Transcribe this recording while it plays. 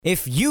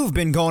If you've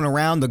been going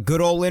around the good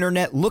old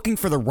internet looking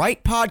for the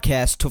right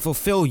podcast to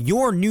fulfill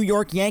your New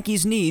York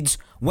Yankees needs,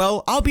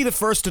 well, I'll be the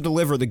first to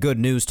deliver the good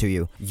news to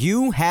you.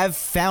 You have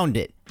found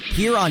it.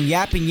 Here on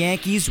Yapping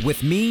Yankees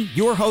with me,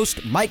 your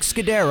host, Mike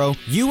Scudero,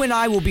 you and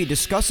I will be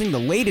discussing the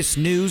latest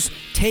news,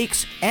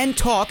 takes, and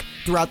talk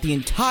throughout the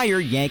entire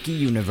Yankee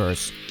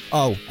universe.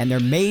 Oh, and there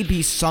may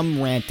be some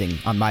ranting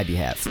on my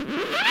behalf.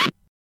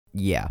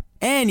 Yeah.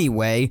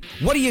 Anyway,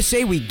 what do you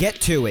say we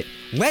get to it?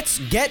 Let's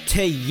get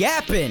to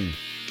yapping!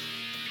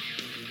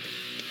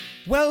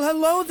 Well,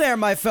 hello there,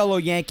 my fellow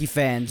Yankee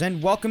fans,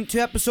 and welcome to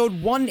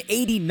episode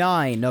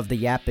 189 of the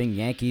Yapping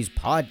Yankees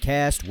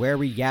podcast, where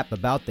we yap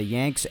about the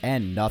Yanks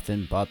and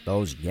nothing but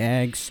those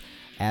Yanks.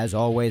 As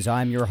always,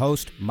 I'm your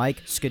host,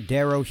 Mike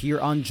Scudero,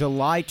 here on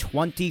July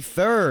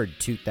 23rd,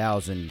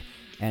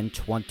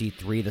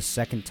 2023, the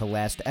second to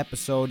last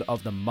episode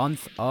of the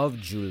month of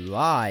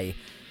July.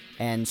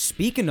 And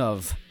speaking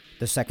of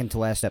the second to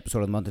last episode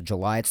of the month of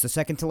July, it's the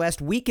second to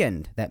last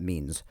weekend, that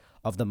means,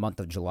 of the month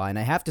of July. And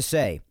I have to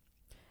say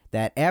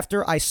that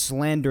after I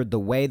slandered the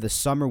way the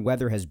summer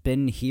weather has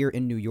been here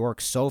in New York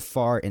so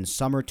far in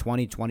summer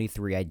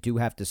 2023, I do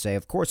have to say,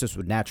 of course this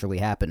would naturally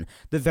happen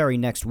the very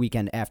next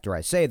weekend after I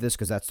say this,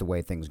 because that's the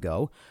way things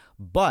go.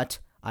 But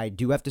I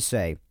do have to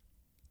say,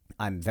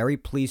 I'm very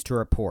pleased to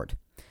report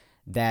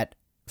that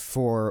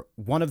for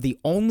one of the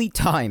only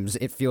times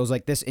it feels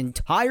like this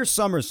entire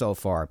summer so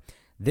far,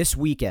 this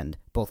weekend,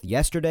 both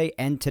yesterday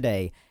and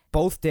today,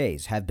 both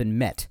days have been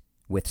met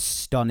with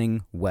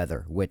stunning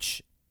weather,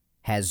 which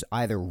has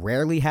either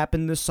rarely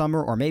happened this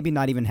summer or maybe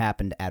not even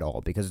happened at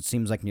all, because it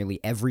seems like nearly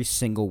every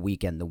single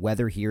weekend the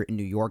weather here in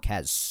New York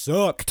has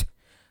sucked.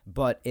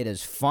 But it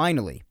has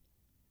finally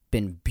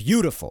been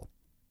beautiful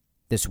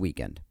this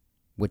weekend,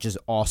 which is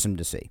awesome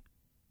to see.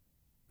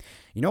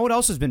 You know what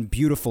else has been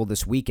beautiful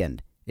this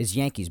weekend is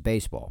Yankees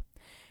baseball.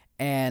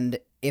 And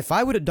if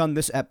I would have done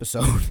this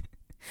episode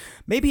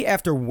maybe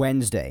after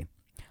Wednesday,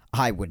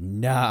 I would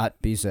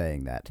not be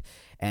saying that.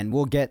 And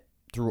we'll get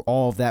through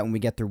all of that when we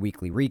get through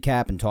weekly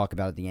recap and talk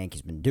about what the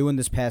Yankees been doing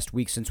this past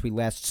week since we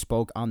last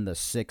spoke on the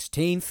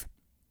 16th.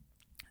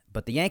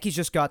 But the Yankees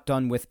just got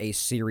done with a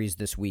series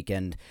this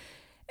weekend,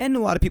 and a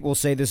lot of people will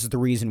say this is the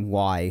reason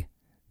why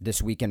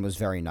this weekend was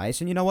very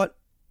nice. And you know what?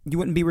 You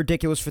wouldn't be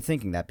ridiculous for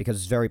thinking that, because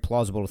it's very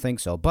plausible to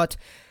think so. But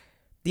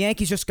the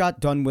Yankees just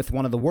got done with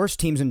one of the worst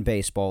teams in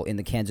baseball in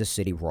the Kansas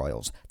City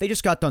Royals. They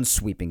just got done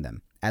sweeping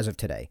them as of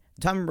today.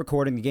 The time I'm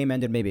recording, the game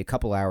ended maybe a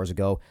couple hours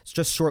ago. It's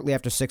just shortly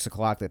after 6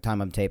 o'clock, the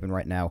time I'm taping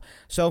right now.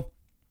 So,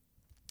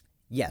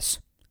 yes.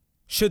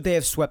 Should they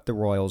have swept the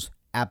Royals?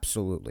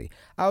 Absolutely.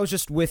 I was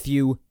just with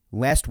you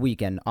last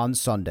weekend on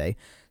Sunday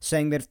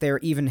saying that if they're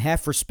even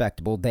half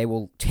respectable, they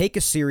will take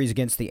a series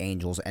against the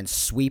Angels and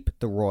sweep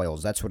the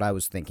Royals. That's what I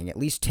was thinking. At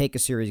least take a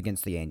series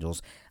against the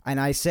Angels. And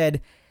I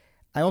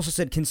also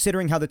said,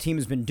 considering how the team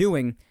has been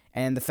doing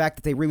and the fact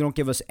that they really don't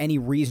give us any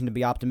reason to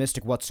be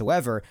optimistic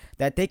whatsoever,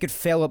 that they could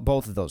fail at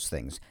both of those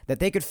things, that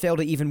they could fail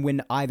to even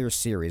win either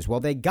series. Well,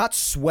 they got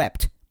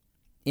swept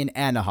in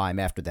Anaheim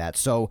after that,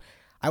 so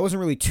I wasn't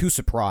really too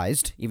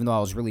surprised, even though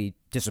I was really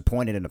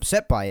disappointed and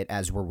upset by it,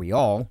 as were we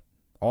all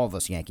of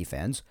us Yankee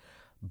fans.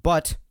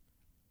 But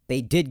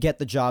they did get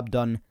the job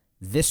done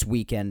this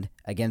weekend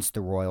against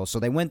the Royals, so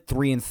they went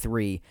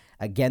 3-3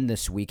 again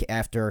this week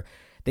after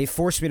they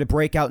forced me to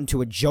break out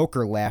into a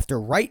Joker laughter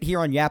right here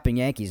on Yapping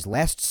Yankees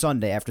last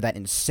Sunday after that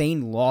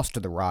insane loss to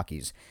the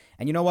Rockies.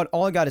 And you know what?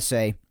 All I got to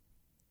say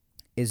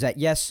is that,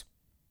 yes,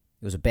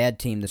 it was a bad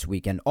team this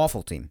weekend.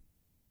 Awful team.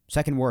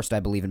 Second worst, I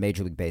believe, in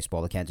Major League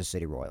Baseball, the Kansas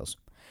City Royals.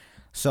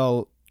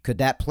 So, could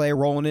that play a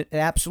role in it? It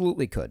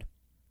absolutely could.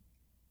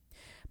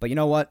 But you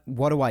know what?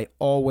 What do I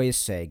always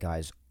say,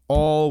 guys?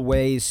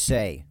 Always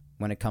say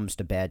when it comes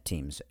to bad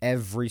teams.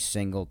 Every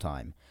single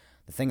time.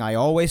 The thing I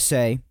always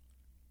say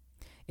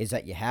is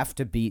that you have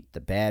to beat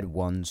the bad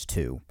ones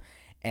too.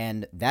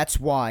 And that's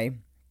why,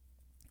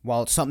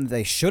 while it's something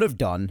they should have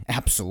done,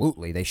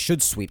 absolutely, they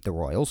should sweep the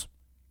Royals,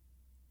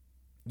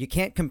 you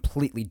can't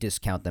completely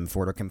discount them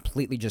for it or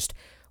completely just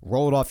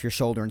roll it off your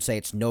shoulder and say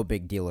it's no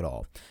big deal at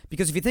all.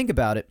 Because if you think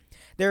about it,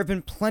 there have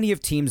been plenty of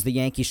teams the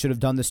Yankees should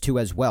have done this to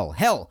as well.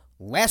 Hell,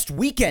 last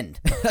weekend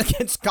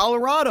against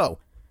Colorado.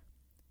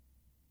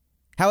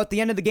 How at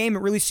the end of the game,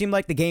 it really seemed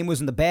like the game was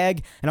in the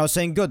bag, and I was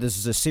saying, good, this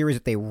is a series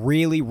that they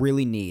really,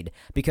 really need,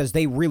 because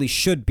they really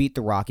should beat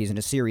the Rockies in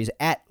a series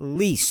at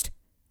least,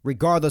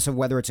 regardless of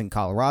whether it's in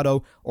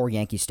Colorado or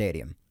Yankee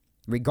Stadium.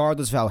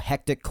 Regardless of how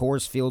hectic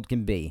Coors Field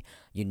can be,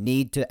 you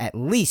need to at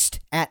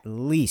least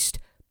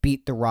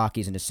beat the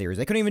Rockies in a series.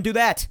 They couldn't even do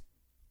that.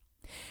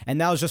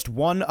 And that was just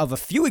one of a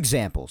few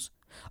examples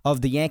of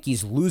the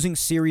Yankees losing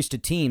series to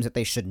teams that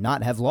they should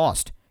not have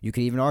lost. You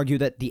could even argue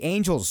that the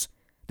Angels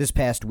this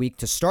past week,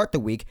 to start the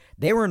week,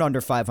 they were an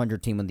under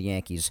 500 team when the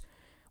Yankees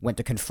went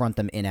to confront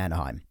them in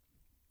Anaheim.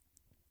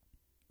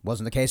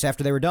 Wasn't the case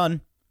after they were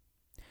done,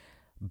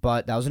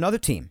 but that was another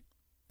team.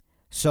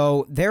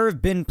 So there have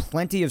been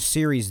plenty of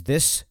series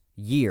this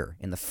year,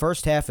 in the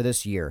first half of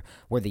this year,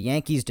 where the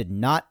Yankees did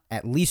not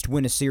at least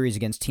win a series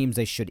against teams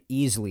they should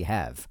easily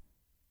have.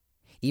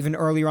 Even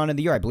earlier on in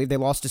the year, I believe they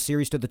lost a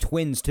series to the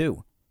Twins,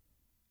 too.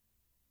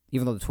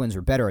 Even though the Twins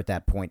were better at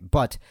that point.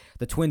 But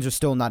the Twins are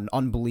still not an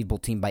unbelievable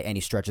team by any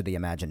stretch of the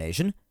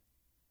imagination.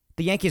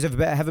 The Yankees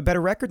have a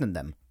better record than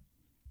them.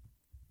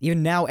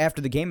 Even now,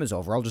 after the game is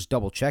over, I'll just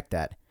double-check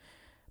that.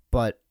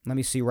 But let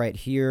me see right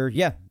here.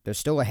 Yeah, they're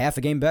still a half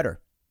a game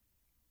better.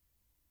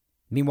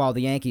 Meanwhile,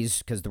 the Yankees,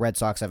 because the Red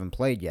Sox haven't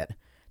played yet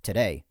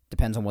today,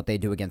 depends on what they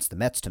do against the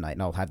Mets tonight,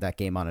 and I'll have that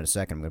game on in a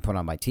second. I'm going to put it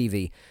on my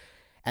TV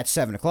at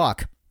 7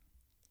 o'clock.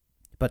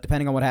 But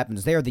depending on what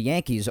happens there, the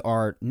Yankees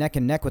are neck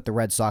and neck with the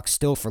Red Sox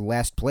still for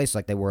last place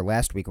like they were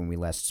last week when we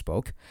last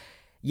spoke.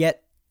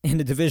 Yet, in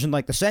a division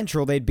like the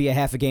Central, they'd be a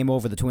half a game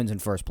over the Twins in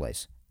first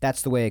place.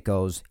 That's the way it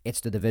goes.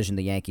 It's the division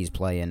the Yankees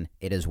play in.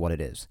 It is what it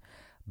is.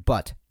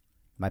 But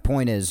my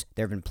point is,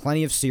 there have been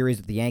plenty of series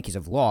that the Yankees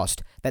have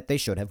lost that they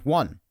should have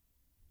won.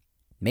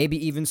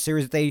 Maybe even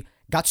series that they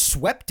got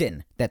swept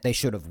in that they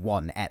should have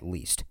won at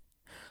least.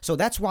 So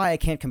that's why I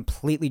can't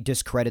completely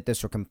discredit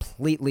this or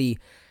completely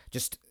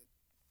just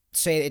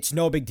say it's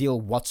no big deal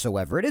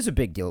whatsoever. It is a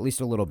big deal, at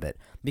least a little bit,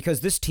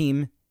 because this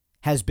team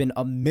has been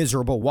a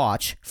miserable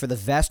watch for the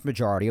vast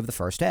majority of the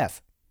first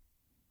half.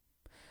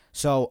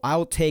 So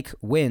I'll take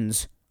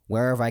wins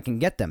wherever I can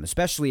get them,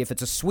 especially if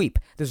it's a sweep.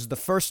 This is the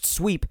first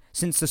sweep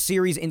since the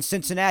series in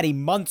Cincinnati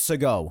months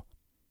ago.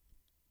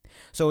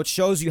 So it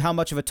shows you how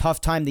much of a tough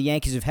time the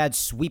Yankees have had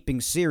sweeping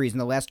series in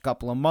the last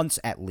couple of months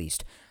at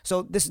least.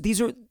 So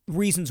these are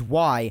reasons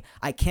why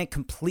I can't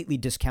completely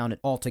discount it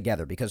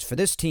altogether, because for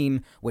this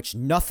team, which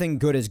nothing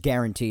good is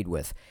guaranteed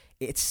with,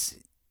 it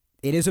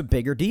is a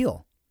bigger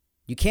deal.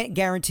 You can't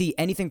guarantee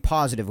anything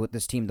positive with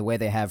this team the way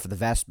they have for the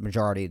vast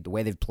majority, the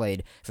way they've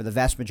played for the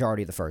vast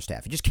majority of the first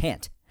half. You just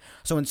can't.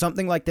 So when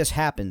something like this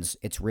happens,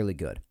 it's really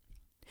good.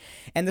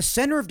 And the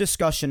center of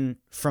discussion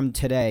from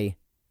today,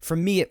 for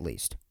me at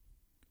least,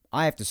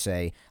 I have to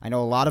say, I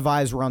know a lot of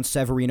eyes were on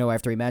Severino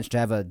after he managed to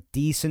have a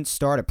decent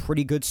start, a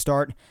pretty good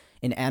start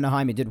in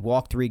Anaheim. He did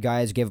walk 3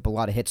 guys, gave up a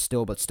lot of hits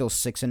still, but still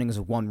 6 innings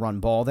of 1-run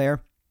ball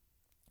there.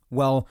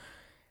 Well,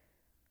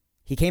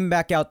 he came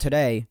back out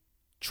today,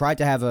 tried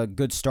to have a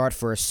good start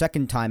for a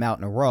second time out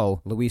in a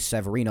row, Luis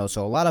Severino,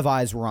 so a lot of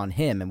eyes were on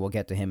him, and we'll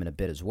get to him in a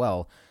bit as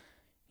well.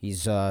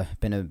 He's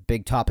been a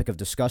big topic of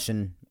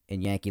discussion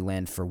in Yankee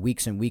land for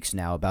weeks and weeks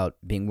now about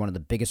being one of the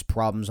biggest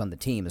problems on the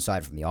team,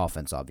 aside from the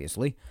offense,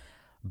 obviously.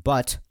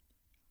 But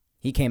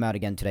he came out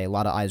again today. A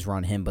lot of eyes were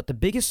on him. But the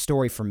biggest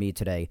story for me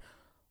today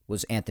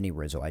was Anthony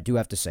Rizzo. I do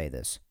have to say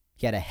this.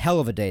 He had a hell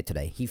of a day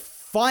today. He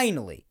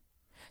finally,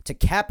 to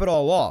cap it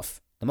all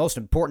off, the most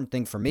important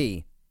thing for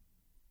me,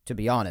 to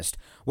be honest,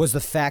 was the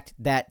fact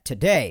that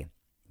today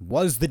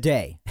was the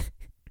day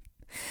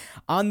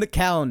on the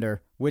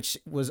calendar, which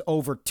was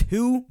over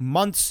 2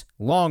 months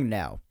long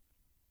now,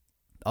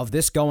 of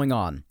this going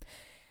on.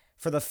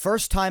 For the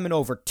first time in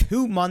over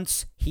 2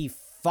 months, he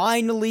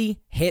finally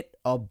hit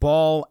a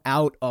ball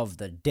out of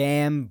the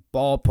damn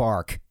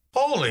ballpark.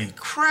 Holy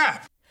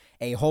crap!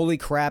 A holy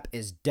crap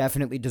is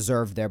definitely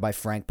deserved there by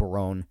Frank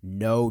Barone,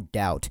 no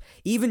doubt.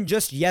 Even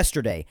just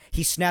yesterday,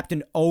 he snapped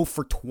an 0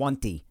 for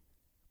 20.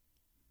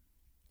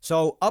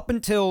 So up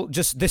until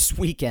just this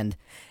weekend,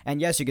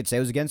 and yes, you could say it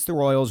was against the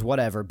Royals,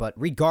 whatever, but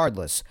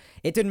regardless,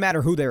 it didn't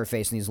matter who they were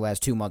facing these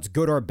last 2 months,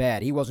 good or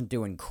bad. He wasn't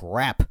doing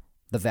crap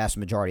the vast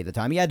majority of the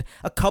time. He had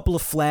a couple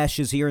of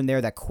flashes here and there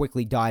that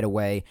quickly died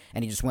away,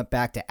 and he just went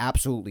back to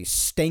absolutely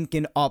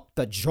stinking up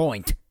the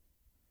joint.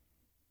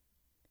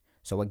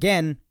 So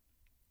again,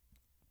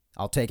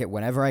 I'll take it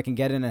whenever I can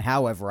get it and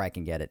however I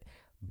can get it.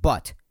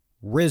 But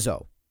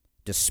Rizzo,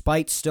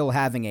 despite still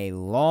having a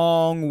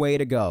long way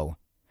to go,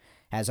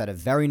 has had a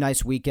very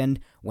nice weekend,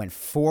 went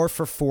 4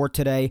 for 4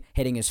 today,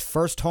 hitting his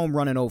first home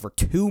run in over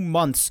 2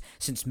 months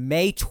since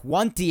May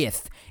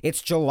 20th.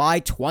 It's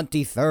July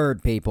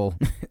 23rd, people.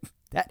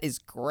 That is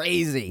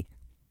crazy.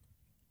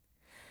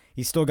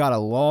 He's still got a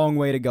long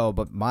way to go,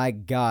 but my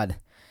God,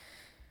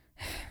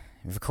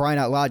 if you're crying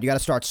out loud, you got to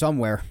start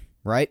somewhere,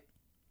 right?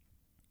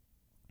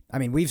 I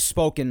mean, we've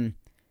spoken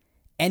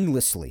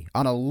endlessly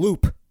on a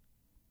loop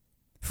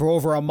for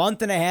over a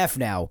month and a half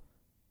now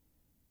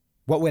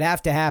what would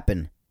have to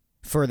happen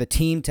for the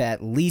team to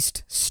at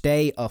least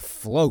stay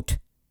afloat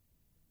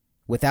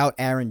without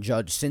Aaron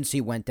Judge since he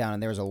went down.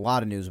 And there's a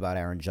lot of news about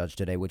Aaron Judge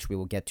today, which we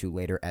will get to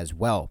later as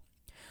well.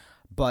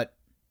 But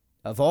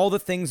of all the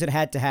things that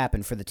had to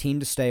happen for the team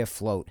to stay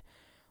afloat,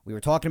 we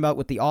were talking about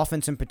with the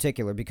offense in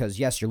particular, because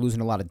yes, you're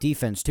losing a lot of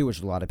defense too,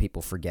 which a lot of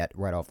people forget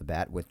right off the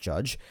bat with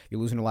Judge.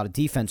 You're losing a lot of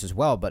defense as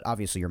well, but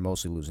obviously you're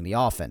mostly losing the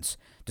offense,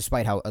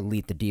 despite how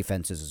elite the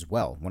defense is as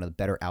well. One of the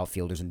better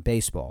outfielders in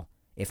baseball,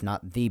 if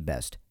not the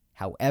best.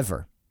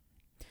 However,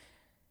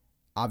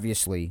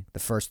 obviously the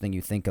first thing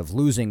you think of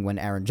losing when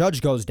Aaron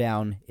Judge goes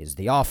down is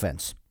the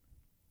offense.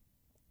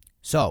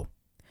 So,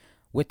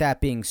 with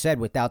that being said,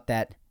 without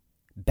that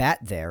bat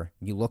there,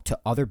 you look to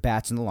other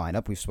bats in the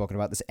lineup, we've spoken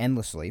about this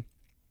endlessly,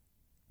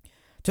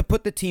 to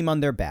put the team on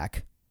their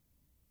back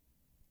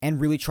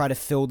and really try to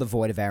fill the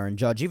void of Aaron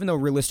Judge, even though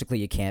realistically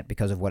you can't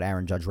because of what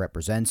Aaron Judge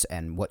represents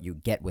and what you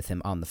get with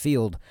him on the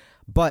field.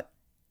 But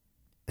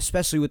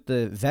especially with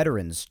the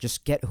veterans,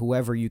 just get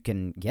whoever you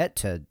can get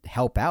to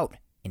help out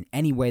in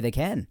any way they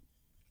can.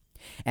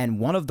 And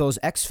one of those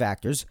X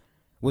factors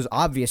was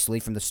obviously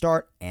from the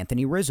start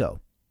Anthony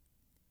Rizzo.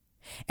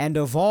 And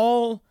of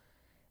all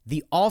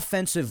the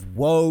offensive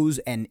woes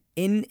and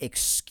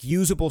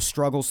inexcusable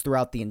struggles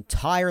throughout the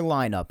entire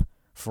lineup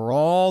for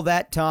all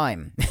that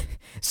time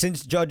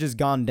since Judge has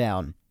gone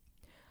down,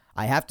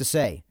 I have to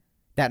say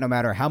that no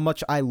matter how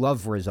much I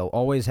love Rizzo,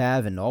 always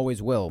have and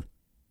always will,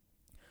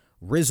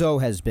 Rizzo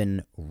has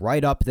been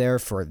right up there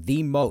for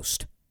the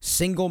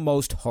single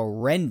most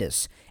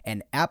horrendous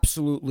and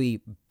absolutely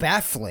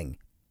baffling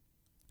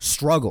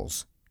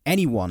struggles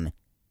anyone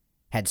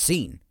had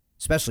seen,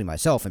 especially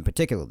myself in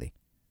particularly.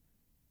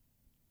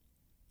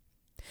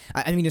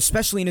 I mean,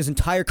 especially in his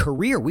entire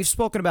career. We've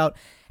spoken about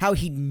how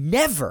he'd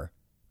never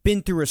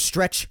been through a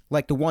stretch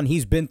like the one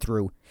he's been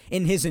through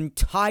in his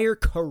entire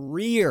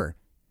career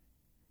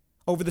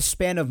over the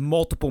span of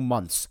multiple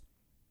months.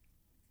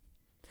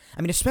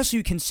 I mean, especially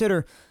you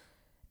consider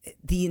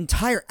the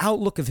entire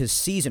outlook of his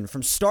season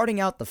from starting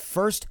out the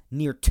first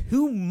near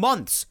 2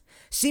 months,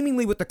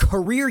 seemingly with a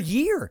career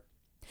year,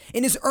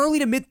 in his early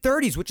to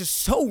mid-30s, which is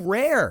so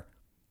rare,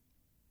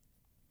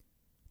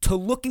 to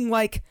looking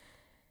like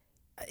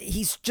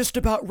he's just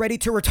about ready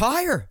to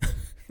retire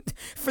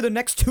for the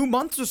next 2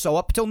 months or so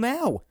up till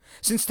now,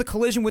 since the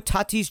collision with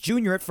Tatis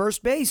Jr. at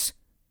first base.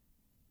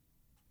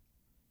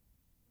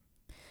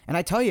 And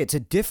I tell you, it's a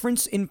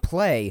difference in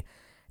play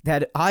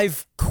that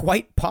I've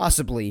quite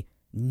possibly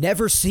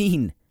never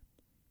seen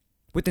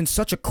within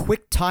such a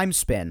quick time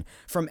span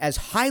from as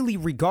highly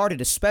regarded,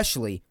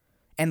 especially,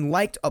 and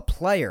liked a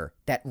player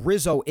that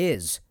Rizzo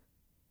is.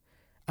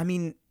 I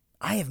mean,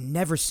 I have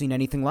never seen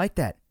anything like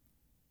that.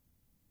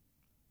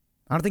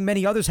 I don't think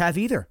many others have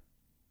either.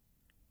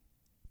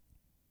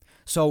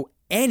 So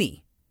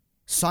any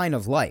sign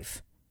of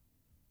life,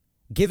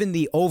 given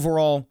the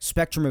overall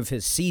spectrum of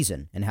his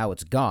season and how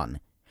it's gone,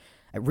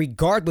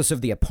 regardless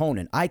of the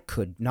opponent, I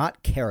could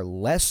not care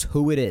less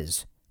who it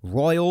is.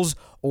 Royals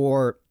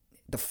or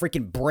the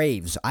freaking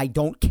Braves, I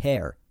don't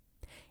care.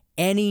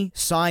 Any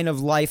sign of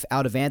life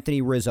out of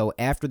Anthony Rizzo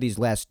after these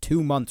last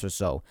 2 months or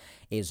so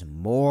is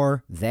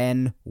more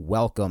than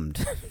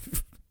welcomed.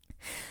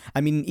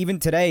 I mean, even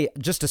today,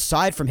 just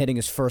aside from hitting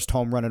his first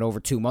home run in over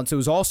 2 months, it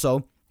was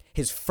also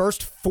his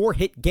first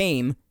 4-hit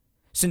game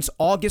since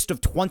August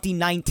of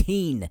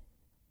 2019.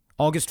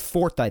 August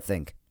 4th, I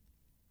think.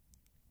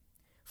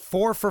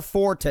 4 for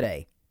 4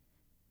 today.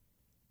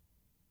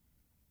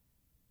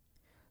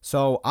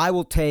 So I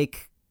will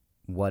take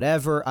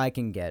whatever I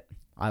can get.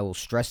 I will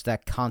stress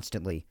that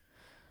constantly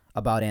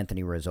about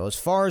Anthony Rizzo. As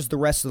far as the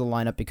rest of the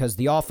lineup, because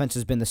the offense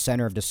has been the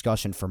center of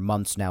discussion for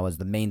months now as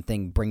the main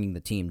thing bringing the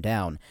team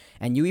down.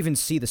 And you even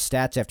see the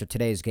stats after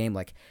today's game,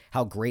 like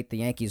how great the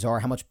Yankees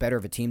are, how much better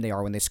of a team they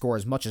are when they score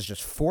as much as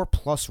just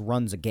 4+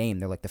 runs a game.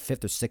 They're like the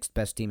 5th or 6th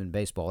best team in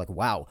baseball. Like,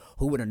 wow,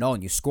 who would have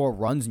known? You score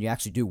runs and you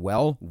actually do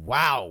well?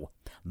 Wow.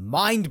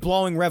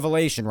 Mind-blowing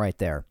revelation right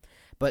there.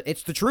 But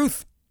it's the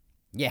truth.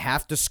 You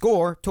have to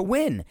score to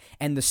win,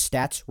 and the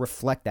stats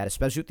reflect that,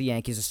 especially with the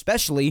Yankees,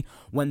 especially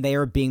when they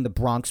are being the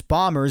Bronx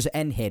Bombers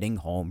and hitting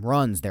home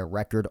runs. Their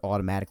record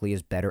automatically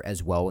is better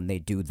as well, and they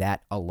do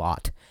that a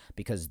lot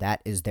because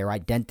that is their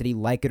identity,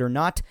 like it or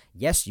not.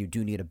 Yes, you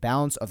do need a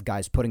balance of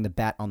guys putting the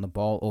bat on the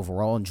ball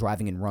overall and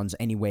driving in runs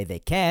any way they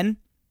can,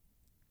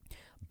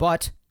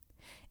 but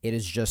it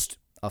is just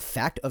a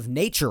fact of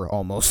nature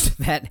almost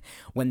that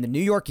when the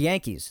New York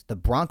Yankees, the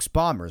Bronx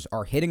Bombers,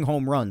 are hitting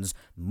home runs,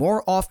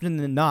 more often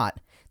than not,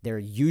 they're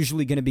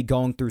usually going to be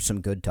going through some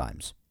good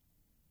times.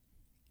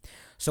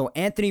 So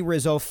Anthony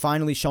Rizzo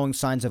finally showing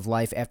signs of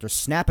life after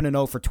snapping an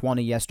 0 for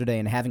 20 yesterday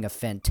and having a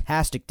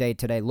fantastic day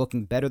today,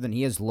 looking better than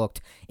he has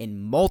looked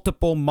in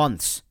multiple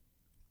months.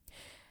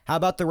 How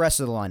about the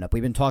rest of the lineup?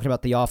 We've been talking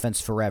about the offense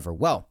forever.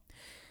 Well,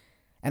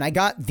 and I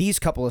got these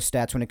couple of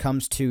stats when it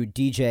comes to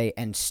DJ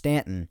and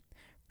Stanton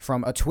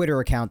from a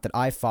Twitter account that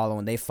I follow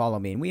and they follow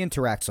me, and we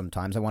interact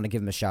sometimes. I want to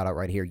give them a shout out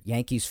right here,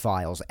 Yankees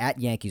Files, at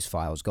Yankees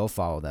Files. Go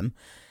follow them.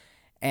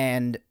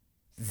 And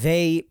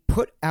they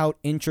put out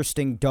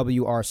interesting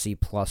WRC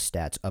Plus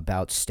stats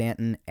about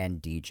Stanton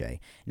and DJ.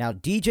 Now,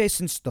 DJ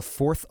since the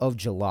 4th of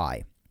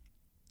July.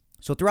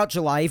 So throughout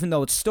July, even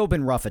though it's still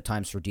been rough at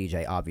times for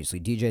DJ,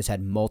 obviously, DJ's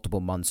had multiple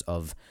months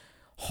of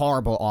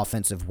horrible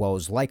offensive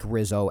woes like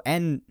Rizzo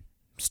and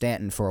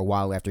Stanton for a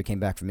while after he came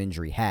back from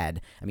injury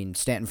had. I mean,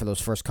 Stanton for those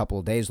first couple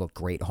of days looked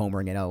great,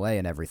 homering in LA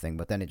and everything,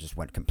 but then it just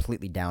went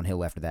completely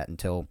downhill after that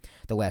until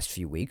the last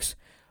few weeks.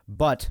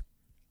 But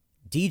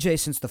DJ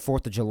since the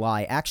 4th of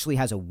July actually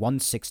has a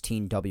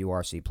 116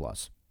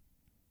 WRC+.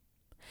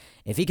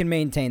 If he can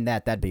maintain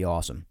that, that'd be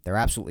awesome. They're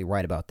absolutely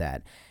right about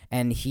that.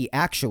 And he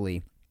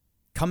actually,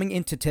 coming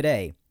into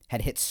today,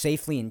 had hit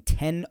safely in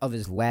 10 of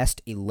his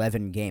last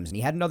 11 games. And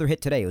he had another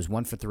hit today. It was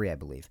 1 for 3, I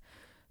believe.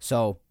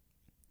 So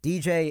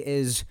DJ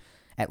is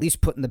at least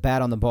putting the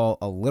bat on the ball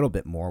a little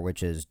bit more,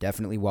 which is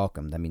definitely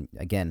welcomed. I mean,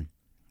 again,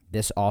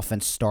 this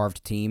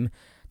offense-starved team,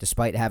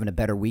 despite having a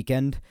better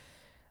weekend,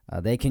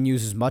 They can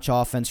use as much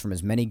offense from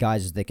as many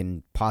guys as they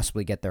can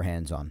possibly get their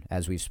hands on,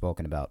 as we've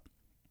spoken about.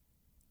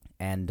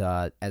 And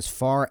as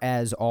far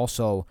as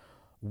also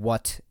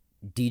what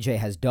DJ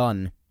has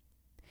done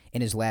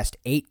in his last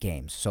 8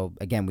 games, so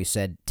again, we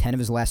said 10 of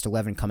his last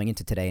 11 coming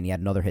into today, and he had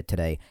another hit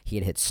today. He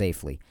had hit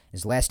safely.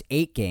 His last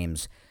 8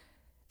 games,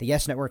 the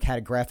Yes Network had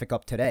a graphic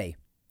up today.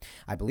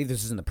 I believe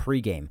this is in the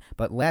pregame,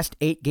 but last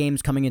 8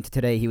 games coming into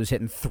today, he was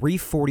hitting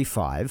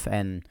 .345,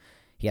 and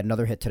he had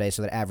another hit today,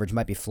 so that average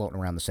might be floating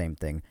around the same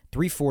thing.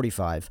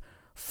 .345,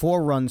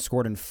 4 runs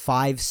scored in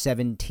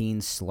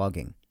 .517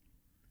 slugging.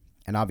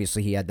 And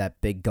obviously he had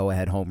that big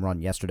go-ahead home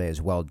run yesterday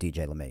as well,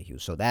 DJ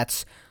LeMahieu. So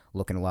that's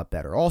looking a lot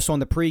better. Also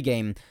in the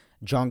pregame,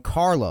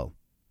 Giancarlo,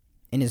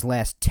 in his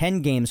last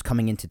 10 games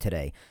coming into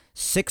today,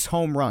 6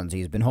 home runs.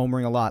 He's been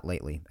homering a lot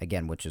lately,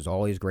 again, which is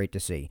always great to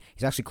see.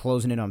 He's actually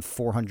closing in on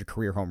 400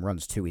 career home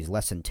runs, too. He's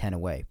less than 10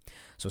 away.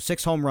 So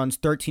 6 home runs,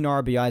 13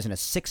 RBIs, and a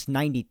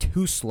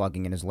 .692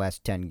 slugging in his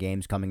last 10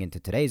 games coming into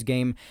today's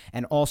game.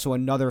 And also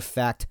another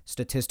fact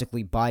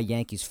statistically by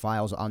Yankees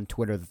Files on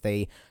Twitter that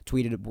they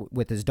tweeted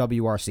with his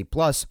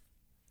WRC+,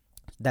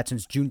 that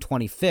since June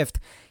 25th,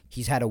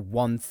 he's had a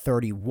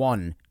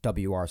 131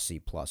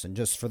 WRC+. And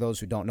just for those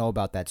who don't know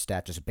about that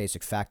stat, just a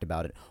basic fact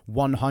about it,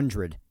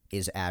 100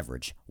 is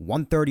average.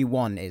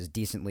 131 is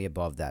decently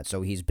above that.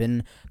 So he's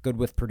been good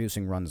with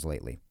producing runs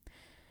lately.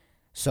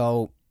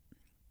 So,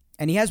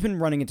 and he has been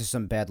running into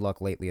some bad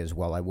luck lately as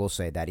well, I will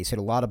say that. He's hit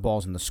a lot of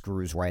balls in the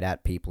screws right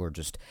at people, or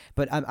just,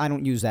 but I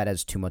don't use that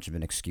as too much of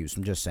an excuse.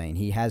 I'm just saying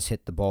he has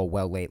hit the ball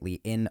well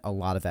lately in a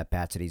lot of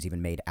at-bats that he's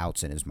even made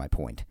outs in, is my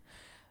point.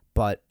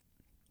 But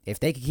if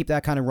they could keep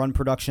that kind of run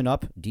production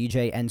up,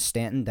 DJ and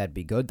Stanton, that'd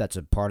be good. That's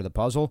a part of the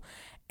puzzle.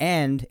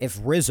 And if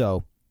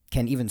Rizzo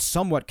can even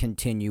somewhat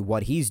continue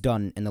what he's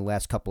done in the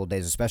last couple of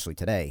days, especially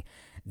today,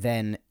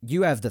 then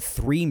you have the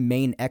 3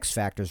 main X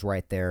factors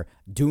right there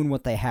doing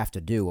what they have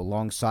to do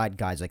alongside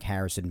guys like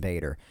Harrison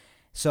Bader.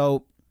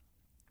 So,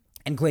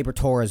 and Gleyber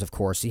Torres, of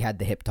course, he had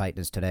the hip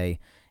tightness today,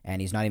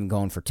 and he's not even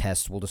going for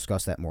tests. We'll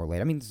discuss that more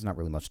later. I mean, there's not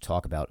really much to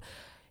talk about.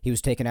 He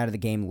was taken out of the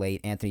game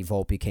late. Anthony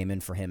Volpe came in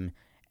for him,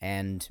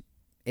 and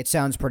it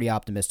sounds pretty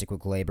optimistic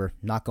with Gleyber.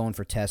 Not going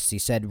for tests. He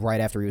said right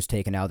after he was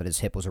taken out that his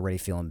hip was already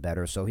feeling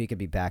better, so he could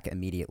be back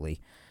immediately,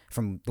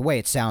 from the way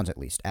it sounds at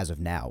least, as of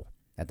now,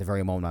 at the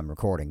very moment I'm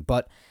recording.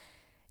 But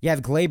you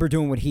have Gleyber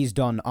doing what he's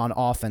done on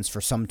offense for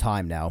some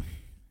time now.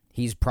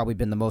 He's probably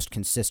been the most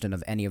consistent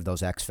of any of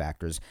those X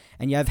factors.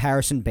 And you have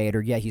Harrison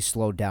Bader. Yeah, he's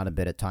slowed down a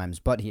bit at times,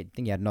 but I think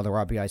he had another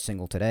RBI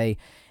single today,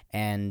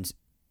 and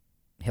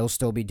he'll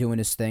still be doing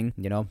his thing.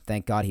 You know,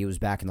 thank God he was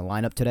back in the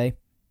lineup today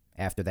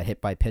after that hit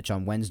by pitch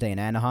on Wednesday in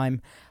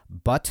Anaheim.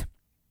 But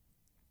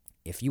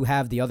if you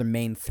have the other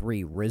main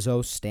 3,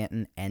 Rizzo,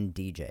 Stanton, and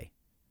DJ,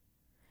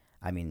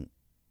 I mean,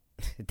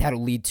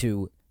 that'll lead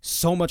to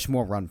so much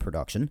more run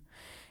production.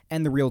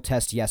 And the real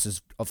test, yes,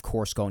 is of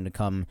course going to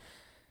come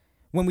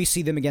when we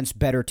see them against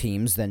better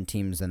teams than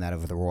that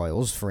of the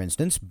Royals, for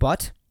instance.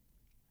 But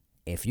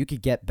if you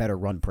could get better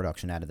run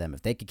production out of them,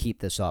 if they could keep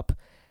this up,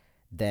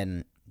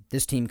 then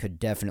this team could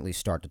definitely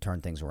start to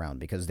turn things around,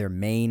 because their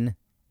main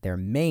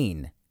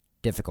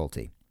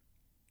difficulty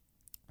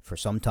for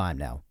some time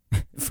now,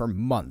 for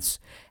months,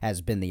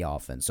 has been the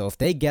offense. So if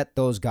they get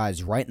those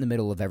guys right in the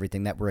middle of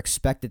everything that were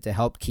expected to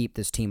help keep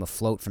this team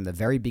afloat from the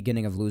very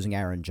beginning of losing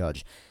Aaron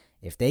Judge,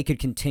 if they could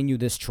continue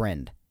this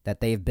trend that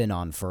they've been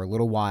on for a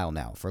little while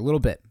now, for a little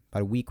bit,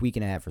 about a week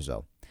and a half or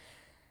so,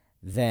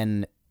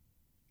 then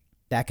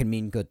that could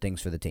mean good things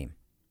for the team.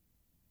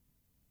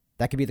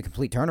 That could be the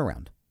complete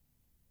turnaround.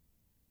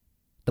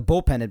 The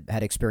bullpen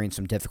had experienced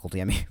some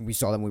difficulty. I mean, we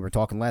saw them when we were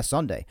talking last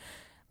Sunday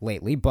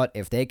lately, but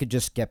if they could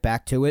just get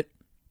back to it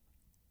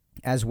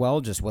as well,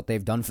 just what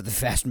they've done for the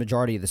vast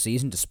majority of the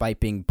season, despite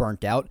being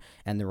burnt out,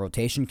 and the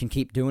rotation can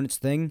keep doing its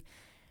thing,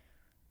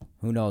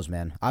 who knows,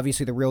 man?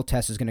 Obviously, the real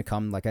test is going to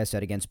come, like I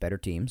said, against better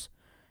teams.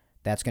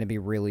 That's going to be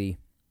really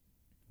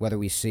whether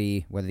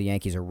the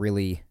Yankees are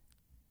really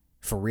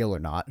for real or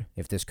not,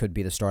 if this could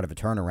be the start of a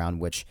turnaround,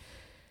 which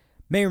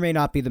may or may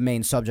not be the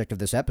main subject of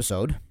this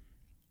episode,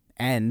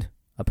 and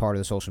a part of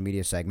the social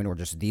media segment, or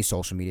just the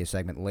social media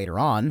segment later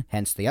on,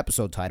 hence the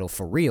episode title,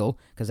 For Real,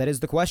 because that is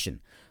the question.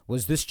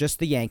 Was this just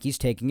the Yankees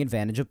taking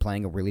advantage of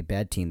playing a really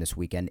bad team this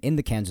weekend in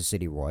the Kansas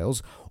City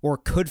Royals, or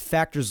could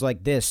factors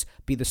like this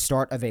be the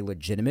start of a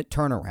legitimate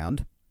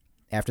turnaround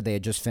after they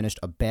had just finished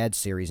a bad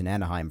series in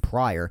Anaheim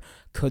prior?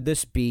 Could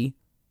this be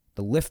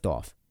the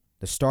liftoff,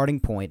 the starting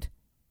point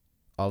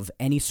of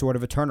any sort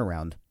of a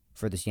turnaround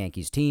for this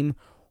Yankees team,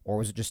 or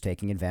was it just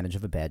taking advantage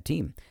of a bad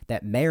team?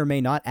 That may or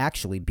may not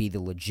actually be the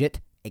legit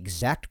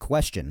exact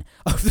question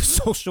of the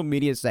social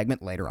media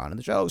segment later on in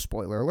the show.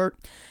 Spoiler alert.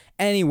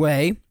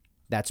 Anyway,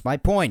 that's my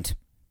point.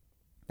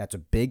 That's a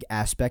big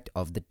aspect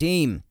of the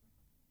team.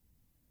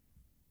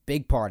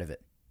 Big part of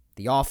it.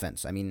 The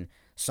offense. I mean,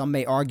 some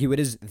may argue it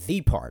is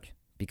the part,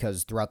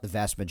 because throughout the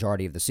vast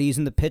majority of the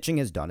season, the pitching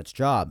has done its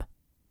job.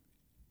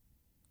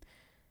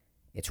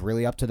 It's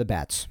really up to the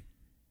bats.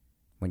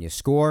 When you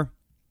score,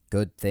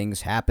 good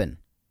things happen.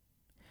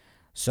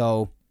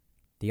 So,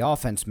 the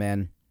offense,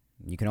 man,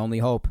 you can only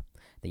hope.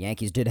 The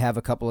Yankees did have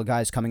a couple of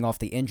guys coming off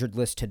the injured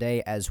list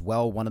today as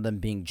well, one of them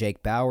being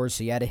Jake Bauers.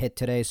 He had a hit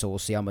today, so we'll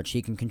see how much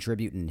he can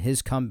contribute in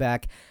his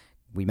comeback.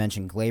 We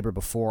mentioned Gleyber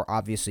before.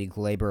 Obviously,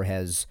 Gleyber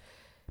has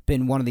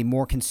been one of the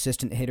more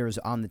consistent hitters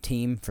on the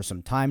team for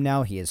some time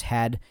now. He has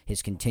had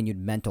his continued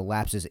mental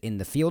lapses in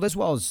the field as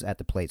well as at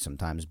the plate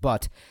sometimes,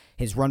 but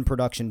his run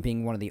production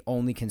being one of the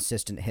only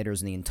consistent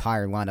hitters in the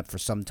entire lineup for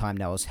some time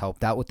now has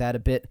helped out with that a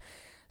bit.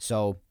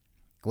 So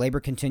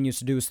Gleyber continues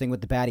to do his thing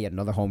with the bat. He had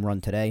another home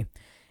run today,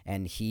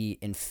 and he,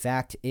 in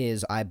fact,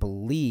 is, I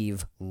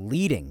believe,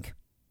 leading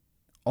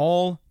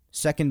all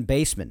second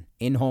basemen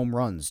in home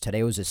runs.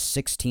 Today was his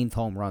 16th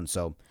home run,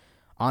 so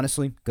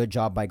honestly, good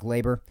job by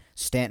Gleyber.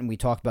 Stanton, we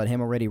talked about him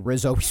already.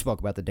 Rizzo, we spoke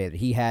about the day that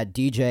he had.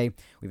 DJ,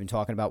 we've been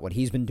talking about what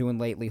he's been doing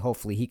lately.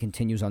 Hopefully he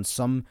continues on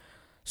some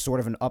sort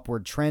of an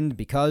upward trend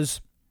because,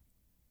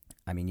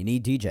 you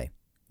need DJ.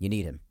 You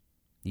need him.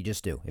 You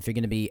just do. If you're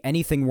going to be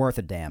anything worth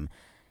a damn,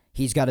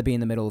 he's got to be in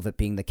the middle of it,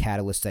 being the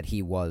catalyst that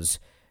he was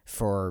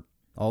for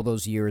all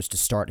those years to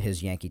start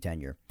his Yankee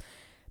tenure.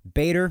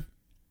 Bader,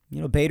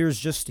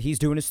 Bader's he's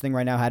doing his thing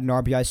right now. Had an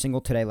RBI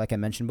single today, like I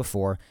mentioned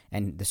before,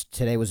 and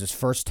today was his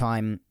first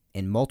time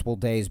in multiple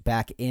days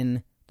back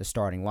in the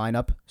starting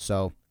lineup.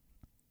 So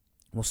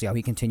we'll see how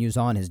he continues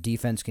on. His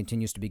defense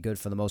continues to be good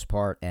for the most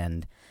part,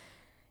 and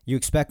you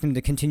expect him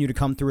to continue to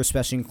come through,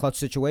 especially in clutch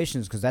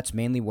situations, because that's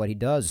mainly what he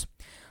does.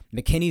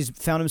 McKinney's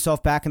found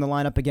himself back in the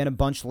lineup again a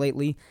bunch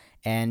lately,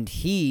 and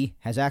he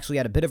has actually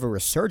had a bit of a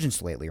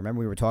resurgence lately. Remember,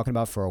 we were talking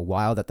about for a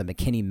while that the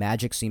McKinney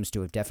magic seems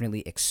to have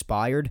definitely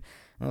expired.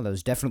 Well,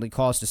 there's definitely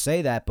cause to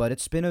say that, but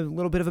it's been a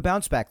little bit of a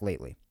bounce back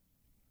lately.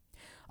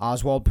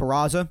 Oswald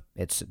Peraza,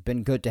 it's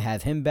been good to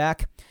have him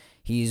back.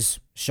 He's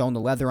shown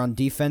the leather on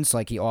defense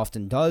like he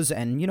often does,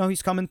 and,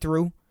 he's coming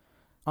through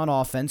on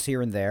offense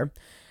here and there,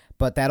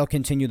 but that'll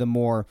continue the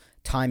more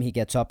time he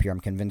gets up here,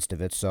 I'm convinced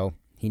of it, so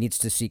he needs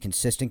to see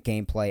consistent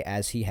gameplay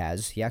as he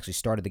has. He actually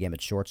started the game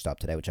at shortstop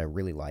today, which I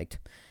really liked.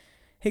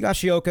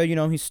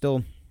 Higashioka, he's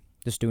still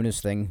just doing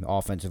his thing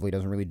offensively,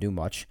 doesn't really do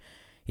much.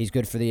 He's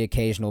good for the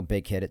occasional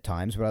big hit at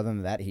times, but other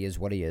than that, he is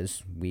what he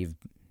is. We've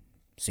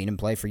seen him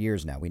play for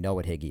years now. We know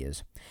what Higgy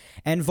is.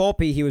 And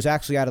Volpe, he was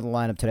actually out of the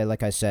lineup today,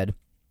 like I said.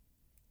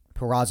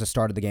 Peraza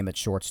started the game at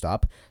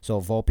shortstop,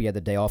 so Volpe had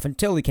the day off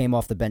until he came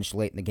off the bench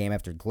late in the game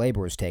after Gleyber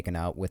was taken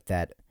out with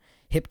that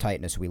hip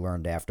tightness we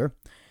learned after.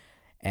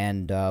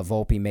 And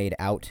Volpe made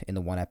out in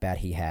the one at-bat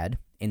he had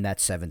in that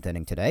 7th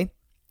inning today.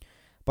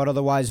 But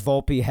otherwise,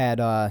 Volpe had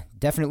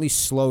definitely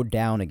slowed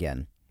down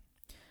again.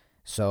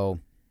 So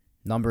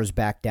numbers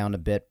back down a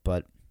bit,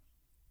 but,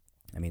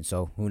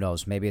 so who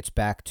knows? Maybe it's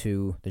back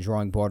to the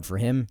drawing board for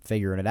him,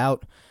 figuring it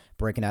out,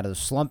 breaking out of the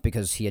slump,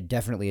 because he had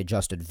definitely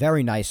adjusted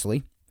very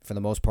nicely for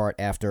the most part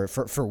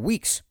for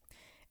weeks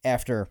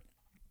after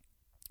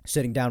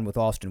sitting down with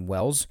Austin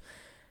Wells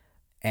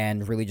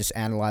and really just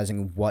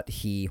analyzing what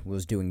he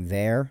was doing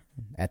there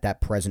at that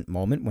present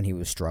moment when he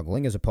was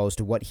struggling, as opposed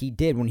to what he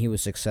did when he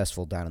was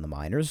successful down in the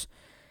minors.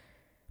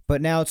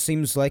 But now it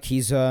seems like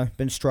he's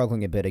been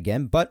struggling a bit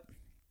again, but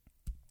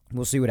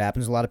we'll see what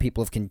happens. A lot of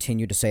people have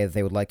continued to say that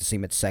they would like to see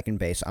him at second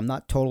base. I'm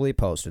not totally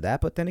opposed to that,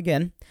 but then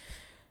again,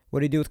 what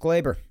do you do with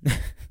Gleyber?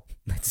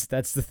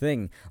 That's the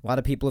thing. A lot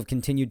of people have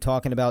continued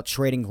talking about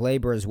trading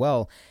Gleyber as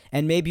well,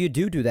 and maybe you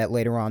do that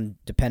later on,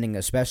 depending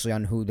especially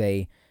on who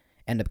they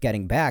end up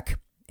getting back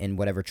in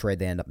whatever trade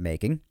they end up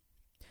making.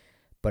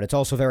 But it's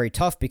also very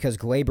tough because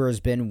Gleyber has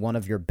been one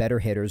of your better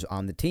hitters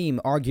on the team,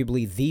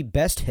 arguably the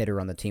best hitter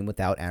on the team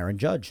without Aaron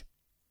Judge.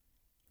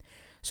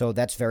 So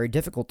that's very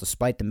difficult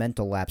despite the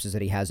mental lapses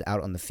that he has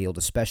out on the field,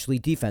 especially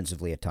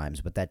defensively at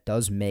times. But that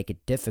does make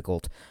it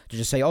difficult to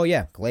just say, oh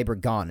yeah, Gleyber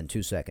gone in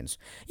 2 seconds.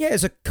 Yeah,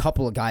 there's a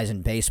couple of guys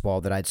in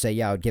baseball that I'd say,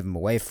 yeah, I would give him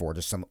away for,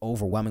 just some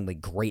overwhelmingly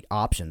great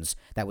options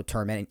that would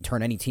turn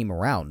any team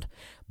around.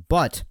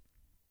 But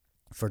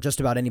for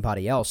just about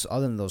anybody else,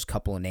 other than those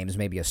couple of names,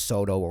 maybe a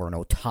Soto or an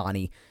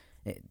Ohtani,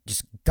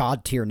 just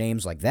god-tier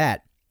names like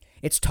that,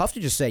 it's tough to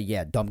just say,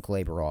 yeah, dump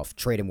Gleyber off,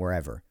 trade him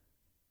wherever.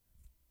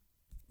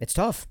 It's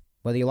tough.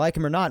 Whether you like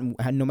him or not,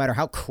 no matter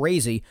how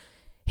crazy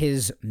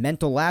his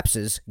mental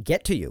lapses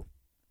get to you.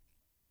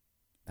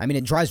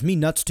 It drives me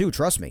nuts too,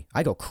 trust me.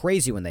 I go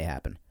crazy when they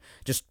happen.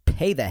 Just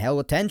pay the hell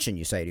attention,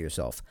 you say to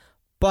yourself.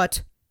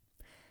 But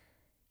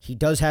he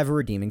does have a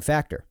redeeming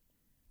factor.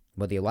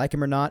 Whether you like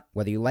him or not,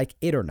 whether you like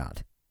it or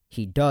not,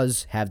 he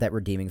does have that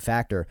redeeming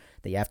factor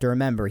that you have to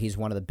remember. He's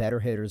one of the better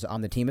hitters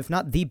on the team, if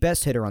not the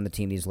best hitter on the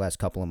team these last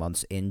couple of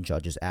months in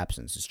Judge's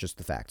absence. It's just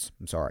the facts.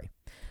 I'm sorry.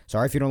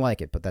 Sorry if you don't like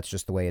it, but that's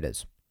just the way it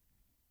is.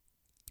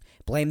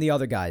 Blame the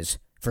other guys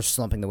for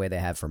slumping the way they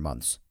have for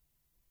months,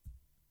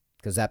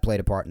 because that played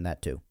a part in that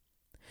too.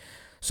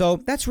 So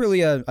that's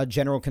really a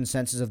general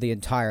consensus of the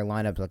entire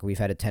lineup, like we've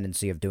had a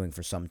tendency of doing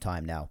for some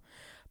time now.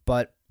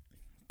 But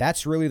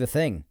that's really the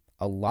thing.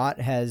 It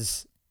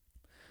was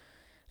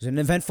an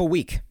eventful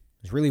week. It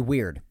was really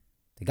weird.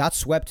 They got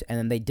swept, and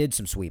then they did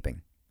some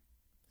sweeping.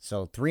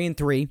 So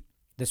 3-3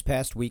 this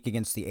past week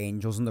against the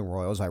Angels and the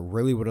Royals. I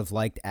really would have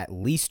liked at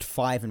least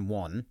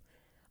 5-1.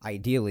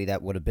 Ideally,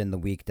 that would have been the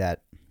week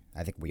that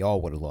I think we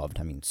all would have loved.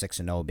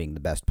 6-0 being the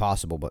best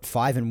possible, but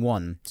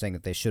 5-1, saying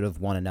that they should have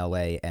won in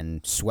LA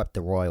and swept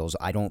the Royals.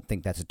 I don't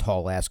think that's a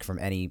tall ask from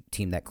any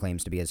team that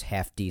claims to be as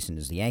half decent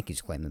as the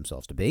Yankees claim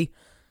themselves to be.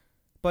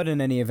 But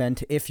in any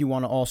event, if you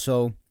want to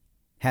also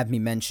have me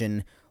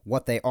mention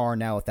what they are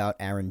now without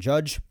Aaron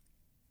Judge,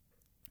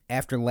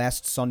 after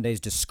last Sunday's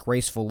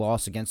disgraceful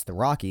loss against the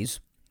Rockies,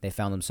 they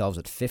found themselves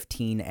at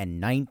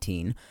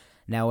 15-19.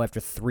 Now after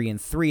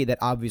 3-3, that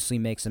obviously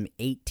makes them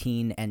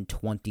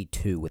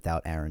 18-22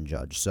 without Aaron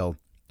Judge. So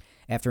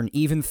after an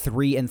even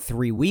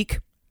 3-3 week,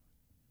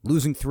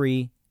 losing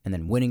 3 and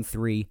then winning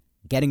 3,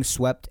 getting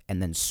swept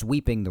and then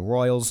sweeping the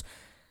Royals,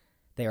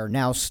 they are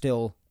now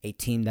still a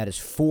team that is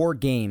 4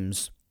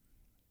 games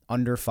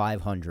under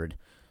 500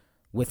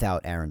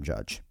 without Aaron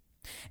Judge.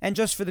 And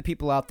just for the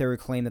people out there who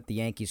claim that the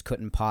Yankees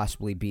couldn't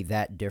possibly be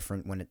that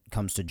different when it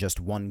comes to just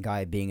one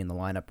guy being in the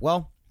lineup,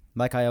 well,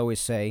 like I always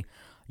say,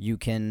 you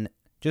can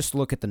just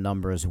look at the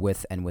numbers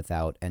with and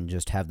without and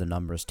just have the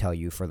numbers tell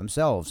you for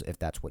themselves if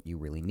that's what you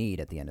really need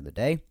at the end of the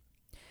day.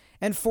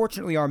 And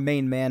fortunately, our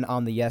main man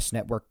on the Yes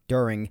Network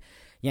during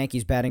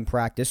Yankees batting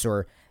practice,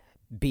 or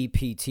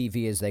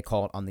BPTV as they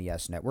call it on the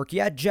Yes Network,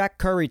 Jack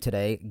Curry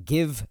today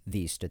give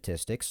these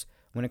statistics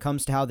when it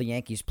comes to how the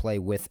Yankees play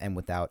with and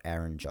without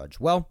Aaron Judge.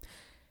 Well,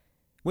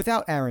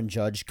 without Aaron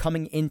Judge,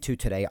 coming into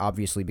today,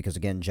 obviously because,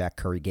 again, Jack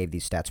Curry gave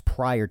these stats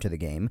prior to the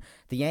game,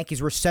 the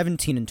Yankees were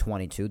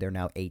 17-22. They're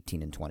now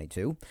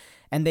 18-22.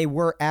 And they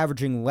were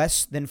averaging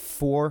less than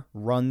 4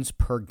 runs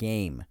per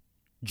game.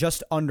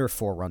 Just under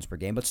 4 runs per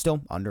game, but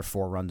still under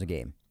 4 runs a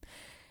game.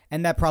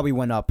 And that probably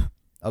went up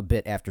a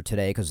bit after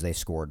today because they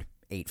scored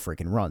 8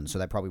 freaking runs. So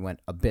that probably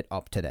went a bit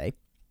up today.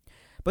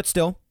 But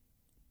still,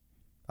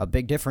 a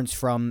big difference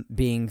from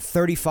being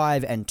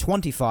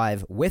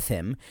 35-25 with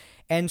him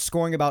and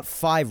scoring about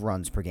 5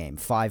 runs per game,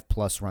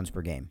 5+ runs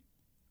per game.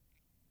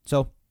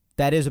 So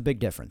that is a big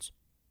difference.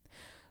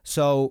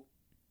 So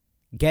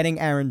getting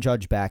Aaron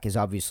Judge back is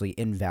obviously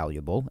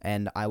invaluable,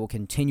 and I will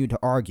continue to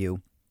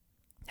argue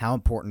how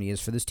important he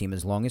is for this team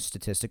as long as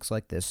statistics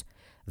like this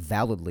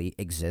validly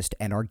exist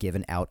and are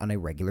given out on a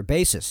regular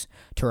basis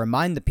to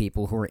remind the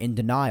people who are in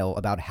denial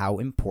about how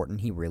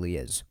important he really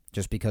is,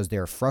 just because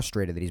they're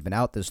frustrated that he's been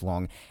out this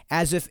long,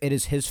 as if it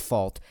is his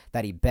fault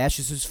that he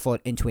bashes his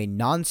foot into a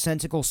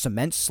nonsensical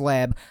cement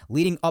slab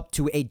leading up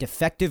to a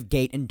defective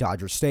gate in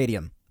Dodger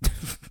Stadium.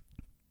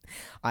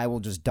 I will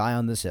just die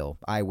on this hill.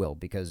 I will,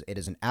 because it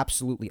is an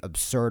absolutely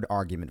absurd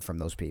argument from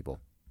those people.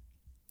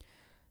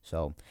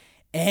 So,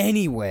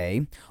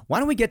 anyway, why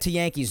don't we get to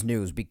Yankees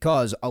news?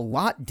 Because a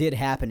lot did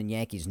happen in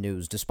Yankees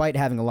news, despite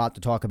having a lot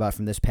to talk about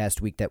from this past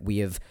week that we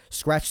have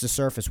scratched the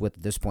surface with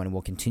at this point, and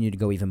we'll continue to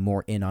go even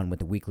more in on with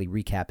the weekly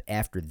recap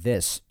after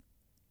this.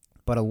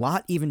 But a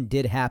lot even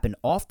did happen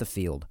off the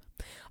field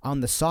on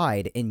the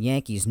side in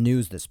Yankees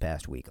news this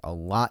past week. A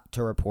lot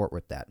to report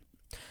with that.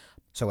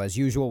 So as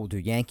usual, we'll do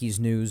Yankees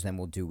news, then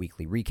we'll do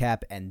weekly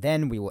recap, and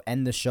then we will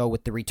end the show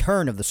with the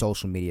return of the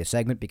social media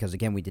segment, because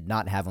again, we did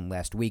not have one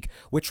last week,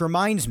 which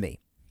reminds me,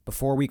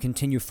 before we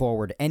continue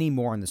forward any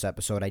more in this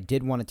episode, I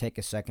did want to take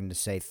a second to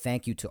say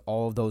thank you to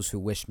all of those who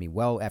wished me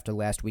well after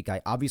last week.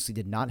 I obviously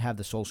did not have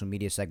the social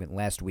media segment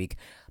last week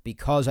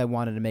because I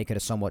wanted to make it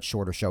a somewhat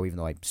shorter show, even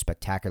though I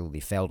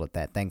spectacularly failed at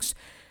that. Thanks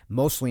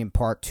mostly in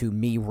part to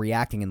me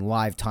reacting in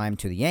live time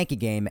to the Yankee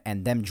game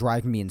and them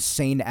driving me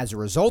insane as a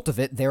result of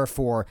it,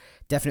 therefore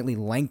definitely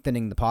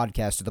lengthening the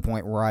podcast to the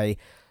point where I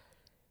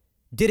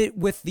did it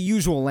with the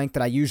usual length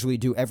that I usually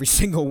do every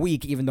single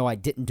week, even though I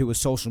didn't do a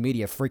social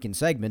media freaking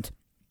segment.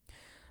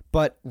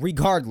 But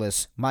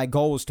regardless, my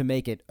goal was to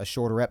make it a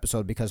shorter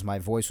episode because my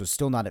voice was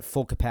still not at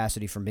full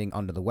capacity from being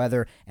under the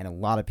weather, and a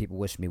lot of people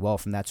wished me well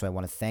from that, so I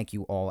want to thank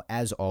you all.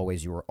 As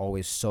always, you are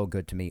always so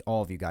good to me,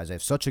 all of you guys. I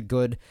have such a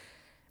good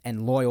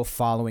and loyal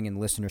following and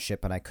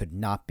listenership, and I could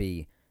not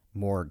be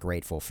more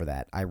grateful for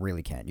that. I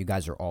really can't. You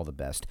guys are all the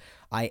best.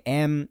 I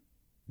am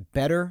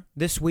better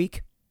this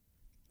week.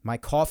 My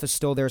cough is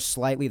still there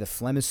slightly. The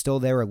phlegm is still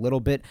there a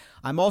little bit.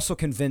 I'm also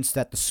convinced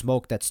that the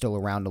smoke that's still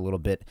around a little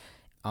bit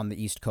on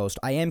the East Coast,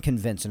 I am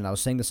convinced, and I was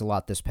saying this a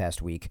lot this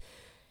past week,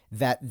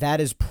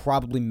 that is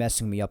probably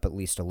messing me up at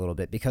least a little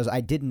bit, because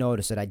I did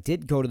notice that I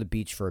did go to the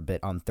beach for a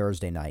bit on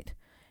Thursday night,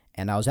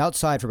 and I was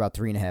outside for about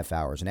 3.5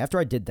 hours, and after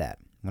I did that,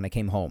 when I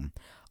came home,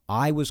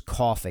 I was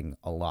coughing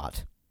a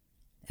lot,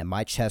 and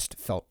my chest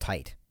felt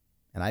tight.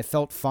 And I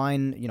felt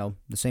fine,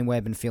 the same way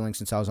I've been feeling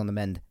since I was on the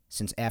mend,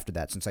 since after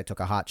that, since I took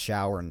a hot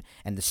shower, and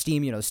the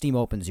steam, the steam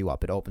opens you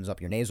up. It opens up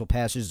your nasal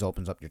passages,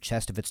 opens up your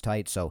chest if it's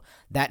tight, so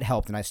that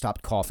helped, and I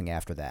stopped coughing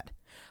after that.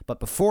 But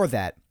before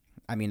that,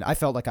 I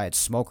felt like I had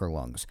smoker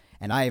lungs,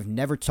 and I have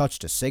never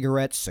touched a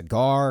cigarette,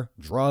 cigar,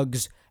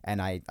 drugs,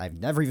 and I've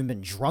never even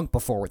been drunk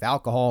before with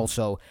alcohol,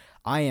 so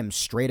I am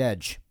straight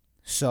edge.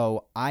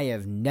 So I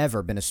have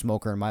never been a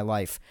smoker in my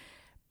life,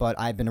 but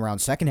I've been around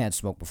secondhand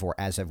smoke before,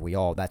 as have we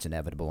all. That's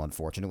inevitable,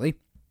 unfortunately.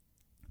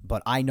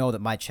 But I know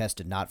that my chest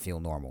did not feel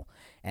normal,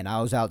 and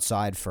I was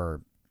outside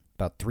for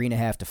about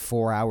 3.5 to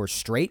 4 hours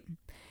straight,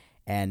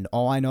 and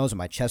all I know is that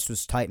my chest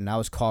was tight, and I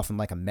was coughing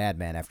like a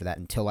madman after that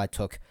until I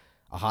took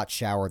a hot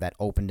shower that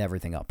opened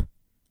everything up.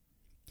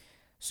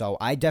 So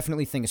I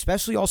definitely think,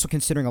 especially also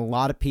considering a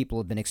lot of people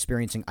have been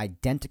experiencing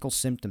identical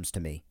symptoms to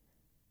me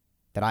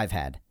that I've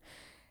had,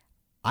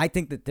 I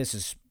think that this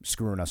is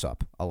screwing us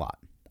up a lot.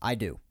 I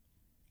do.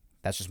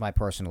 That's just my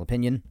personal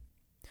opinion.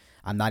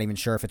 I'm not even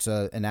sure if it's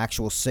an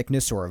actual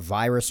sickness or a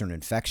virus or an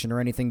infection or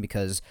anything,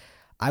 because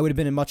I would have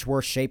been in much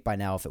worse shape by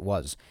now if it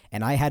was.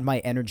 And I had my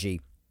energy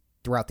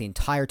throughout the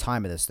entire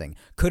time of this thing.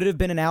 Could it have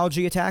been an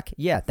allergy attack?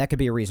 Yeah, that could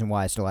be a reason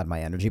why I still had my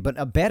energy. But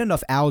a bad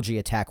enough allergy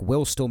attack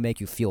will still make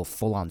you feel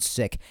full-on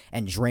sick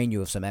and drain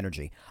you of some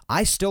energy.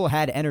 I still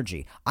had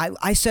energy.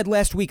 I said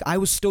last week I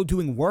was still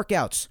doing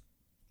workouts.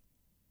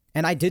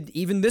 And I did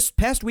even this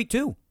past week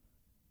too.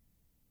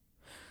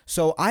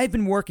 So I've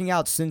been working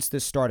out since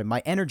this started.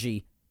 My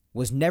energy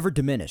was never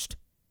diminished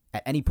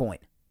at any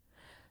point.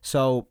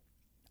 So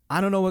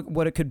I don't know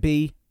what it could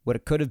be, what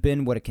it could have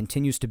been, what it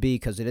continues to be,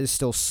 because it is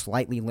still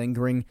slightly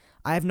lingering.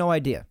 I have no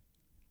idea.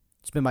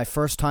 It's been my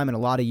first time in a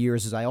lot of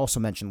years, as I also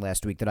mentioned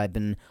last week, that I've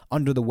been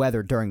under the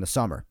weather during the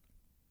summer.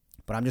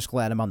 But I'm just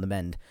glad I'm on the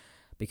mend,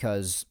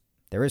 because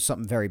there is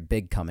something very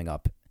big coming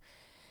up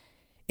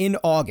in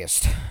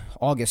August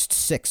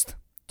 6th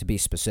to be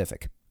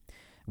specific,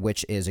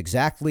 which is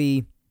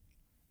exactly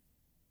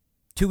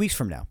 2 weeks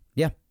from now.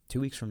 Yeah, 2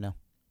 weeks from now.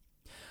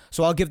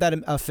 So I'll give that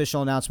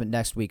official announcement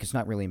next week. It's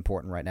not really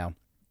important right now.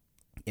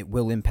 It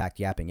will impact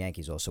Yapping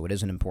Yankees, though, so it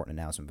is an important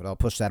announcement, but I'll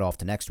push that off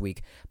to next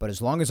week. But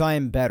as long as I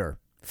am better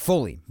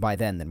fully by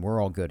then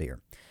we're all good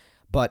here.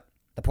 But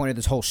the point of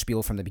this whole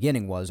spiel from the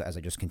beginning was, as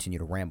I just continue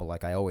to ramble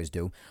like I always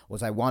do,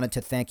 was I wanted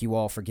to thank you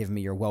all for giving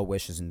me your well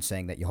wishes and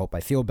saying that you hope I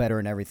feel better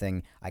and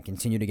everything. I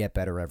continue to get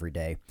better every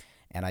day,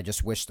 and I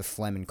just wish the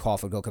phlegm and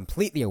cough would go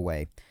completely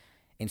away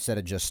instead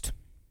of just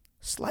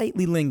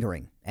slightly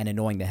lingering and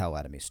annoying the hell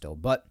out of me still.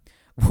 But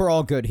we're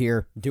all good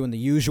here, doing the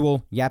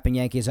usual Yapping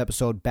Yankees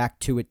episode, back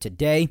to it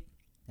today,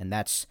 and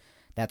that's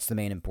the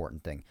main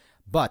important thing.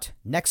 But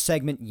next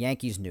segment,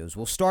 Yankees news.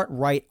 We'll start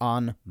right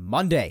on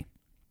Monday.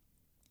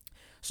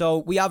 So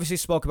we obviously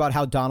spoke about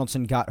how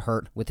Donaldson got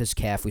hurt with his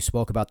calf. We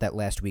spoke about that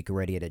last week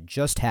already. It had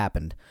just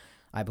happened,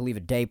 I believe,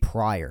 a day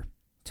prior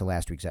to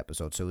last week's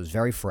episode, so it was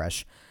very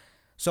fresh.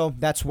 So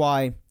that's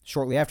why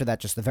shortly after that,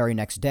 just the very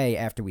next day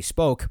after we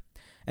spoke,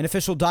 an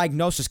official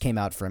diagnosis came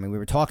out for him, and we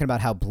were talking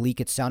about how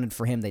bleak it sounded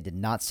for him. They did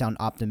not sound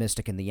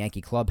optimistic in the Yankee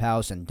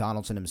clubhouse, and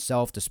Donaldson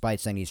himself, despite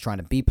saying he's trying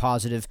to be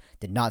positive,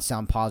 did not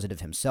sound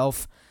positive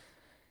himself.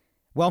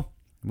 Well,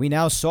 we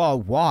now saw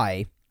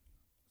why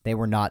they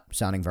were not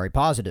sounding very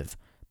positive,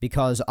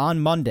 because on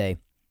Monday,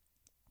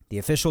 the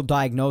official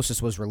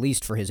diagnosis was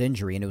released for his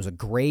injury, and it was a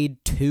grade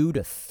 2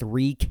 to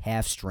 3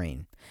 calf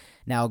strain.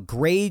 Now,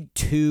 grade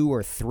 2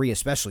 or 3,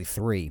 especially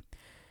 3,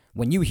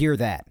 when you hear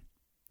that,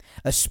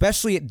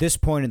 especially at this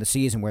point in the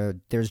season where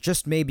there's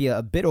just maybe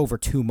a bit over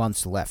 2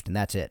 months left, and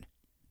that's it,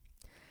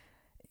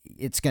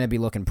 it's going to be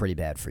looking pretty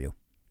bad for you.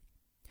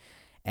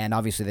 And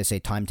obviously they say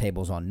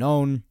timetable's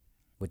unknown,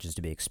 which is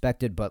to be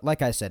expected, but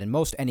like I said, in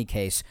most any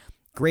case,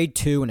 grade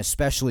 2 and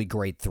especially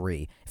grade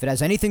 3, if it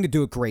has anything to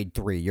do with grade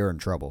 3, you're in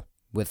trouble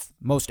with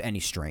most any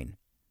strain.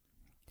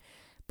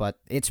 But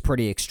it's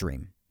pretty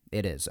extreme.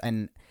 It is.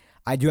 And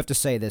I do have to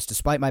say this,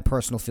 despite my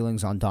personal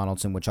feelings on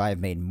Donaldson, which I have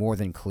made more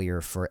than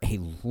clear for a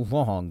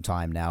long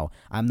time now,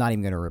 I'm not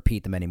even going to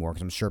repeat them anymore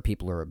because I'm sure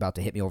people are about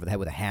to hit me over the head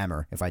with a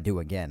hammer if I do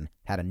again.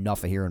 Had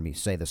enough of hearing me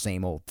say the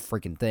same old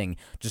freaking thing.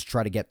 Just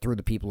try to get through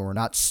the people who are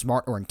not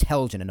smart or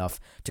intelligent enough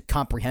to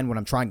comprehend what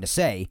I'm trying to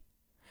say.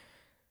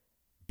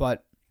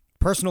 But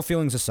personal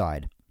feelings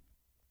aside,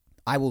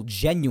 I will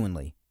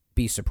genuinely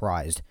be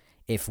surprised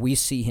if we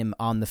see him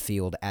on the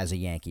field as a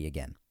Yankee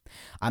again.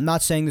 I'm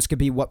not saying this could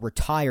be what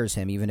retires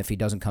him, even if he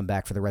doesn't come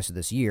back for the rest of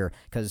this year,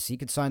 because he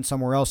could sign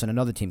somewhere else and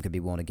another team could be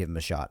willing to give him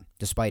a shot,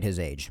 despite his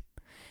age,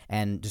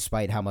 and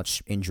despite how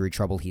much injury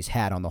trouble he's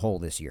had on the whole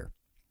this year,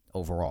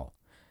 overall.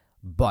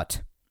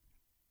 But,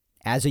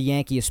 as a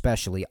Yankee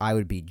especially, I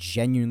would be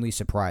genuinely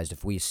surprised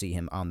if we see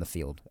him on the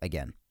field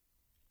again.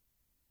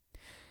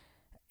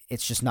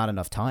 It's just not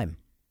enough time.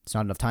 It's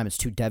not enough time. It's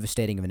too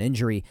devastating of an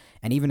injury,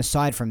 and even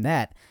aside from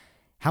that,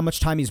 how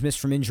much time he's missed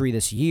from injury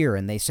this year,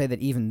 and they say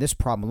that even this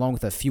problem, along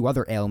with a few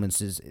other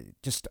ailments, is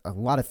just a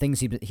lot of things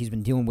he's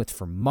been dealing with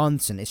for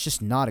months, and it's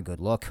just not a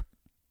good look.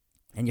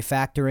 And you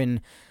factor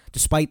in,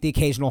 despite the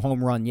occasional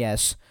home run,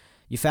 yes,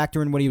 you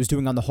factor in what he was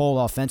doing on the whole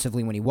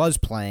offensively when he was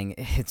playing,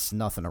 it's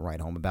nothing to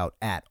write home about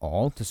at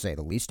all, to say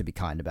the least, to be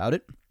kind about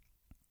it.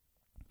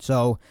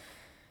 So,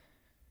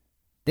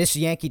 this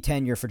Yankee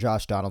tenure for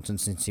Josh Donaldson,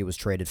 since he was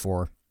traded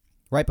for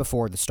right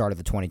before the start of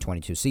the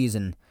 2022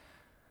 season,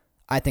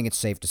 I think it's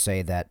safe to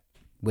say that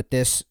with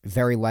this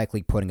very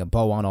likely putting a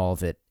bow on all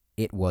of it,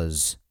 it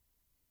was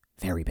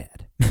very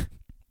bad.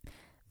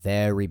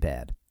 Very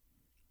bad.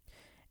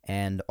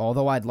 And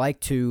although I'd like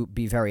to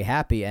be very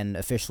happy and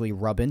officially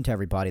rub into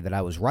everybody that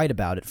I was right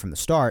about it from the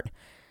start,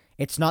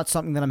 it's not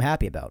something that I'm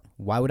happy about.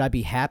 Why would I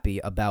be happy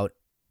about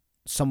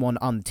someone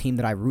on the team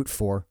that I root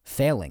for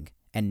failing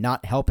and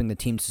not helping the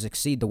team to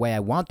succeed the way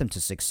I want them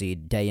to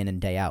succeed day in and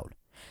day out?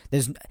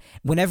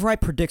 Whenever I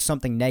predict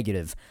something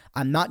negative,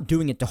 I'm not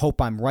doing it to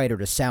hope I'm right or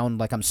to sound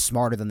like I'm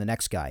smarter than the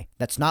next guy.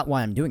 That's not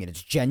why I'm doing it.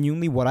 It's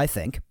genuinely what I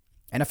think.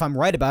 And if I'm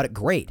right about it,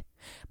 great.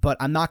 But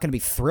I'm not going to be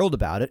thrilled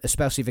about it,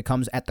 especially if it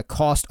comes at the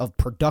cost of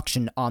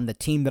production on the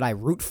team that I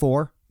root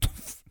for.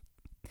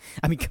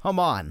 I mean, come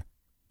on.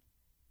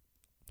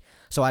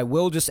 So I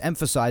will just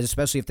emphasize,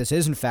 especially if this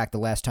is in fact the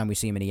last time we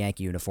see him in a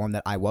Yankee uniform,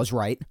 that I was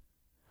right.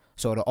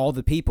 So to all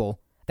the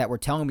people that were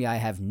telling me I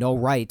have no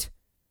right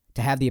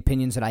to have the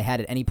opinions that I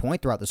had at any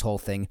point throughout this whole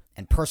thing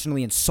and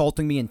personally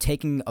insulting me and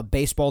taking a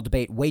baseball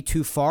debate way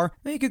too far,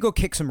 you could go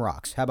kick some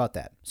rocks. How about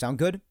that? Sound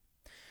good?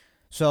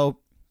 So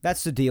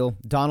that's the deal.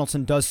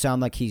 Donaldson does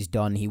sound like he's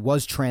done. He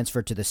was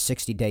transferred to the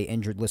 60-day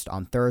injured list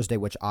on Thursday,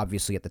 which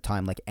obviously at the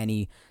time, like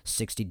any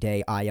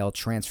 60-day IL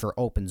transfer,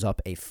 opens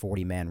up a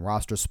 40-man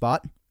roster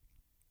spot.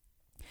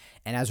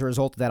 And as a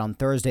result of that, on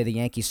Thursday, the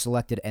Yankees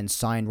selected and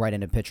signed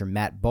right-handed pitcher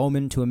Matt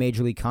Bowman to a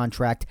major league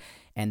contract,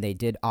 and they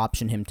did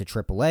option him to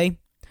AAA.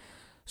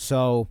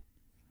 So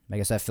I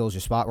guess that fills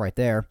your spot right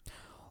there.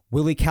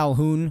 Willie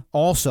Calhoun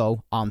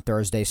also on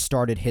Thursday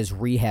started his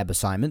rehab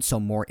assignment,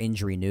 so more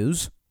injury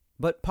news,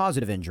 but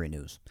positive injury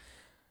news.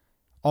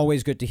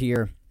 Always good to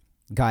hear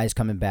guys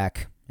coming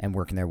back and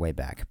working their way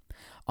back.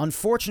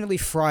 Unfortunately,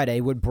 Friday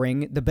would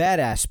bring the bad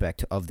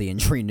aspect of the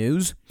injury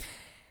news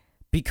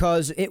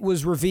because it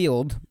was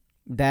revealed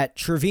that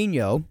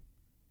Trevino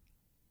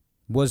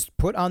was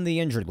put on the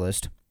injured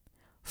list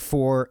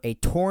for a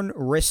torn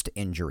wrist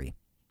injury.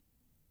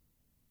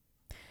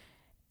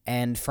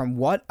 And from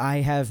what, I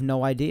have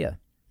no idea.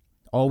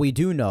 All we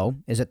do know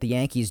is that the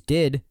Yankees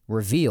did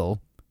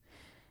reveal,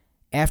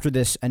 after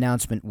this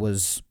announcement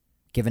was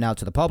given out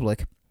to the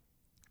public,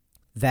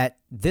 that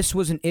this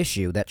was an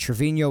issue that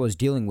Trevino was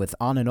dealing with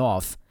on and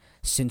off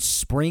since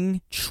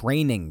spring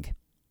training.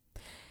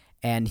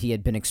 And he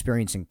had been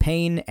experiencing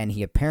pain, and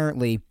he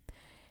apparently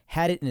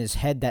had it in his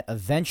head that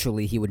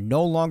eventually he would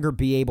no longer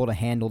be able to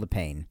handle the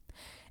pain,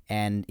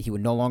 and he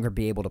would no longer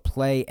be able to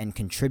play and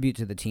contribute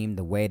to the team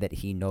the way that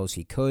he knows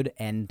he could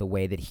and the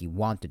way that he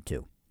wanted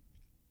to.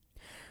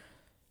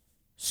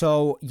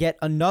 So, yet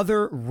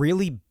another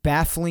really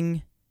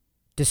baffling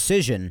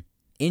decision,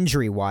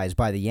 injury-wise,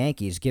 by the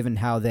Yankees, given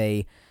how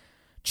they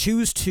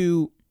choose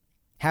to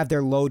have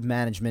their load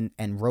management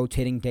and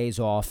rotating days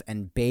off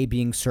and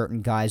babying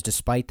certain guys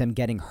despite them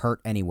getting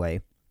hurt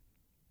anyway.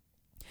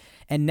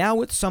 And now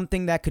with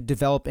something that could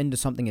develop into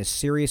something as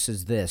serious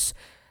as this,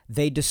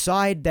 they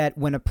decide that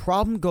when a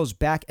problem goes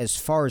back as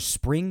far as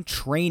spring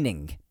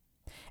training,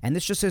 and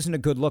this just isn't a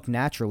good look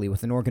naturally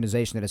with an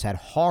organization that has had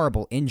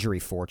horrible injury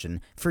fortune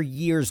for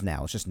years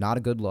now. It's just not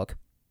a good look.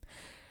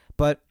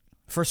 But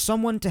for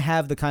someone to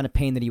have the kind of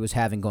pain that he was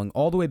having going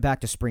all the way back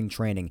to spring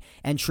training,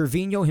 and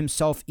Trevino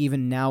himself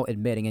even now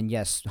admitting, and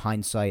yes,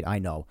 hindsight, I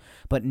know,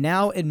 but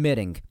now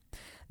admitting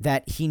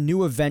that he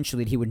knew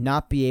eventually that he would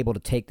not be able to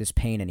take this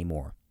pain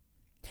anymore.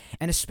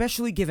 And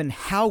especially given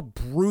how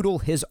brutal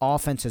his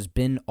offense has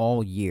been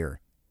all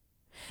year.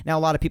 Now,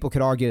 a lot of people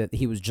could argue that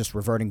he was just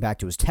reverting back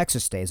to his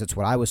Texas days. That's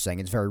what I was saying.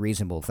 It's very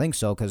reasonable to think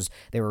so because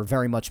they were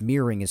very much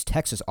mirroring his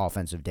Texas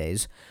offensive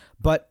days.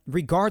 But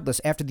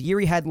regardless, after the year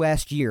he had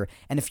last year,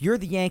 and if you're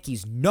the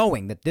Yankees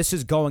knowing that this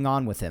is going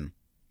on with him,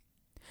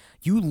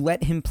 you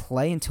let him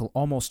play until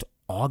almost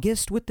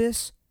August with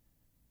this?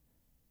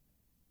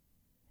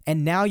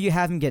 And now you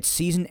have him get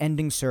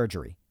season-ending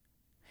surgery.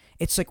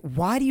 It's like,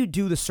 why do you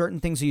do the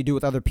certain things that you do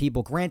with other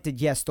people? Granted,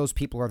 yes, those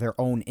people are their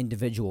own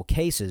individual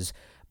cases,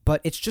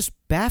 but it's just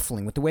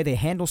baffling with the way they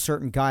handle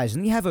certain guys.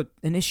 And you have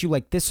an issue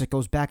like this that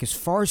goes back as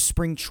far as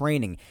spring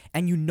training,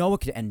 and you know it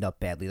could end up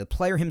badly. The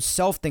player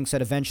himself thinks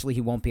that eventually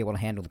he won't be able to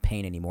handle the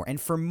pain anymore. And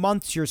for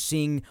months, you're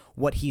seeing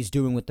what he's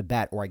doing with the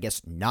bat, or I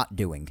guess not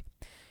doing.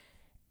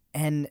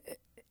 And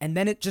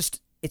then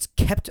it's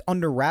kept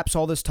under wraps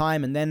all this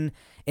time, and then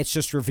it's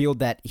just revealed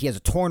that he has a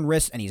torn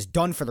wrist and he's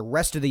done for the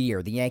rest of the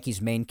year, the Yankees'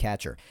 main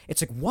catcher.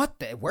 It's like,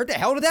 where the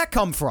hell did that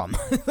come from?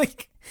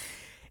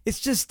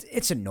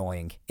 It's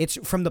annoying. It's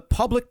from the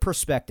public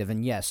perspective,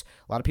 and yes,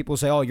 a lot of people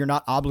say, oh, you're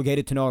not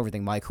obligated to know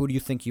everything, Mike. Who do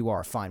you think you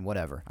are? Fine,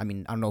 whatever. I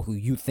mean, I don't know who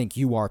you think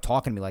you are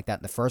talking to me like that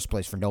in the first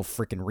place for no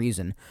freaking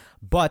reason,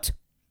 but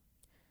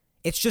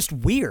it's just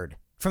weird.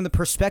 From the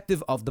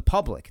perspective of the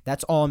public.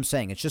 That's all I'm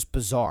saying. It's just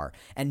bizarre.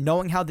 And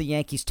knowing how the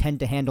Yankees tend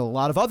to handle a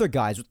lot of other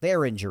guys with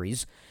their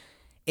injuries,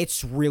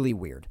 it's really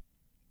weird.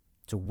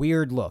 It's a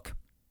weird look.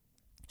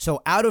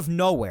 So out of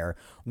nowhere,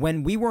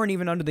 when we weren't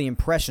even under the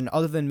impression,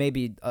 other than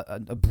maybe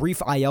a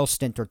brief IL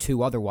stint or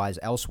two otherwise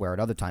elsewhere at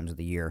other times of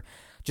the year,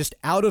 just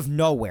out of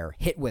nowhere,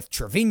 hit with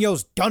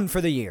Trevino's done for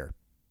the year.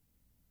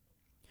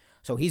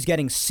 So he's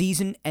getting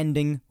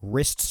season-ending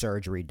wrist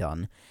surgery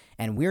done,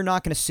 and we're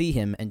not going to see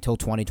him until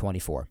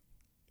 2024.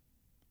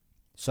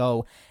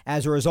 So,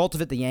 as a result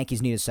of it, the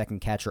Yankees need a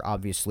second catcher,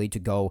 obviously, to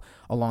go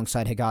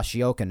alongside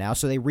Higashioka now.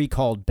 So they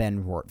recalled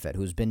Ben Rortvedt,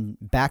 who's been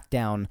back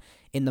down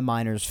in the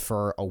minors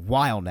for a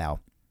while now,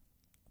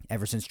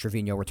 ever since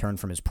Trevino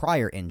returned from his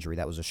prior injury.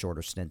 That was a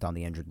shorter stint on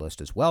the injured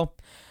list as well.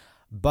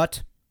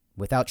 But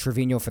without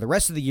Trevino for the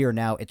rest of the year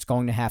now, it's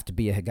going to have to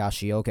be a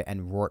Higashioka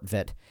and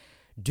Rortvedt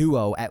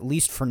duo, at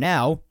least for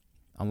now,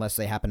 unless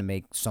they happen to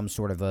make some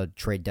sort of a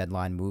trade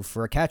deadline move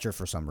for a catcher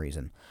for some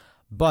reason.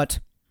 But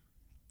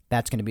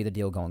that's going to be the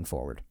deal going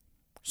forward.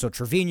 So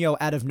Trevino,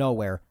 out of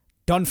nowhere,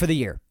 done for the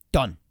year.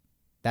 Done.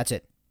 That's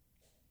it.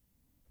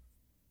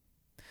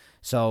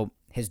 So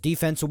his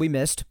defense will be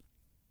missed.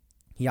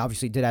 He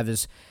obviously did have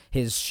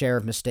his share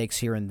of mistakes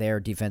here and there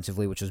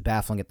defensively, which was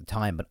baffling at the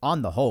time. But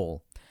on the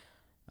whole,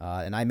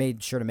 and I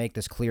made sure to make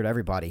this clear to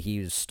everybody,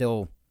 he's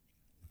still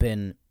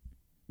been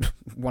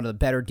one of the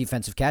better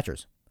defensive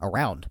catchers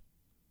around,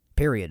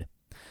 period.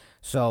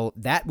 So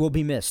that will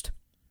be missed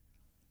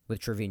with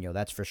Trevino,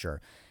 that's for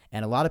sure.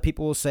 And a lot of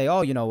people will say,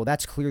 oh, well,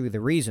 that's clearly the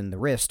reason, the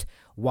wrist,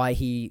 why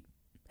he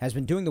has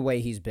been doing the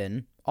way he's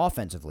been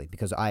offensively,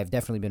 because I've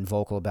definitely been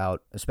vocal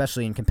about,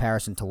 especially in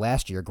comparison to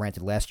last year,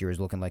 granted last year is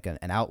looking like an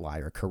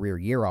outlier, a career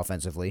year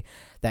offensively,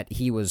 that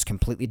he was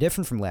completely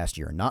different from last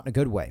year, not in a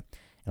good way.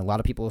 And a lot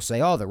of people will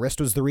say, oh, the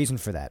wrist was the reason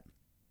for that.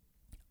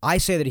 I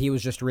say that he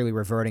was just really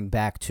reverting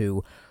back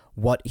to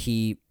what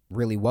he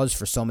really was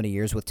for so many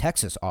years with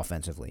Texas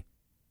offensively.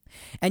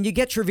 And you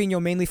get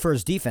Trevino mainly for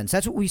his defense.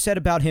 That's what we said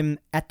about him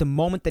at the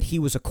moment that he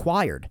was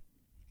acquired,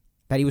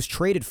 that he was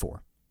traded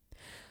for.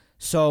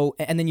 So,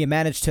 and then you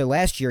managed to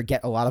last year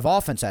get a lot of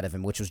offense out of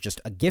him, which was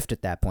just a gift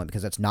at that point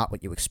because that's not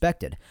what you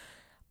expected.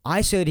 I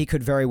say that he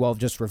could very well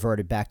have just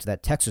reverted back to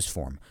that Texas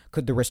form.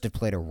 Could the wrist have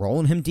played a role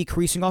in him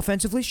decreasing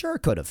offensively? Sure,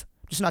 it could have.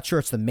 Just not sure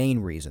it's the main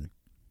reason.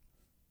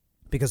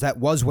 Because that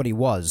was what he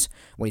was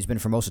when he's been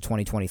for most of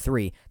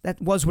 2023. That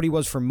was what he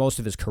was for most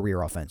of his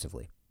career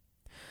offensively.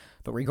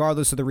 But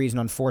regardless of the reason,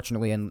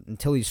 unfortunately, and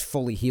until he's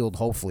fully healed,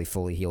 hopefully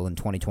fully healed in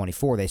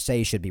 2024, they say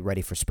he should be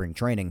ready for spring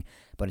training.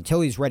 But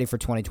until he's ready for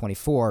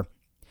 2024,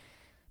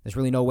 there's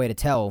really no way to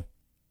tell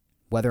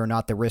whether or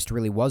not the wrist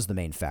really was the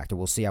main factor.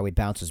 We'll see how he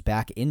bounces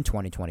back in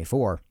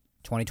 2024.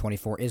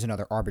 2024 is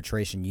another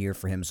arbitration year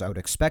for him, so I would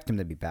expect him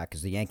to be back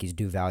because the Yankees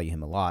do value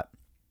him a lot.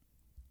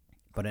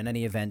 But in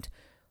any event,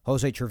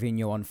 Jose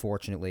Trevino,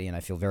 unfortunately, and I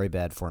feel very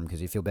bad for him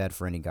because you feel bad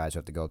for any guys who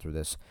have to go through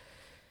this,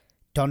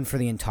 done for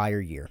the entire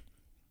year.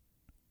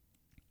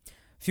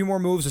 A few more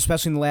moves,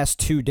 especially in the last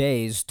 2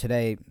 days,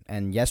 today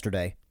and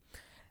yesterday.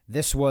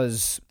 This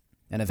was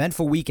an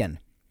eventful weekend,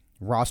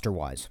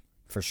 roster-wise,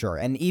 for sure,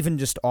 and even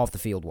just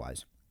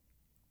off-the-field-wise.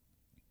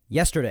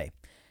 Yesterday,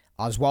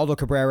 Oswaldo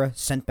Cabrera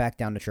sent back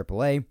down to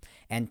AAA,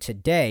 and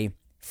today,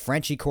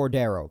 Franchy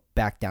Cordero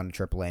back down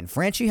to AAA. And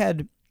Franchy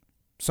had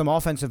some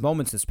offensive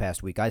moments this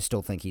past week. I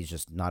still think he's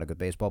just not a good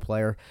baseball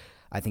player.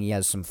 I think he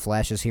has some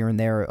flashes here and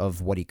there of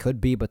what he could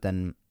be, but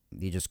then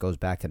he just goes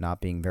back to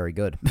not being very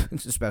good,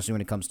 especially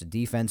when it comes to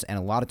defense, and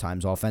a lot of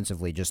times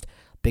offensively, just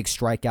big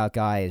strikeout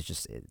guy is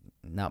just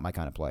not my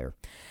kind of player.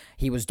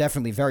 He was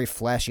definitely very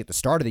flashy at the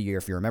start of the year,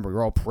 if you remember. We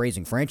were all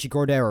praising Franchy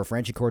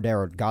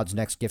Cordero, God's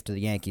next gift to the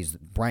Yankees,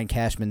 Brian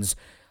Cashman's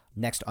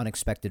next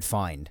unexpected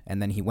find.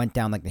 And then he went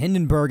down like the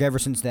Hindenburg ever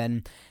since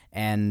then,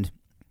 and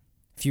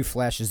a few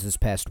flashes this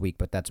past week,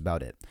 but that's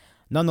about it.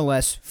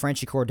 Nonetheless,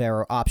 Franchy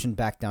Cordero optioned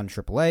back down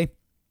to AAA,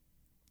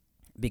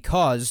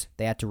 because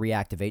they had to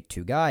reactivate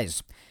 2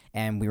 guys.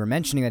 And we were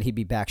mentioning that he'd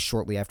be back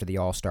shortly after the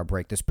All-Star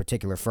break, this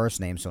particular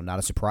first name, so not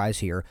a surprise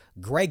here.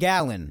 Greg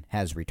Allen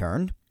has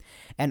returned.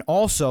 And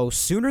also,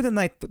 sooner than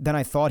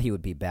I thought he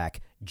would be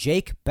back,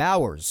 Jake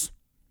Bauers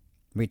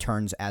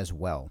returns as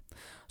well.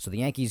 So the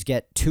Yankees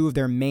get 2 of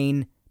their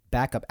main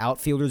backup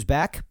outfielders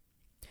back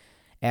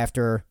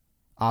after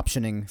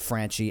optioning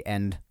Franchy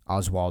and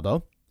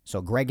Oswaldo.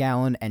 So Greg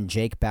Allen and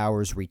Jake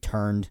Bauers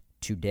returned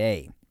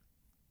today.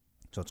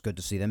 So it's good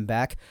to see them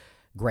back.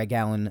 Greg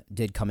Allen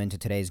did come into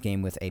today's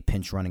game with a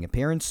pinch running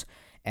appearance,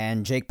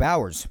 and Jake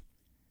Bauers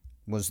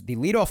was the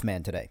leadoff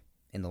man today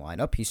in the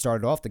lineup. He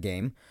started off the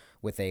game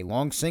with a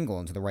long single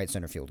into the right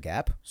center field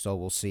gap, so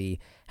we'll see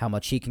how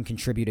much he can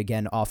contribute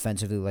again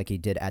offensively like he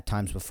did at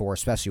times before,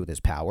 especially with his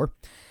power.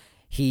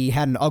 He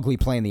had an ugly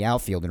play in the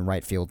outfield and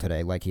right field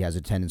today, like he has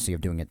a tendency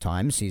of doing at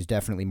times. He's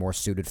definitely more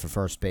suited for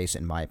first base,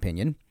 in my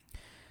opinion.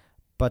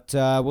 But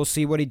we'll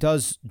see what he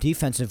does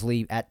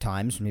defensively at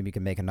times. Maybe he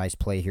can make a nice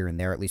play here and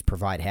there, at least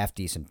provide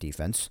half-decent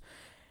defense.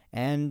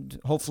 And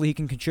hopefully he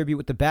can contribute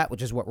with the bat,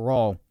 which is what we're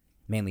all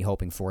mainly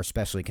hoping for,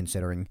 especially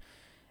considering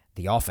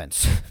the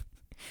offense.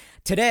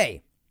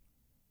 Today,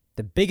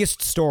 the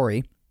biggest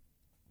story,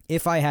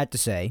 if I had to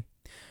say,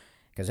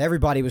 because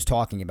everybody was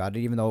talking about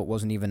it, even though it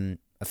wasn't even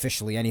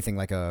officially anything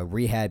like a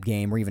rehab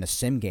game or even a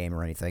sim game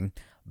or anything,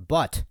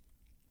 but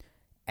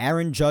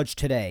Aaron Judge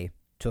today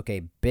took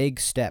a big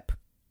step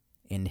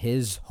in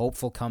his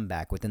hopeful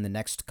comeback within the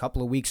next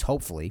couple of weeks,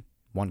 hopefully,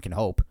 one can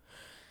hope.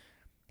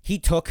 He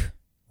took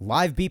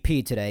live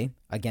BP today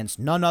against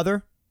none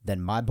other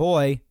than my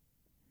boy,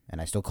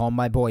 and I still call him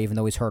my boy even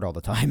though he's hurt all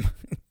the time,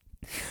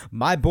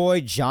 my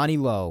boy Johnny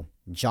Lowe,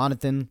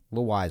 Jonathan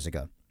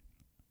Loaisiga.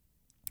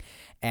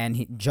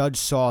 And Judge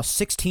saw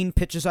 16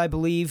 pitches, I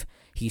believe.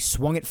 He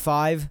swung at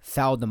 5,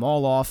 fouled them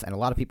all off, and a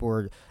lot of people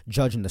were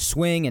judging the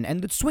swing,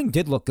 and the swing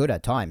did look good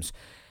at times.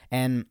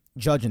 And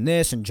judging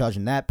this and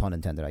judging that, pun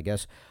intended, I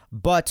guess.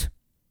 But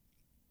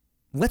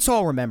let's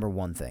all remember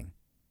one thing.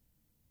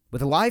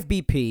 With a live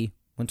BP,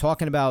 when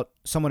talking about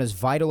someone as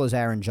vital as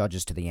Aaron Judge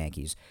is to the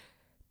Yankees,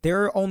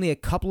 there are only a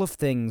couple of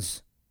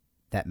things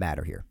that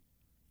matter here.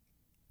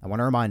 I want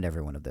to remind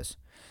everyone of this.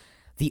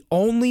 The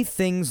only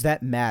things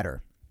that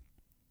matter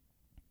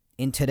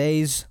in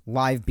today's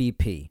live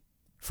BP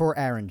for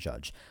Aaron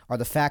Judge are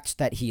the facts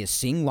that he is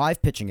seeing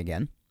live pitching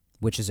again,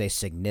 which is a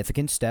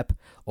significant step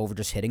over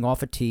just hitting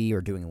off a tee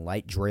or doing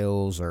light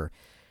drills or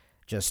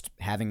just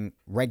having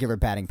regular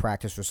batting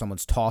practice where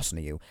someone's tossing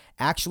to you.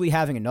 Actually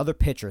having another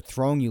pitcher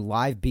throwing you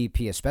live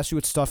BP, especially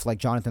with stuff like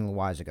Jonathan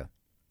Loaisiga.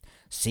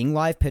 Seeing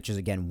live pitches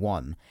again,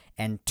 1.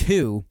 And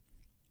 2,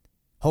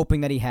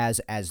 hoping that he has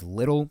as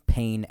little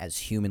pain as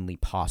humanly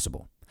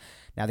possible.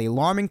 Now, the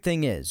alarming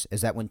thing is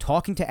that when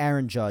talking to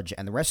Aaron Judge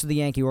and the rest of the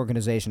Yankee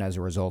organization as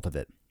a result of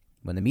it,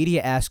 when the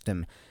media asked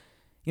him,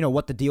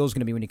 what the deal is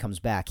going to be when he comes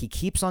back, he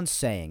keeps on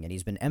saying, and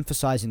he's been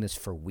emphasizing this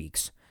for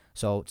weeks,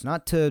 so it's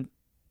not to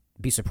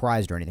be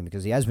surprised or anything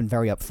because he has been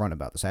very upfront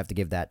about this. I have to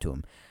give that to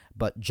him.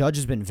 But Judge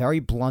has been very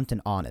blunt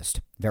and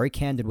honest, very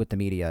candid with the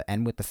media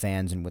and with the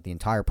fans and with the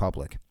entire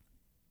public,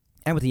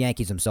 and with the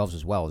Yankees themselves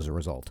as well as a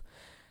result,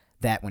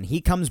 that when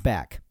he comes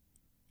back,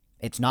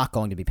 it's not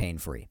going to be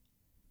pain-free.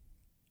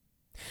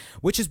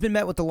 Which has been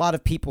met with a lot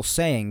of people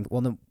saying,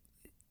 well,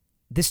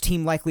 this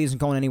team likely isn't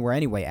going anywhere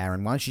anyway,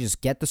 Aaron. Why don't you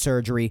just get the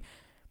surgery,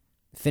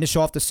 finish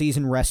off the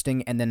season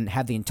resting, and then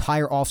have the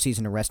entire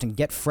offseason to rest and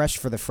get fresh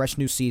for the fresh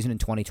new season in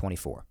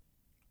 2024?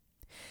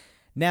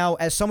 Now,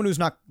 as someone who's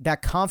not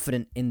that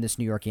confident in this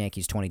New York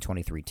Yankees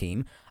 2023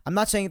 team, I'm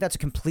not saying that's a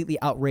completely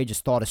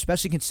outrageous thought,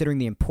 especially considering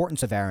the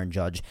importance of Aaron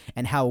Judge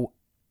and how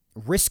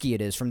risky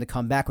it is for him to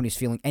come back when he's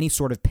feeling any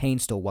sort of pain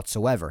still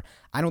whatsoever.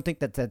 I don't think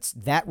that that's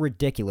that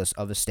ridiculous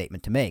of a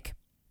statement to make.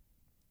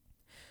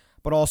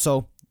 But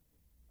also,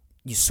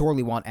 you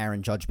sorely want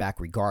Aaron Judge back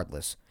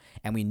regardless.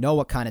 And we know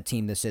what kind of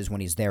team this is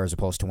when he's there as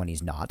opposed to when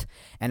he's not.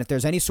 And if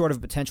there's any sort of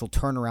potential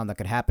turnaround that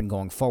could happen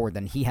going forward,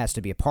 then he has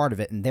to be a part of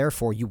it, and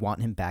therefore you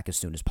want him back as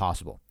soon as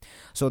possible.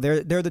 So there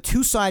are the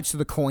two sides to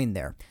the coin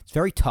there. It's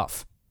very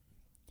tough.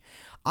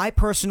 I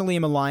personally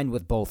am aligned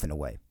with both in a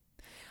way.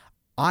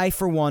 I,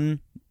 for one,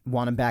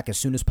 want him back as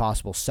soon as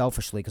possible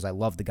selfishly because I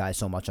love the guy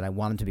so much and I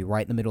want him to be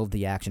right in the middle of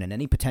the action and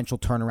any potential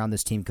turnaround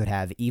this team could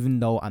have, even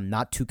though I'm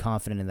not too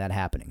confident in that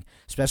happening,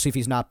 especially if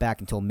he's not back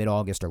until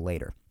mid-August or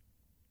later.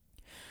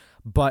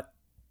 But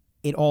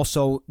it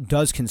also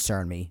does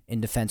concern me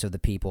in defense of the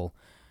people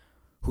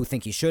who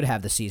think he should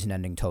have the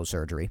season-ending toe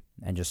surgery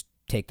and just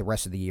take the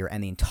rest of the year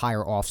and the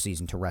entire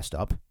offseason to rest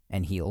up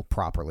and heal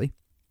properly.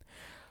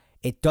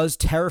 It does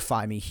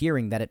terrify me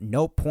hearing that at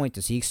no point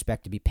does he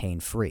expect to be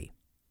pain-free.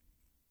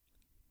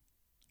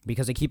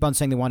 Because they keep on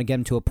saying they want to get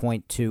him to a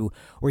point, too,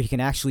 where he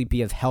can actually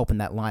be of help in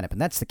that lineup. And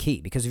that's the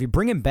key. Because if you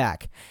bring him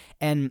back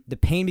and the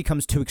pain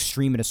becomes too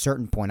extreme at a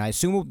certain point, I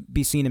assume we'll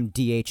be seeing him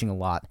DHing a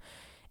lot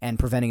and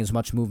preventing as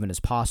much movement as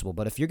possible.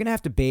 But if you're going to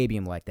have to baby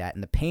him like that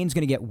and the pain's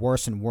going to get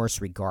worse and worse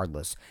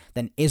regardless,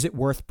 then is it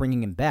worth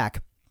bringing him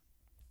back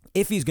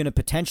if he's going to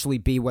potentially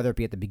be, whether it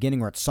be at the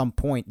beginning or at some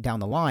point down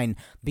the line,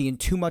 be in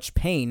too much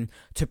pain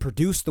to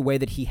produce the way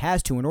that he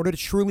has to in order to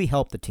truly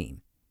help the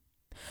team?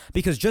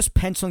 Because just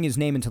penciling his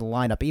name into the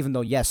lineup, even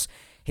though, yes,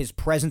 his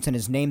presence and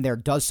his name there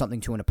does something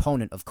to an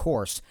opponent, of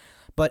course,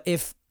 but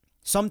if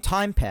some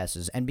time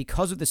passes and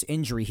because of this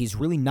injury he's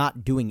really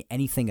not doing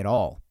anything at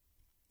all,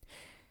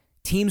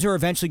 teams are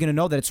eventually going to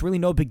know that it's really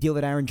no big deal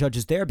that Aaron Judge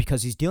is there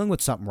because he's dealing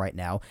with something right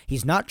now.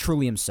 He's not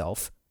truly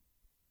himself.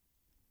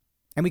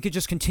 And we could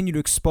just continue to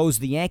expose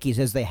the Yankees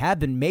as they have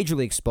been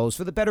majorly exposed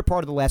for the better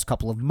part of the last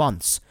couple of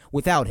months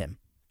without him.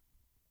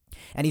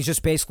 And he's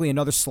just basically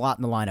another slot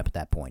in the lineup at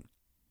that point,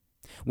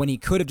 when he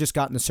could have just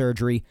gotten the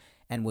surgery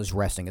and was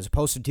resting, as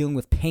opposed to dealing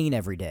with pain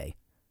every day.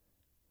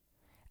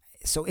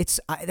 So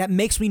that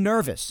makes me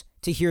nervous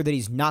to hear that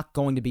he's not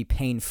going to be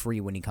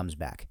pain-free when he comes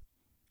back.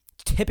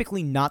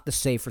 Typically not the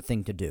safer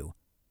thing to do,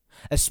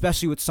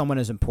 especially with someone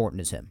as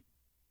important as him.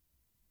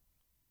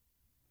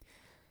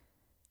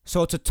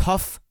 So it's a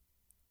tough,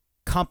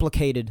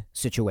 complicated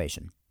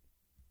situation.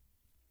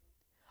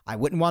 I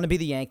wouldn't want to be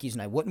the Yankees,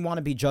 and I wouldn't want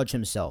to be Judge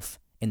himself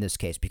in this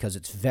case, because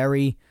it's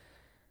very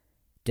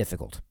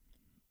difficult.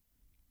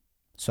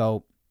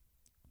 So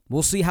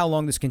we'll see how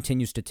long this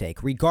continues to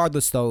take.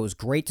 Regardless, though, it was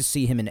great to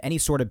see him in any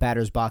sort of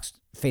batter's box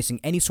facing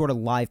any sort of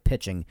live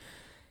pitching,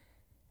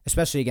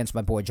 especially against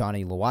my boy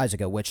Johnny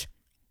Loaisiga, which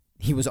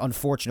he was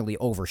unfortunately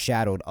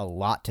overshadowed a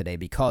lot today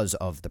because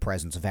of the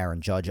presence of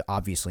Aaron Judge,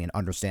 obviously and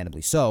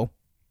understandably so.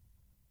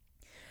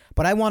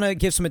 But I want to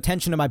give some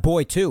attention to my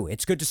boy, too.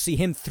 It's good to see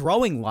him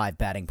throwing live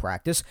batting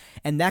practice,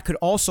 and that could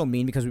also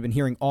mean, because we've been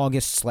hearing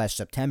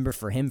August/September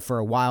for him for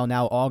a while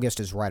now,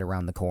 August is right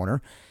around the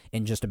corner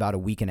in just about a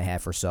week and a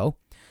half or so.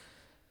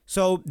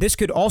 So this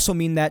could also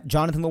mean that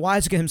Jonathan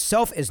Loaisiga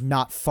himself is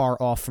not far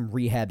off from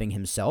rehabbing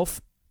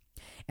himself.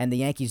 And the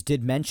Yankees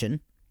did mention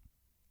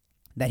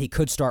that he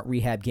could start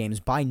rehab games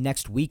by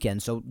next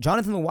weekend. So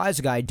Jonathan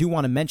Loaisiga, I do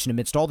want to mention,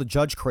 amidst all the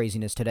Judge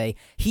craziness today,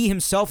 he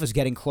himself is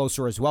getting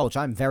closer as well, which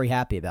I'm very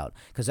happy about,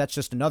 because that's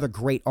just another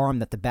great arm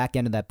that the back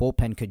end of that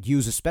bullpen could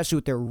use, especially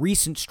with their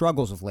recent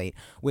struggles of late,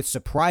 with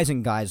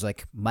surprising guys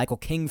like Michael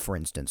King, for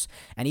instance.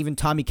 And even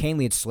Tommy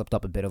Kahnle had slipped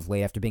up a bit of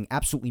late after being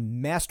absolutely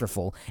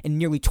masterful in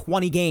nearly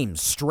 20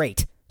 games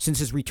straight since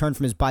his return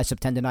from his bicep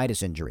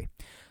tendonitis injury.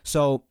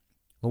 So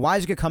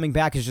Loaisiga coming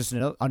back is just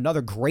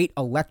another great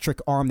electric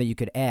arm that you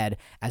could add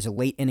as a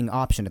late inning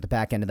option at the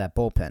back end of that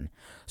bullpen.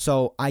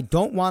 So I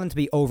don't want him to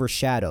be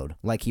overshadowed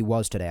like he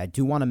was today. I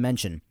do want to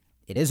mention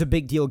it is a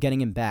big deal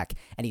getting him back,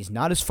 and he's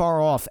not as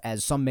far off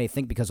as some may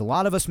think, because a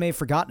lot of us may have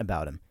forgotten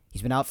about him.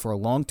 He's been out for a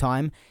long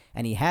time,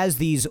 and he has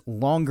these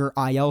longer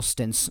IL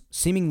stints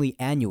seemingly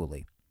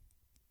annually.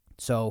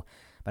 So,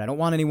 but I don't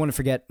want anyone to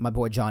forget my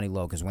boy Johnny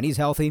Lowe, because when he's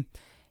healthy,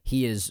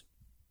 he is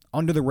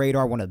under the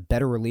radar, one of the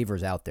better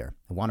relievers out there.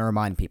 I want to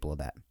remind people of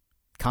that.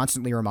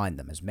 Constantly remind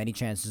them, as many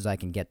chances as I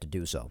can get to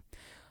do so.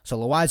 So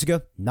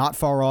Loaisiga, not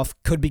far off,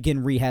 could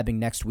begin rehabbing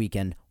next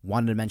weekend.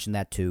 Wanted to mention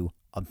that too.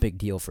 A big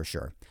deal for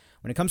sure.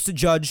 When it comes to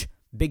Judge,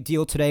 big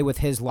deal today with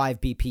his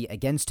live BP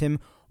against him.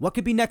 What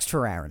could be next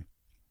for Aaron?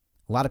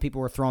 A lot of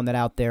people were throwing that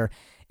out there.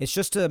 It's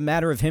just a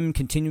matter of him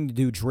continuing to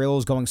do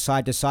drills, going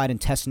side to side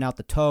and testing out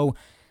the toe.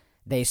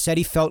 They said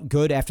he felt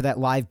good after that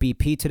live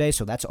BP today,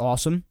 so that's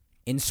awesome.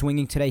 In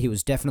swinging today, he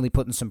was definitely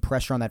putting some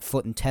pressure on that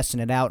foot and testing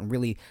it out and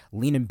really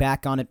leaning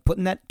back on it,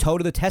 putting that toe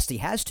to the test. He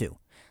has to.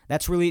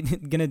 That's really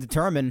going to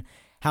determine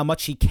how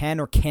much he can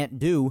or can't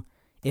do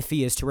if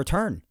he is to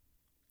return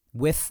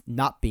with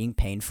not being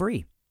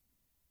pain-free.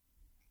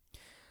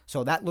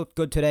 So that looked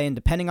good today, and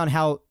depending on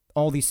how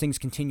all these things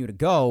continue to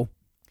go,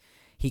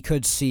 he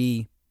could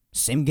see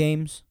sim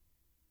games,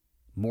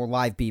 more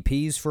live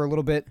BPs for a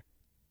little bit.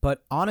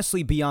 But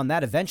honestly, beyond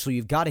that, eventually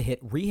you've got to hit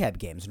rehab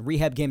games. And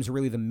rehab games are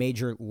really the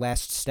major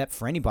last step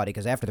for anybody,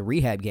 because after the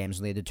rehab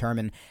games, they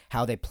determine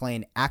how they play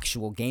in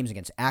actual games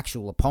against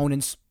actual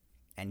opponents.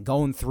 And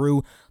going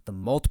through the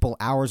multiple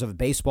hours of a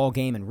baseball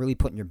game and really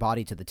putting your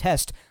body to the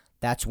test,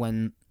 that's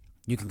when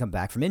you can come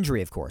back from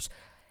injury, of course.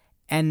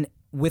 And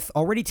with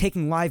already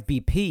taking live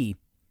BP,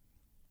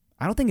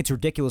 I don't think it's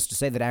ridiculous to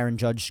say that Aaron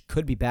Judge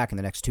could be back in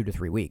the next 2 to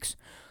 3 weeks.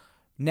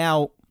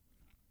 Now,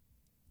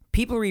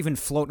 people are even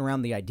floating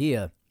around the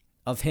idea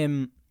of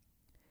him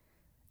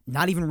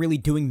not even really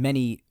doing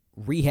many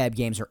rehab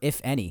games, or if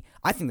any.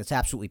 I think that's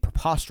absolutely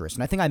preposterous,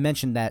 and I think I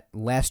mentioned that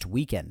last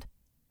weekend.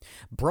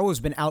 Bro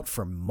has been out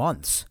for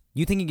months.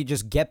 You think he could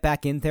just get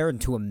back in there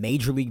into a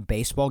Major League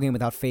Baseball game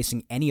without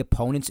facing any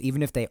opponents,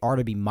 even if they are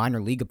to be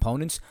minor league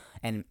opponents,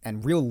 and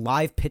real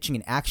live pitching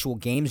in actual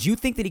games? You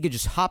think that he could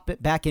just hop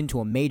it back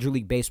into a Major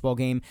League Baseball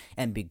game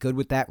and be good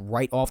with that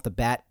right off the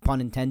bat, pun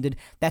intended?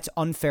 That's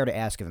unfair to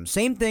ask of him.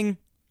 Same thing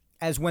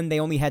as when they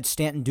only had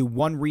Stanton do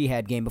one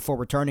rehab game before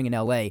returning in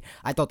L.A.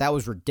 I thought that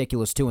was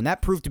ridiculous too, and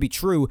that proved to be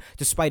true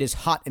despite his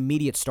hot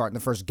immediate start in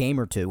the first game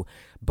or two.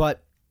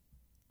 But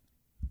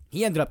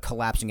he ended up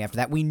collapsing after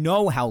that. We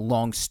know how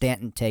long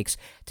Stanton takes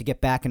to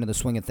get back into the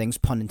swing of things,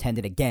 pun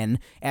intended again,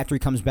 after he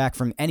comes back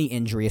from any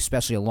injury,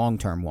 especially a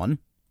long-term one.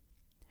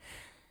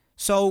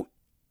 So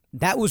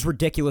that was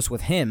ridiculous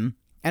with him,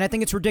 and I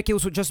think it's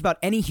ridiculous with just about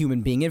any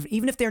human being,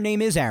 even if their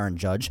name is Aaron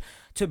Judge,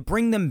 to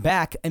bring them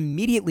back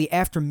immediately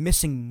after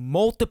missing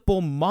multiple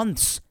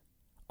months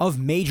of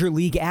Major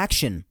League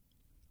action.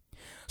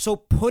 So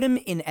put him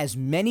in as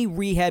many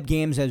rehab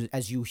games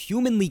as you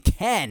humanly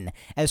can,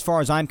 as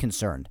far as I'm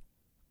concerned.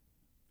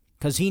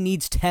 Because he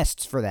needs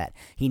tests for that.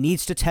 He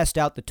needs to test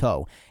out the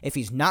toe. If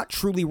he's not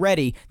truly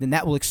ready, then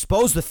that will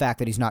expose the fact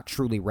that he's not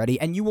truly ready,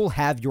 and you will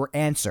have your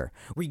answer.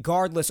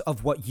 Regardless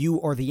of what you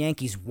or the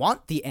Yankees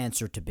want the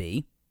answer to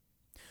be,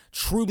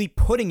 truly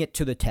putting it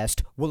to the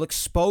test will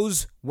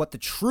expose what the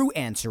true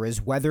answer is,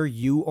 whether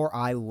you or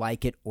I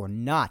like it or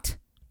not.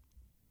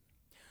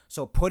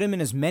 So put him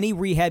in as many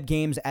rehab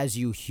games as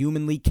you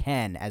humanly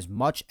can, as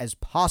much as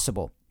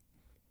possible,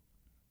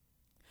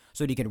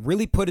 so that he can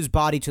really put his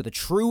body to the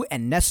true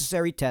and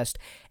necessary test,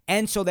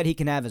 and so that he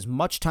can have as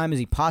much time as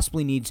he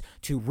possibly needs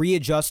to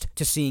readjust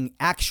to seeing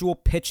actual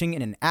pitching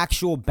in an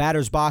actual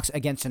batter's box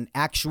against an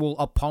actual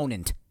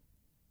opponent.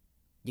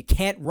 You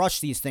can't rush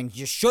these things.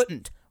 You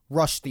shouldn't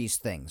rush these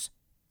things.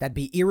 That'd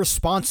be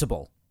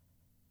irresponsible.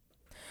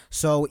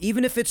 So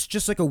even if it's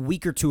just like a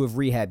week or two of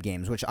rehab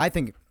games, which I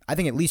think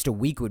at least a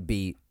week would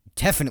be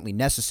definitely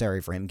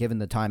necessary for him given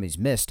the time he's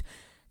missed,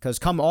 because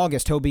come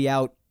August he'll be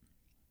out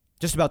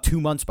just about 2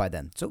 months by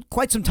then. So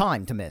quite some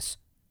time to miss.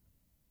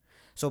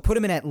 So put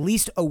him in at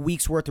least a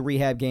week's worth of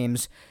rehab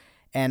games,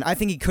 and I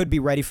think he could be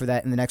ready for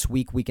that in the next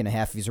week, week and a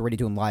half, if he's already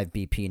doing live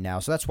BP now.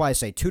 So that's why I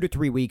say 2 to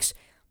 3 weeks.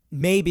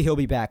 Maybe he'll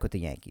be back with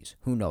the Yankees.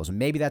 Who knows? And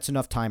maybe that's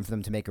enough time for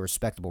them to make a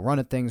respectable run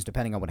at things,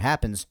 depending on what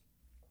happens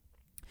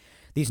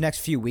these next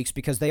few weeks,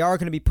 because they are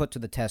going to be put to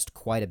the test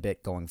quite a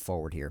bit going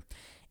forward here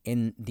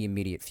in the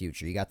immediate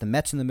future. You got the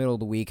Mets in the middle of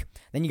the week,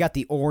 then you got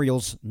the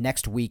Orioles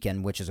next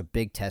weekend, which is a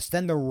big test,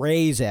 then the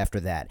Rays after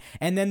that,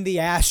 and then the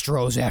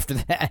Astros after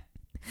that.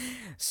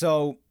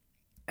 So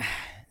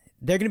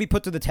they're going to be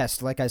put to the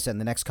test, like I said, in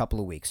the next couple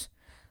of weeks.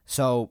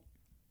 So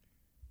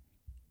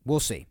we'll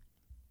see.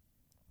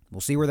 We'll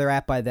see where they're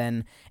at by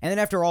then. And then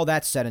after all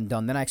that's said and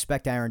done, then I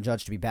expect Aaron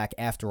Judge to be back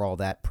after all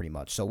that pretty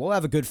much. So we'll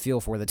have a good feel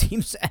for where the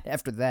team's at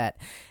after that.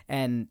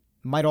 And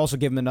might also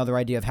give them another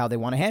idea of how they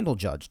want to handle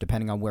Judge,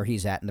 depending on where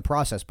he's at in the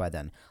process by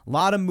then. A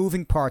lot of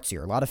moving parts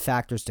here, a lot of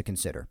factors to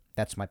consider.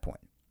 That's my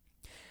point.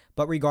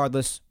 But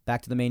regardless,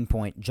 back to the main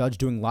point, Judge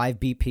doing live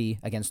BP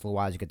against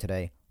Loizaga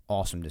today.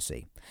 Awesome to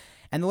see.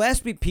 And the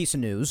last big piece of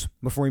news,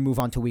 before we move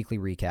on to weekly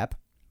recap,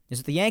 is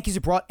that the Yankees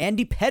have brought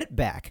Andy Pettitte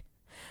back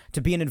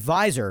to be an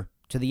advisor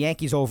to the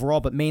Yankees overall,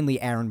 but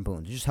mainly Aaron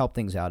Boone, to just help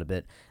things out a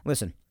bit.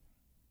 Listen,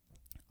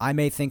 I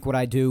may think what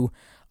I do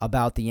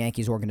about the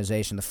Yankees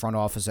organization, the front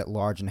office at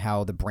large, and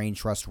how the brain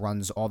trust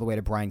runs all the way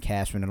to Brian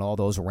Cashman and all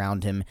those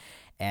around him,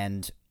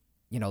 and,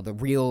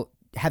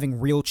 having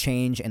real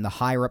change in the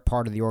higher-up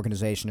part of the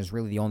organization is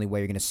really the only way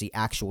you're going to see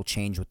actual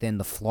change within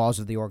the flaws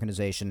of the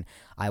organization.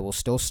 I will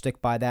still stick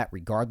by that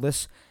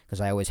regardless, because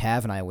I always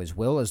have and I always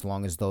will as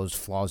long as those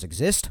flaws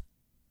exist.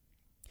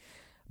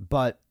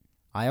 But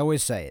I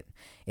always say it.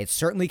 It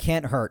certainly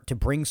can't hurt to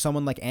bring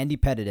someone like Andy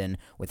Pettitte in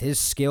with his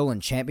skill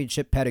and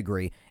championship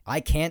pedigree. I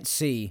can't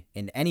see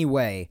in any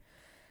way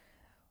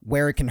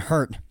where it can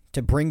hurt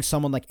to bring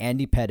someone like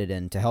Andy Pettitte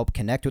in to help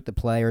connect with the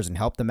players and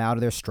help them out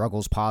of their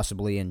struggles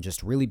possibly and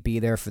just really be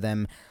there for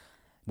them,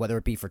 whether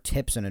it be for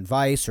tips and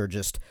advice or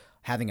just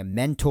having a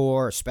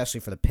mentor, especially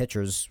for the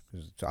pitchers,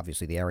 because it's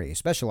obviously the area he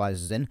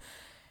specializes in.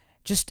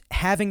 Just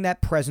having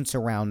that presence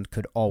around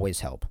could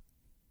always help.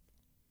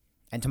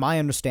 And to my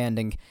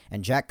understanding,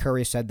 and Jack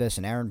Curry said this,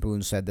 and Aaron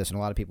Boone said this, and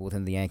a lot of people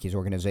within the Yankees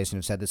organization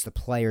have said this, the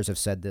players have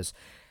said this,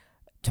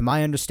 to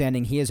my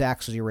understanding, he has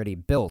actually already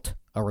built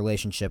a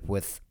relationship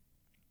with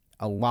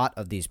a lot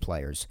of these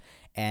players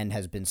and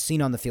has been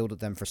seen on the field with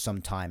them for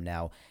some time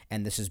now,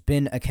 and this has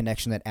been a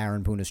connection that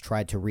Aaron Boone has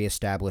tried to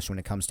reestablish when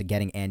it comes to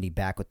getting Andy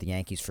back with the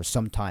Yankees for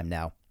some time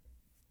now.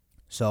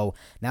 So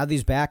now that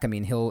he's back, I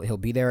mean, he'll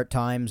be there at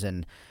times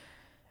and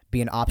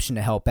be an option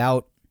to help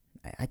out.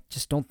 I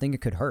just don't think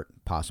it could hurt,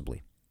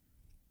 possibly.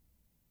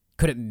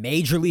 Could it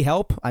majorly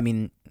help? I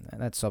mean,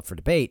 that's up for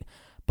debate.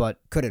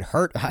 But could it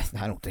hurt?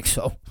 I don't think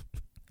so. I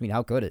mean,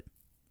 how could it?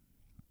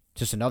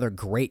 Just another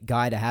great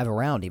guy to have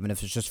around, even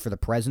if it's just for the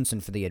presence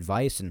and for the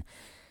advice. And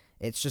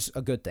it's just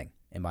a good thing,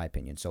 in my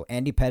opinion. So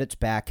Andy Pettitte's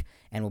back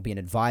and will be an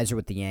advisor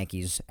with the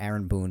Yankees.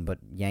 Aaron Boone, but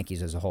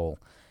Yankees as a whole.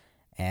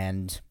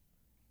 And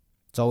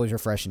it's always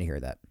refreshing to hear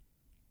that.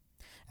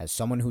 As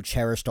someone who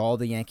cherished all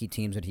the Yankee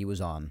teams that he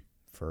was on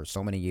for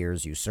so many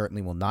years, you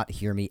certainly will not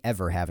hear me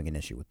ever having an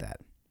issue with that.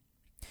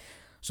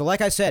 So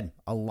like I said,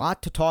 a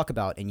lot to talk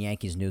about in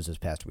Yankees news this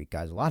past week,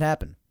 guys. A lot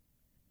happened.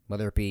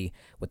 Whether it be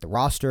with the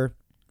roster,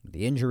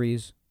 the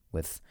injuries,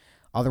 with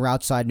other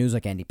outside news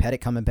like Andy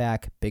Pettitte coming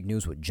back, big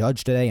news with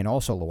Judge today, and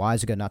also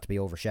Loizaga not to be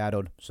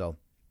overshadowed. So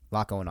a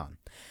lot going on.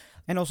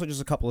 And also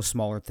just a couple of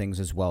smaller things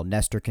as well.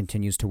 Nestor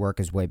continues to work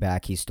his way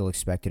back. He's still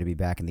expected to be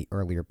back in the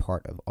earlier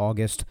part of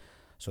August.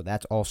 So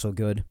that's also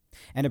good.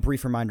 And a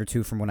brief reminder,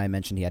 too, from when I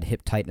mentioned he had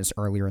hip tightness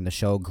earlier in the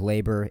show.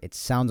 Gleyber, it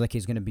sounds like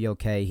he's going to be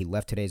okay. He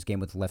left today's game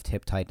with left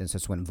hip tightness.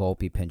 That's when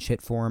Volpe pinch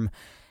hit for him.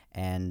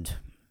 And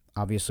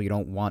obviously you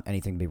don't want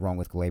anything to be wrong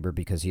with Gleyber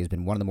because he has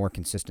been one of the more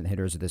consistent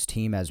hitters of this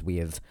team, as we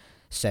have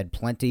said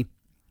plenty,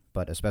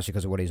 but especially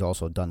because of what he's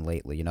also done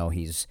lately. You know,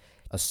 he's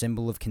a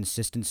symbol of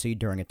consistency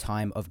during a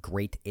time of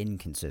great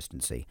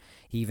inconsistency.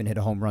 He even hit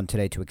a home run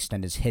today to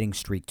extend his hitting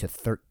streak to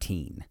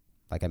 13,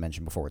 like I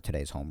mentioned before with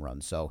today's home run.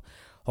 So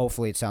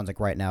hopefully it sounds like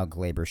right now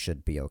Gleyber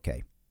should be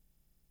okay.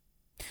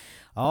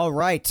 All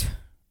right.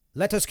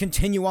 Let us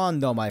continue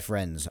on, though, my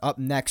friends. Up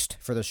next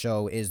for the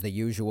show is the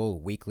usual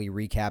weekly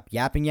recap.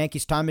 Yapping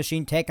Yankees Time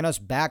Machine taking us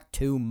back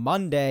to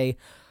Monday.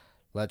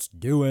 Let's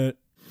do it.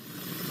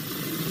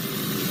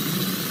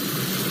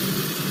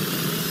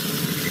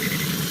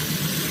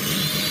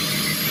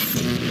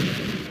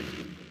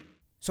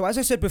 So as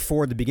I said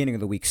before, the beginning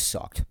of the week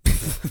sucked.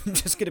 I'm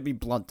just going to be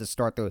blunt to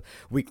start the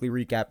weekly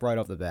recap right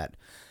off the bat.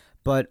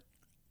 But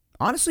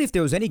honestly, if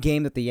there was any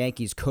game that the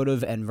Yankees could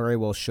have and very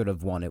well should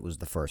have won, it was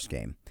the first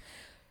game.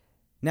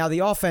 Now, the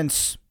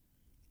offense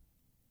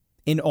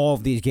in all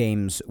of these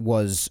games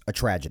was a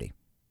tragedy.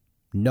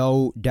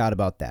 No doubt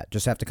about that.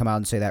 Just have to come out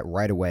and say that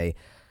right away.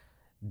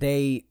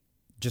 They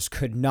just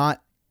could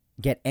not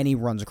get any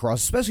runs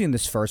across, especially in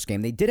this first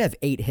game. They did have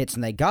 8 hits,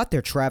 and they got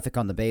their traffic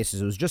on the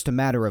bases. It was just a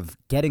matter of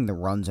getting the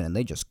runs in, and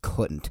they just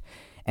couldn't.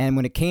 And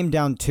when it came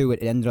down to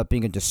it, it ended up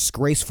being a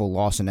disgraceful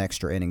loss in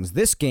extra innings.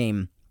 This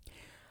game,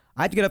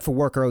 I had to get up for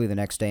work early the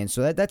next day, and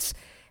so that's...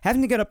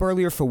 Having to get up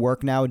earlier for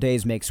work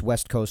nowadays makes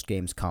West Coast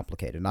games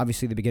complicated. And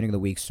obviously the beginning of the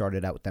week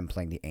started out with them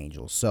playing the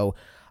Angels. So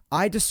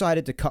I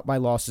decided to cut my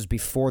losses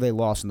before they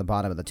lost in the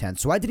bottom of the 10th.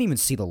 So I didn't even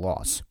see the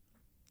loss.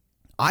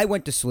 I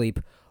went to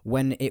sleep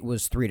when it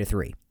was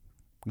 3-3.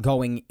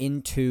 Going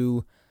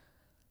into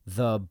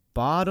the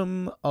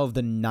bottom of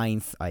the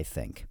 9th, I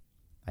think.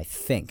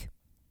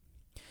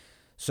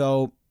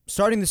 So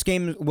starting this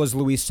game was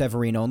Luis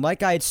Severino. And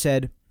like I had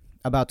said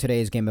about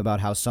today's game about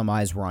how some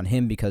eyes were on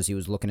him because he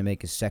was looking to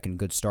make his second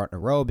good start in a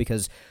row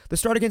because the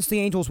start against the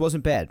Angels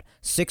wasn't bad.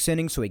 6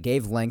 innings, so he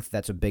gave length.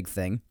 That's a big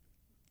thing.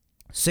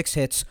 6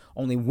 hits,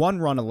 only 1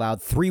 run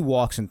allowed, 3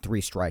 walks, and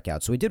 3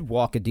 strikeouts. So he did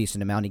walk a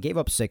decent amount. He gave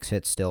up 6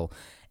 hits still,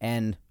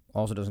 and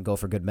also doesn't go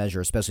for good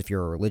measure, especially if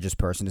you're a religious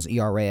person. His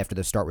ERA after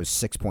the start was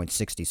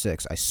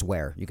 6.66. I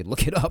swear. You could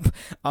look it up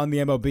on the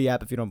MLB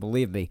app if you don't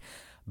believe me.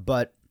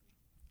 But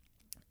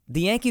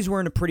the Yankees were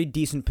in a pretty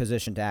decent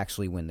position to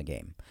actually win the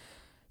game,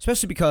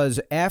 especially because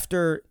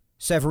after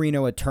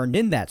Severino had turned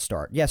in that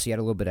start, yes, he had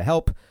a little bit of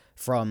help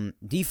from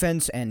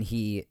defense, and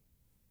he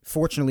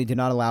fortunately did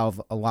not allow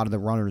a lot of the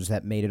runners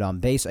that made it on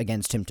base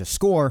against him to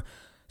score,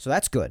 so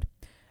that's good.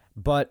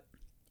 But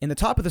in the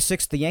top of the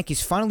 6th, the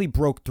Yankees finally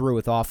broke through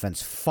with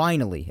offense,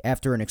 finally,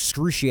 after an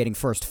excruciating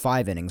first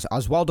 5 innings.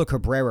 Oswaldo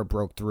Cabrera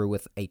broke through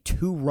with a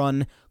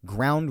 2-run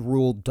ground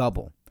rule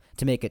double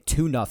to make it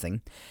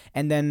 2-0.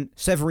 And then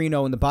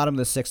Severino in the bottom of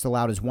the 6th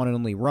allowed his one and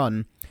only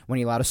run when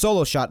he allowed a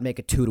solo shot to make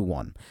it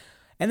 2-1.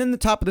 And then the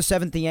top of the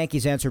 7th, the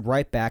Yankees answered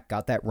right back,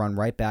 got that run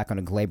right back on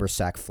a Glaber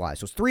sac fly.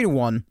 So it's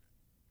 3-1,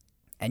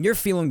 and you're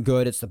feeling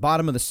good. It's the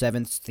bottom of the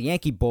 7th. It's the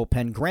Yankee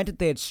bullpen. Granted,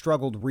 they had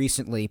struggled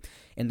recently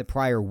in the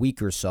prior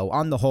week or so.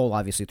 On the whole,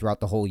 obviously, throughout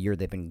the whole year,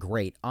 they've been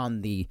great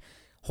on the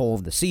whole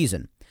of the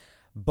season.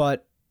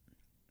 But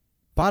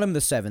bottom of the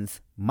 7th,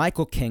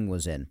 Michael King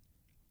was in.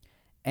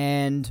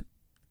 And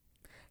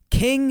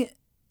King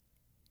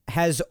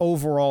has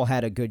overall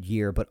had a good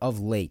year, but of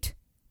late,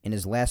 in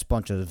his last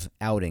bunch of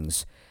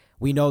outings,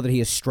 we know that he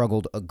has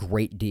struggled a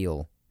great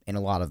deal in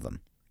a lot of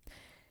them.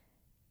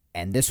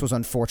 And this was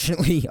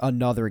unfortunately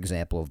another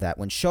example of that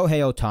when Shohei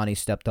Ohtani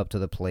stepped up to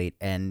the plate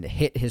and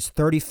hit his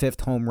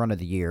 35th home run of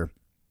the year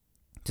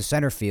to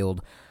center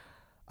field,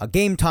 a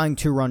game-tying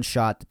 2-run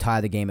shot to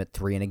tie the game at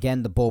 3. And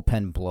again, the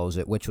bullpen blows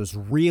it, which was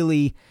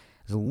really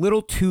a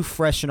little too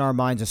fresh in our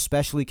minds,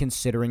 especially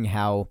considering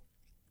how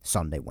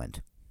Sunday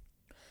went.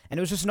 And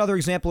it was just another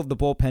example of the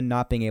bullpen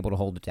not being able to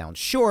hold it down.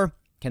 Sure,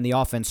 can the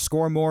offense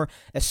score more,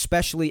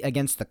 especially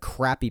against the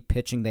crappy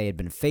pitching they had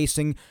been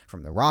facing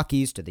from the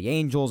Rockies to the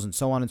Angels and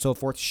so on and so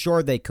forth?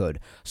 Sure, they could.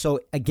 So,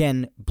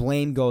 again,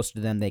 blame goes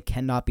to them. They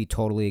cannot be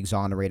totally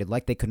exonerated,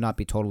 like they could not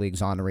be totally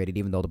exonerated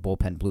even though the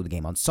bullpen blew the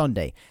game on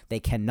Sunday. They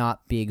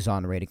cannot be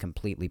exonerated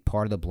completely.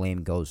 Part of the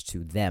blame goes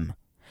to them.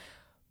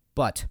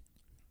 But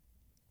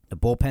the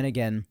bullpen,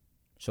 again,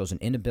 shows an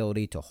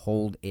inability to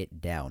hold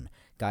it down.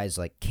 Guys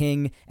like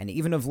King, and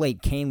even of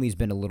late, Canley's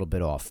been a little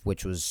bit off,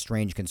 which was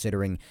strange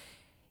considering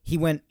he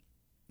went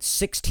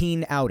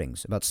 16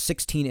 outings, about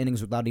 16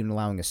 innings without even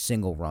allowing a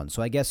single run.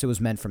 So I guess it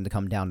was meant for him to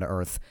come down to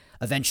earth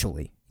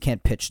eventually.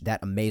 Can't pitch that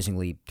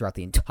amazingly throughout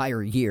the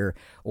entire year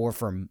or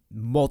for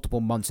multiple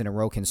months in a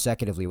row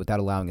consecutively without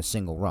allowing a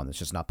single run. It's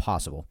just not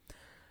possible.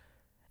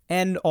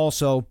 And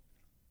also,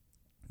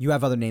 you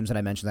have other names that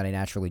I mentioned that I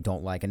naturally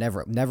don't like. I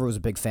never was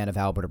a big fan of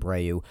Albert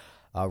Abreu.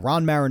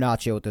 Ron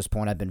Marinaccio at this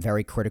point, I've been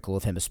very critical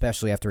of him,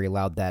 especially after he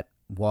allowed that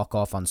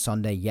walk-off on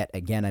Sunday. Yet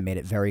again, I made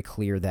it very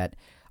clear that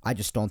I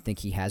just don't think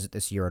he has it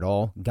this year at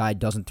all. Guy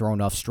doesn't throw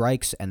enough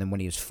strikes, and then when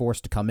he is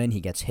forced to come in,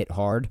 he gets hit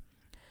hard.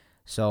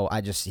 So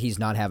he's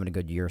not having a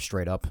good year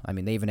straight up. I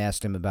mean, they even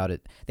asked him about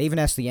it. They even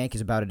asked the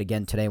Yankees about it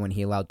again today when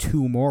he allowed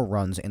 2 more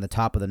runs in the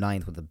top of the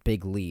 9th with a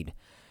big lead.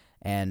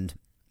 And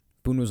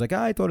Boone was like,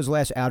 I thought his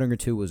last outing or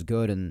 2 was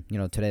good, and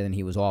today then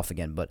he was off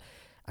again. But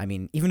I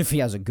mean, even if he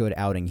has a good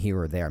outing here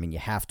or there, I mean, you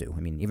have to. I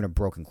mean, even a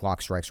broken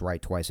clock strikes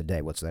right twice a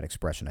day. What's that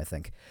expression, I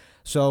think?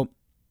 So,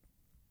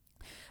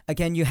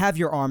 again, you have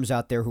your arms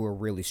out there who are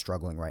really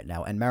struggling right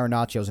now, and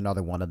Marinaccio's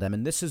another one of them.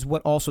 And this is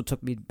what also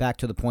took me back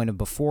to the point of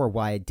before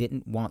why I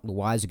didn't want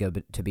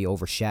Loizaga to be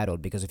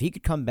overshadowed, because if he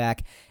could come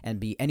back and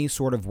be any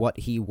sort of what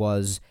he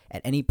was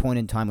at any point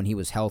in time when he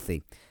was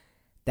healthy,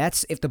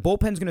 if the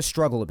bullpen's going to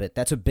struggle a bit,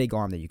 that's a big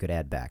arm that you could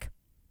add back.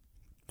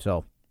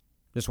 So,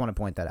 just want to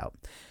point that out.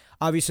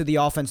 Obviously, the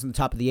offense in the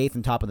top of the 8th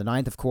and top of the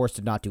 9th, of course,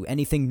 did not do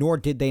anything, nor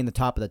did they in the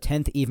top of the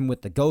 10th, even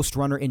with the ghost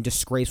runner in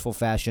disgraceful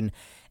fashion.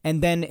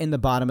 And then in the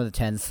bottom of the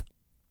 10th,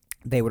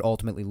 they would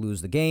ultimately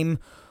lose the game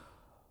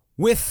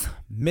with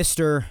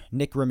Mr.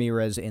 Nick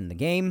Ramirez in the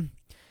game.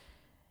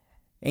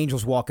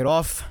 Angels walk it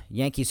off.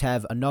 Yankees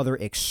have another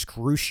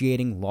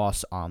excruciating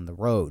loss on the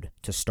road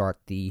to start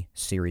the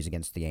series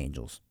against the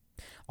Angels.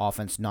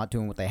 Offense not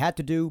doing what they had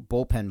to do.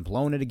 Bullpen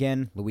blown it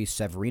again. Luis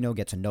Severino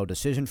gets a no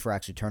decision for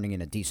actually turning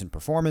in a decent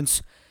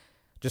performance.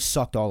 Just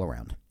sucked all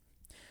around.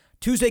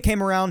 Tuesday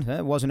came around.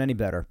 It wasn't any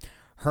better.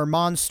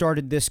 Herman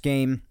started this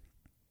game,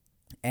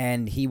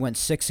 and he went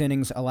 6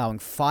 innings, allowing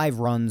 5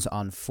 runs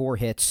on 4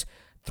 hits,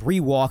 3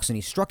 walks, and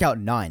he struck out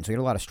 9, so he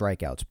had a lot of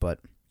strikeouts.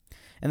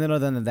 And then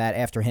other than that,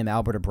 after him,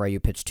 Albert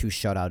Abreu pitched 2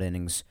 shutout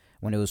innings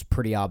when it was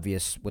pretty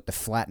obvious with the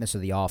flatness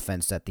of the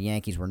offense that the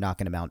Yankees were not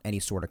going to mount any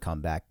sort of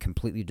comeback.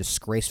 Completely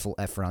disgraceful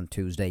effort on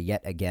Tuesday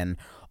yet again.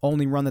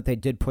 Only run that they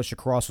did push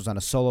across was on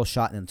a solo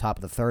shot in the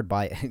top of the 3rd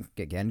by,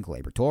 again,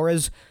 Glaber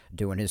Torres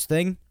doing his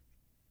thing.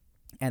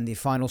 And the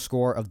final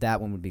score of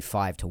that one would be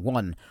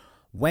 5-1.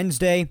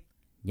 Wednesday,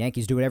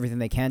 Yankees doing everything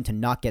they can to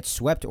not get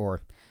swept,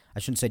 or I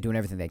shouldn't say doing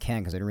everything they can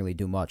because they didn't really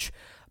do much.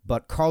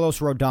 But Carlos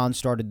Rodon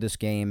started this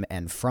game,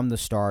 and from the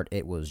start,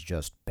 it was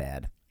just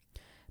bad.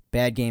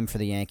 Bad game for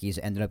the Yankees.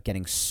 Ended up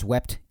getting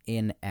swept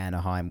in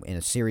Anaheim in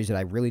a series that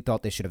I really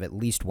thought they should have at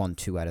least won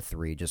 2 out of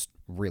 3. Just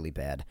really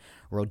bad.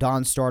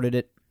 Rodon started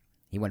it.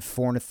 He went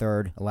 4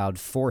 1/3, allowed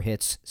 4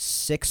 hits,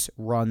 6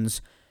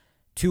 runs,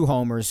 2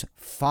 homers,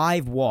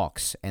 5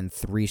 walks, and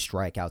 3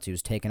 strikeouts. He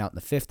was taken out in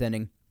the 5th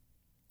inning.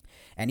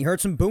 And he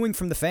heard some booing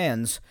from the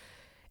fans,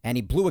 and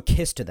he blew a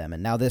kiss to them.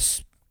 And now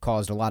this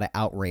caused a lot of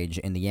outrage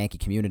in the Yankee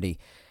community.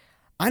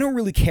 I don't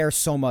really care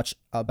so much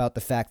about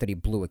the fact that he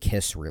blew a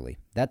kiss, really.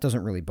 That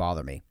doesn't really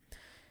bother me.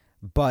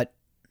 But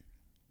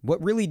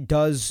what really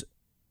does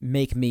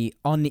make me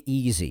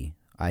uneasy,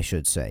 I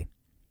should say,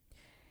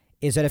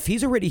 is that if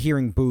he's already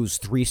hearing boos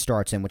 3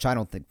 starts in, which I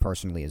don't think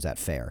personally is that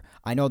fair.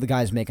 I know the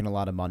guy's making a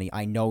lot of money.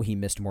 I know he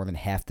missed more than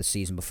half the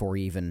season before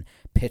he even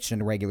pitched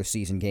in a regular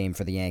season game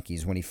for the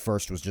Yankees when he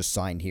first was just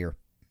signed here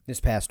this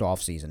past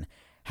offseason.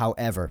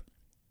 However,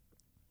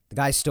 the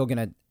guy's still going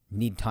to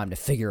need time to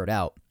figure it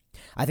out.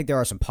 I think there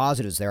are some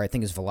positives there. I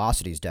think his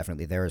velocity is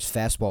definitely there. His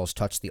fastballs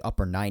touch the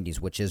upper 90s,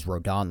 which is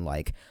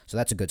Rodon-like, so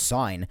that's a good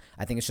sign.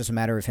 I think it's just a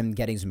matter of him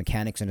getting his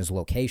mechanics and his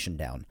location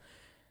down.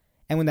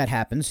 And when that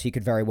happens, he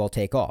could very well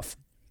take off.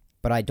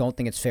 But I don't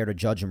think it's fair to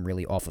judge him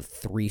really off of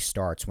 3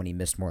 starts when he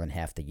missed more than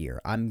half the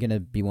year. I'm going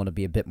to want to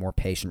be a bit more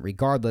patient,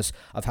 regardless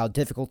of how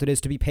difficult it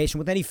is to be patient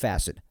with any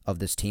facet of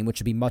this team, which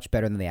would be much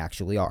better than they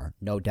actually are.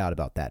 No doubt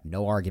about that.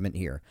 No argument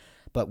here.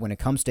 But when it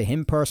comes to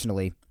him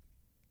personally,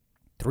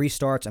 3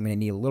 starts, I'm going to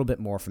need a little bit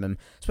more from him,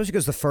 especially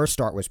because the first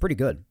start was pretty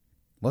good.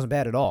 Wasn't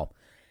bad at all.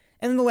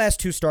 And in the last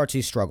 2 starts,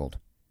 he struggled,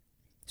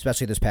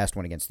 especially this past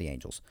one against the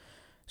Angels.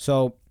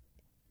 So,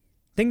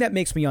 thing that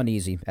makes me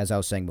uneasy, as I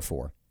was saying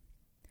before,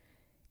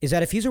 is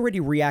that if he's already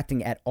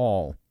reacting at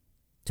all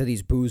to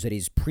these boos that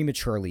he's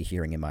prematurely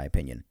hearing, in my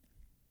opinion,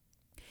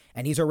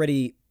 and he's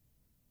already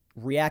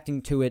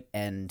reacting to it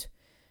and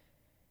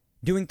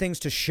doing things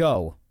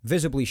to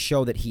visibly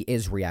show that he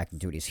is reacting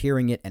to it, he's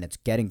hearing it and it's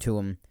getting to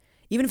him,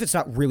 even if it's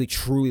not really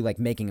truly like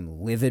making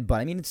him livid, but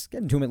I mean, it's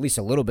getting to him at least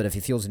a little bit if he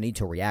feels the need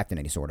to react in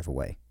any sort of a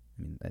way.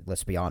 I mean,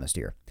 let's be honest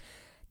here.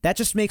 That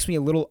just makes me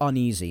a little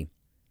uneasy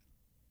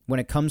when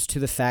it comes to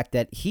the fact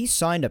that he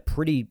signed a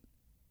pretty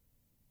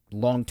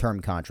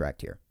long-term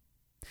contract here.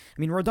 I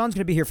mean, Rodon's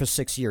going to be here for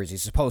 6 years.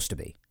 He's supposed to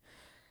be.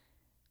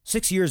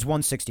 6 years,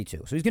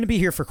 162. So he's going to be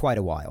here for quite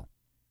a while.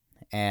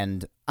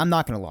 And I'm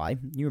not going to lie.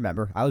 You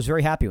remember, I was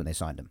very happy when they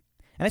signed him.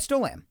 And I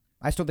still am.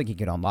 I still think he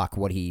can unlock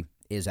what he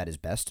is at his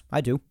best.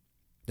 I do.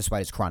 Despite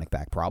his chronic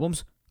back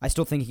problems, I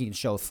still think he can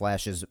show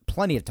flashes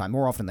plenty of time,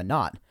 more often than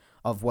not,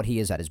 of what he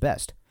is at his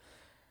best.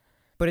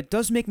 But it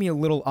does make me a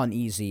little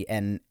uneasy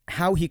and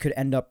how he could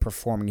end up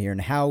performing here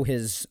and how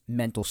his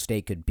mental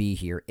state could be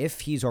here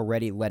if he's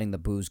already letting the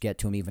boos get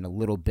to him even a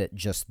little bit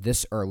just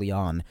this early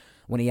on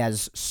when he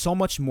has so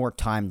much more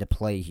time to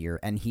play here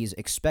and he's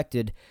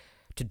expected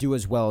to do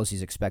as well as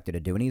he's expected to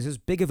do. And he's as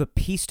big of a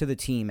piece to the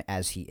team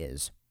as he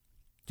is.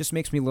 Just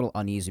makes me a little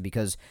uneasy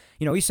because,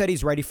 he said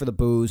he's ready for the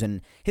boos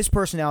and his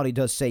personality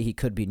does say he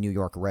could be New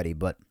York ready,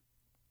 but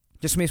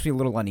just makes me a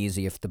little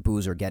uneasy if the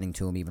boos are getting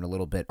to him even a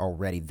little bit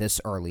already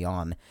this early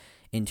on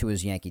into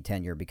his Yankee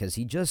tenure because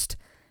it's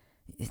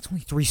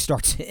only 3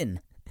 starts in.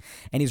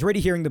 And he's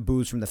already hearing the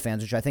boos from the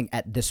fans, which I think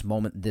at this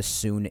moment, this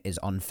soon, is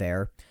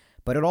unfair.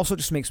 But it also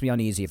just makes me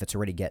uneasy if it's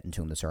already getting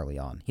to him this early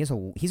on. He's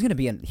going to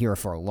be in here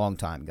for a long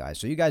time, guys,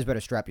 so you guys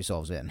better strap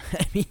yourselves in.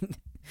 I mean,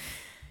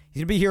 he's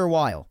going to be here a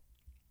while.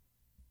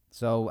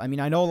 So, I mean,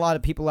 I know a lot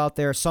of people out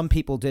there, some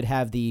people did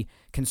have the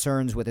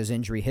concerns with his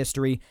injury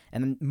history,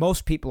 and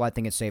most people, I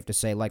think it's safe to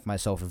say, like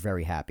myself, are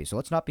very happy. So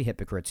let's not be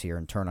hypocrites here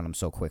and turn on him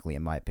so quickly,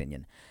 in my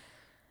opinion.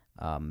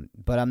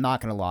 But I'm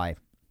not going to lie,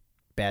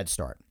 bad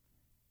start.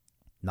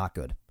 Not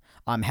good.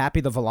 I'm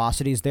happy the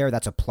velocity's there.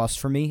 That's a plus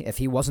for me. If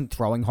he wasn't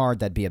throwing hard,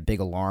 that'd be a big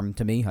alarm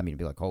to me. I mean, it'd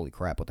be like, holy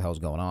crap, what the hell's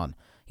going on?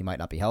 He might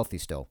not be healthy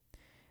still.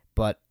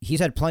 But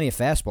he's had plenty of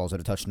fastballs that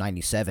have touched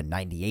 97,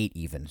 98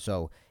 even,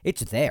 so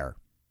it's there.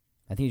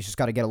 I think he's just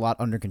got to get a lot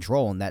under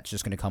control, and that's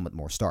just going to come with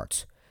more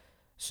starts.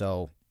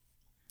 So,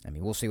 I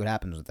mean, we'll see what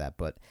happens with that.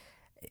 But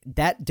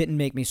that didn't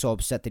make me so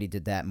upset that he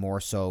did that. More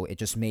so, it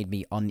just made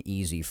me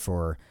uneasy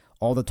for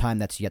all the time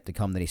that's yet to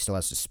come that he still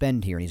has to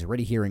spend here. And he's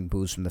already hearing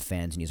boos from the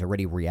fans, and he's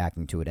already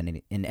reacting to it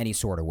in any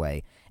sort of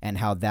way, and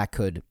how that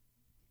could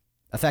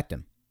affect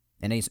him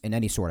in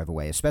any sort of a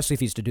way, especially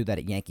if he's to do that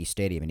at Yankee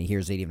Stadium, and he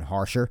hears it even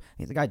harsher.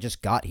 I mean, the guy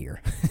just got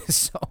here.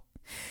 So,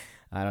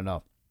 I don't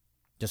know.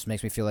 Just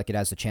makes me feel like it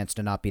has the chance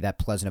to not be that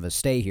pleasant of a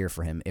stay here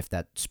for him if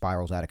that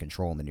spirals out of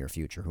control in the near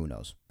future. Who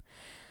knows?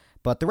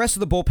 But the rest of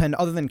the bullpen,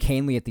 other than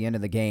Canely at the end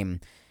of the game,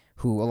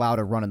 who allowed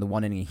a run in the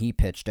 1 inning he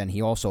pitched, and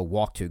he also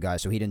walked 2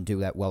 guys, so he didn't do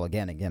that well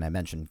again. Again, I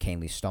mentioned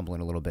Canely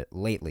stumbling a little bit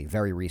lately,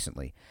 very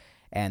recently.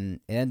 And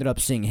it ended up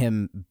seeing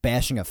him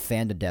bashing a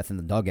fan to death in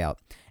the dugout.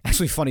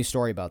 Actually, funny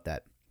story about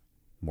that.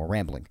 More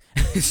rambling.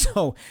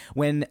 So,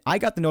 when I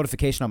got the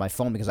notification on my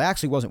phone, because I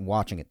actually wasn't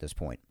watching at this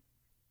point,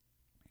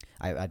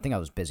 I think I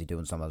was busy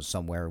doing something. I was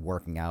somewhere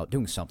working out,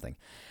 doing something.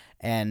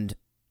 And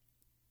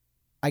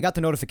I got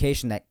the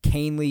notification that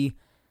Canely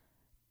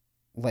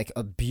like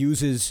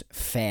abuses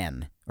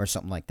fan or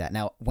something like that.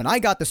 Now, when I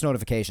got this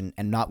notification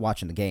and not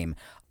watching the game,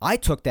 I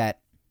took the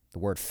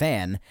word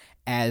fan,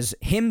 as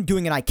him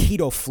doing an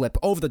Aikido flip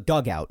over the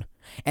dugout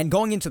and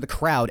going into the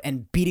crowd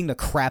and beating the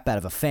crap out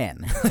of a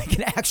fan, like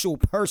an actual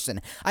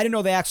person. I didn't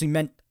know they actually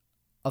meant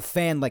a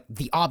fan like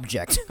the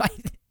object. I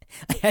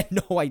had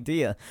no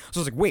idea. So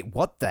I was like, wait,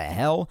 what the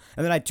hell?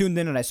 And then I tuned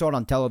in and I saw it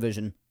on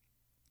television.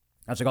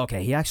 I was like,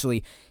 okay, he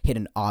actually hit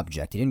an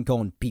object. He didn't go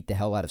and beat the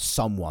hell out of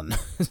someone.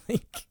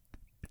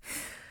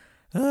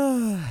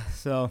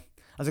 So I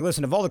was like,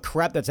 listen, of all the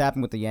crap that's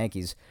happened with the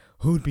Yankees,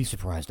 who'd be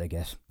surprised, I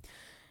guess?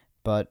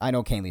 But I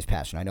know Canley's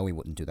passion. I know he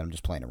wouldn't do that. I'm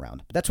just playing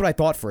around. But that's what I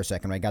thought for a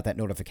second when I got that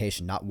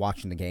notification, not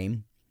watching the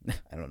game.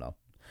 I don't know.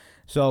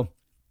 So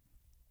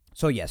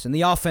yes, in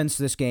the offense,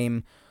 this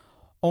game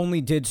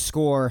only did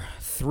score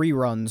 3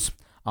 runs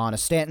on a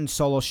Stanton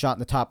solo shot in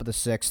the top of the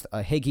 6th,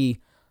 a Higgy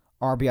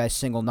RBI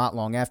single not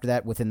long after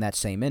that within that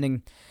same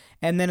inning.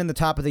 And then in the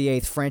top of the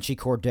 8th, Franchy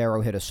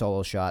Cordero hit a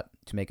solo shot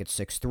to make it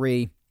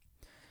 6-3.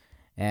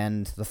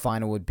 And the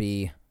final would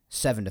be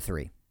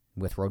 7-3.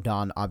 With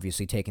Rodon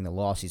obviously taking the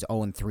loss. He's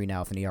 0-3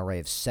 now with an ERA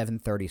of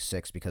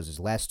 7.36 because his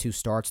last 2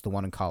 starts, the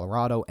one in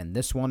Colorado and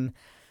this one,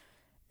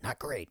 not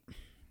great.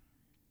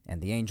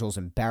 And the Angels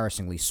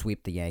embarrassingly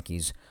sweep the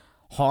Yankees.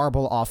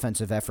 Horrible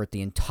offensive effort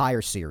the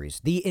entire series.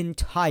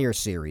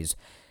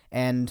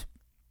 And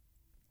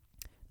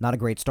not a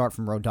great start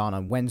from Rodon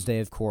on Wednesday,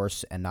 of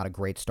course, and not a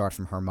great start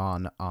from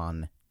Herman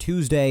on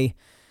Tuesday.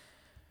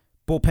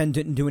 Bullpen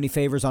didn't do any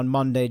favors on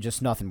Monday,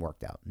 just nothing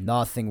worked out.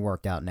 Nothing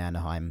worked out in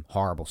Anaheim.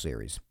 Horrible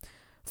series.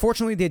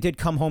 Fortunately, they did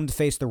come home to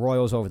face the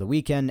Royals over the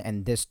weekend,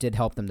 and this did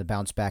help them to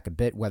bounce back a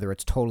bit, whether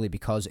it's totally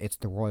because it's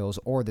the Royals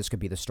or this could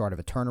be the start of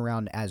a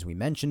turnaround, as we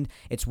mentioned.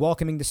 It's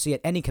welcoming to see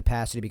at any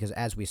capacity because,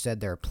 as we said,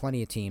 there are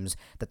plenty of teams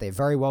that they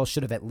very well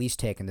should have at least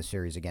taken the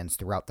series against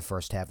throughout the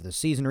first half of the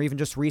season, or even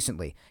just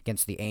recently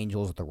against the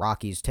Angels, the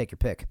Rockies, take your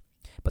pick.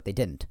 But they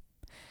didn't.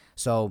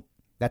 So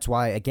that's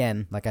why,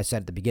 again, like I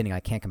said at the beginning, I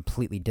can't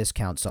completely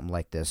discount something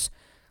like this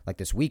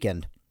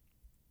weekend.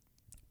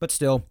 But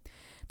still,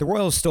 the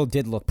Royals still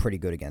did look pretty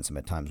good against them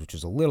at times, which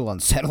is a little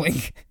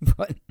unsettling.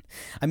 But,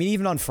 I mean,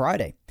 even on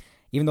Friday,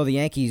 even though the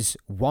Yankees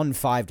won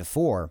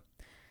 5-4,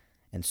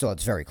 and still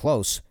it's very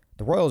close,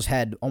 the Royals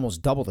had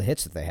almost double the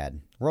hits that they had.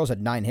 The Royals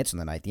had 9 hits in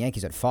the night. The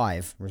Yankees had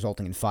 5,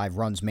 resulting in 5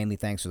 runs, mainly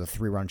thanks to the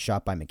 3-run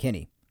shot by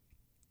McKinney.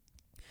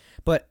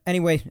 But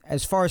anyway,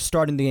 as far as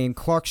starting the game,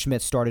 Clark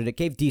Schmidt started. It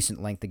gave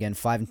decent length again,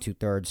 5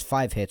 2/3,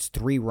 5 hits,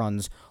 3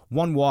 runs,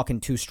 1 walk,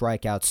 and 2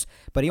 strikeouts.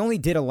 But he only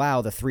did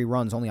allow the 3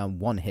 runs only on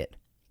 1 hit.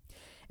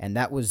 And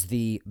that was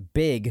the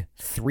big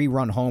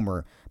 3-run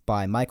homer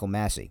by Michael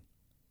Massey.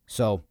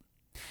 So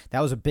that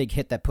was a big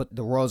hit that put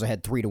the Royals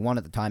ahead 3-1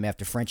 at the time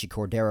after Franchy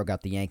Cordero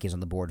got the Yankees on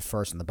the board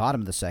first in the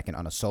bottom of the second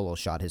on a solo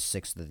shot, his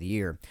 6th of the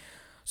year.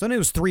 So then it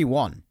was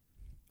 3-1.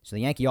 So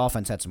the Yankee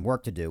offense had some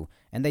work to do,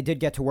 and they did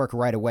get to work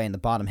right away in the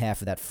bottom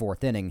half of that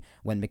 4th inning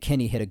when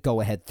McKinney hit a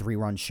go-ahead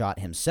 3-run shot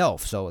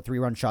himself. So a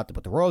 3-run shot to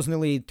put the Royals in the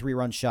lead,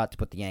 3-run shot to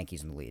put the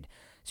Yankees in the lead.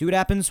 See what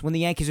happens when the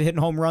Yankees are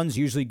hitting home runs?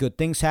 Usually good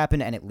things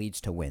happen, and it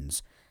leads to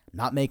wins.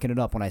 Not making it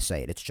up when I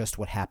say it. It's just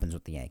what happens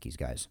with the Yankees,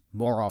 guys,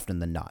 more often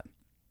than not.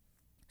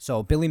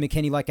 So Billy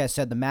McKinney, like I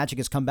said, the magic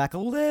has come back a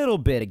little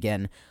bit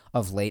again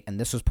of late, and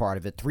this was part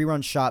of it.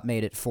 3-run shot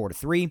made it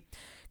 4-3.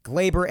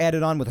 Glaber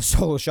added on with a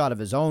solo shot of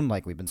his own,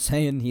 like we've been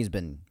saying. He's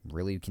been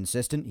really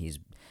consistent. He's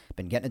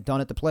been getting it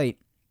done at the plate.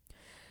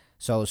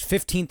 So his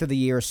 15th of the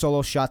year,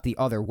 solo shot the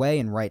other way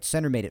in right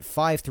center, made it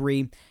 5-3.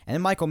 And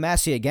then Michael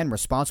Massey, again,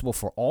 responsible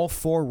for all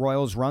 4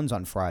 Royals runs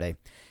on Friday,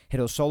 hit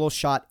a solo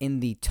shot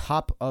in the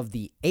top of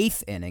the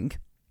 8th inning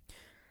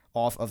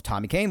off of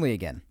Tommy Kahnle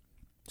again.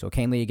 So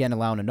Kahnle again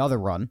allowing another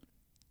run.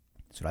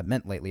 That's what I've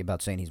meant lately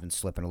about saying he's been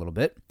slipping a little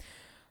bit.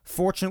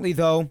 Fortunately,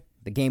 though,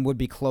 the game would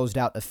be closed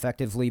out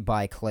effectively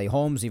by Clay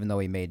Holmes, even though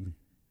he made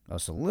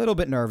us a little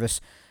bit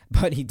nervous.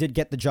 But he did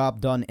get the job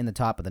done in the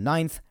top of the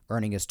 9th,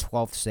 earning his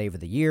 12th save of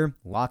the year,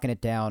 locking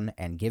it down,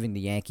 and giving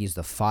the Yankees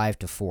the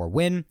 5-4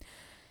 win.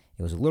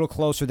 It was a little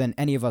closer than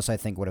any of us, I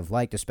think, would have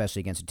liked, especially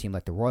against a team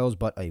like the Royals,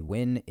 but a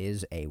win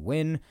is a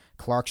win.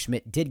 Clark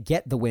Schmidt did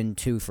get the win,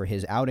 too, for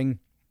his outing.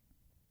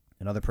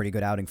 Another pretty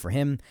good outing for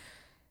him.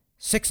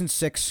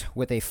 6-6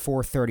 with a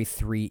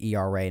 4.33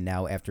 ERA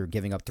now after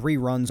giving up 3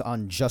 runs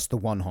on just the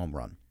 1 home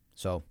run.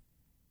 So,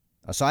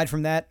 aside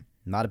from that,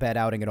 not a bad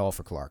outing at all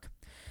for Clark.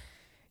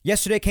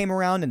 Yesterday came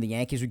around and the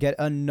Yankees would get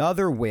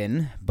another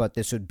win, but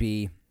this would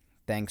be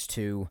thanks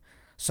to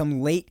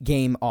some late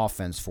game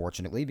offense,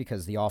 fortunately,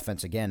 because the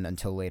offense, again,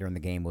 until later in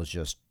the game was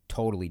just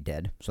totally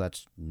dead, so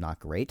that's not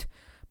great.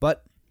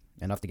 But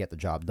enough to get the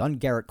job done.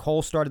 Garrett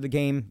Cole started the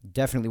game.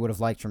 Definitely would have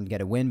liked for him to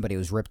get a win, but he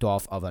was ripped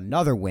off of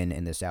another win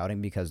in this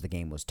outing because the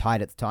game was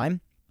tied at the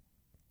time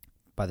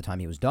by the time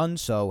he was done.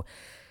 So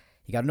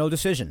he got no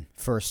decision.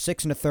 For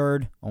 6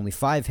 1/3, only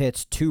 5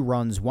 hits, 2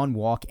 runs, 1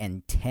 walk,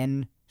 and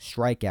 10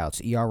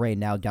 strikeouts. ERA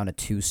now down to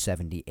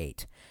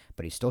 2.78.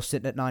 But he's still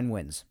sitting at 9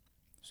 wins.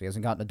 So he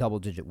hasn't gotten a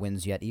double-digit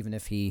wins yet, even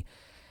if he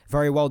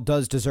very well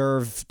does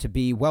deserve to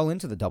be well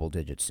into the double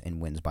digits in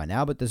wins by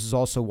now, but this is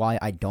also why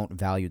I don't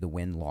value the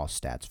win-loss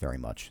stats very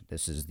much.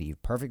 This is the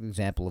perfect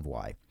example of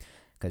why.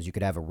 Because you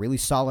could have a really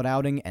solid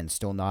outing and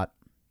still not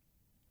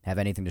have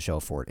anything to show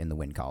for it in the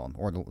win column.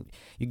 Or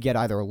you get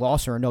either a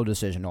loss or a no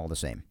decision all the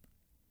same.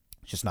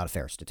 It's just not a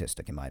fair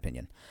statistic, in my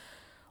opinion.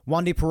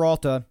 Wandy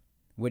Peralta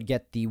would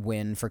get the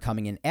win for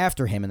coming in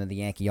after him, and then the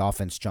Yankee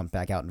offense jumped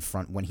back out in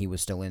front when he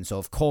was still in. So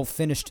if Cole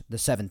finished the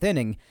 7th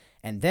inning,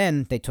 and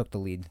then they took the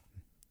lead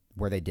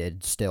where they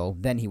did still,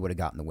 then he would have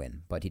gotten the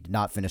win. But he did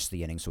not finish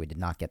the inning, so he did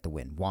not get the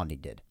win.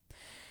 Wandy did.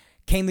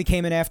 Canely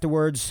came in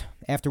afterwards,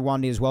 after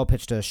Wandy as well,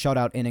 pitched a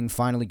shutout inning.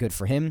 Finally, good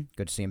for him.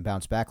 Good to see him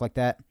bounce back like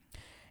that.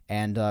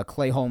 And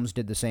Clay Holmes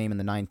did the same in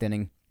the 9th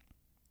inning,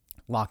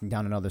 locking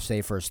down another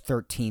save for his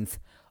 13th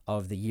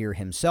of the year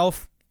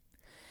himself.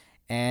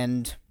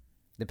 And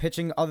the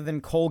pitching, other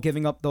than Cole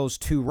giving up those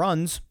 2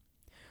 runs,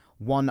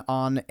 one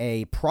on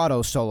a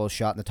Prado solo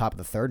shot in the top of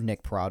the 3rd,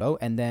 Nick Prado,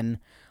 and then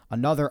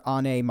another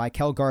on a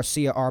Michael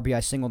Garcia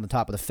RBI single in the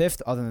top of the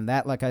 5th. Other than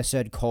that, like I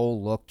said,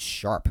 Cole looked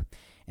sharp.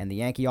 And the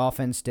Yankee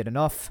offense did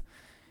enough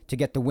to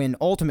get the win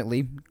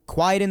ultimately.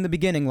 Quiet in the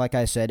beginning, like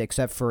I said,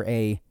 except for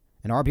an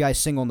RBI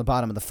single in the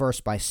bottom of the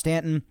 1st by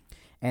Stanton,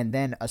 and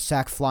then a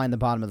sac fly in the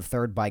bottom of the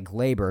 3rd by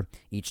Glaber,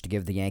 each to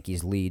give the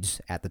Yankees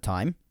leads at the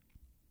time.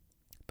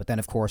 But then,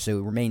 of course, it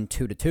remained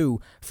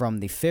 2-2 from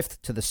the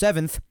 5th to the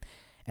 7th.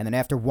 And then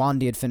after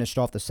Wandy had finished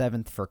off the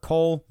 7th for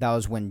Cole, that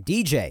was when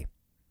DJ,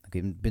 like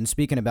we've been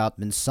speaking about,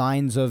 been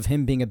signs of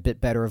him being a bit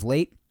better of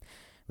late.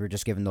 We were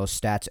just given those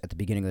stats at the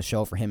beginning of the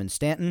show for him and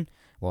Stanton.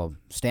 Well,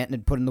 Stanton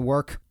had put in the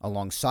work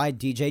alongside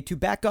DJ to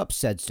back up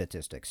said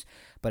statistics.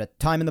 But at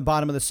the time in the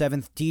bottom of the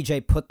 7th,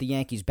 DJ put the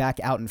Yankees back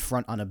out in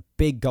front on a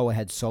big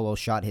go-ahead solo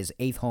shot, his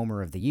 8th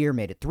homer of the year,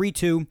 made it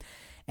 3-2.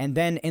 And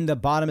then in the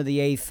bottom of the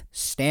 8th,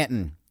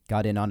 Stanton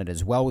got in on it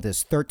as well with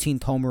his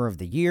 13th homer of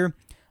the year.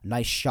 A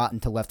nice shot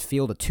into left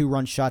field, a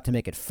 2-run shot to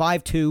make it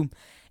 5-2.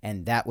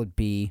 And that would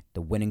be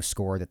the winning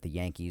score that the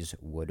Yankees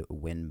would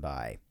win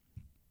by.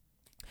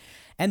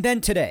 And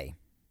then today,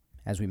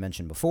 as we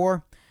mentioned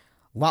before,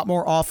 a lot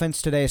more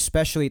offense today,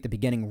 especially at the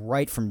beginning,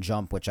 right from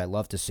jump, which I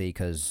love to see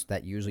because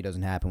that usually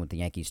doesn't happen with the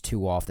Yankees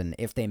too often.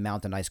 If they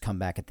mount a nice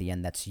comeback at the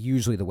end, that's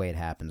usually the way it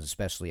happens,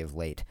 especially of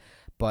late.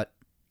 But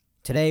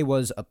today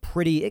was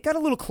it got a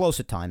little close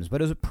at times,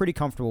 but it was a pretty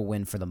comfortable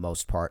win for the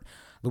most part.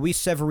 Luis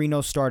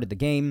Severino started the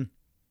game,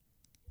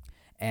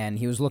 and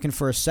he was looking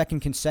for a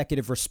 2nd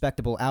consecutive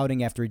respectable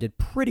outing after he did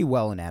pretty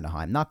well in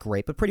Anaheim. Not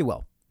great, but pretty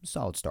well.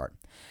 Solid start.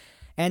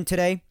 And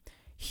today,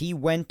 he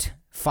went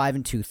 5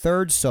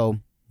 2/3,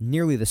 so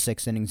nearly the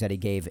 6 innings that he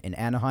gave in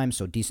Anaheim,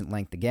 so decent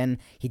length again.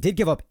 He did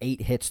give up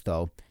 8 hits,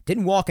 though.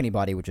 Didn't walk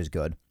anybody, which is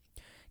good.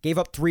 Gave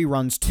up 3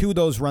 runs, 2 of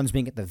those runs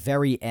being at the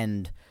very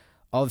end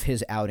of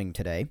his outing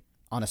today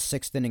on a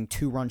 6th inning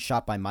 2-run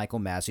shot by Michael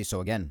Massey.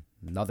 So again,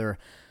 another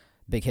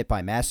big hit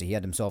by Massey. He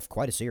had himself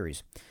quite a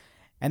series.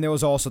 And there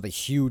was also the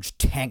huge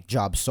tank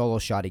job solo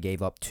shot he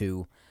gave up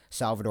to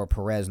Salvador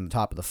Perez in the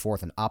top of the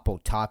 4th and Apo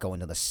Taco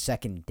into the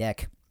 2nd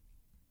deck.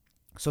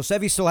 So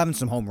Sevy's still having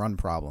some home run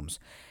problems.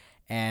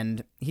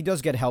 And he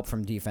does get help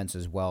from defense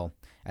as well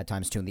at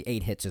times, too. And the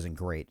 8 hits isn't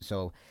great.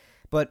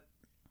 But,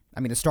 I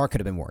mean, the start could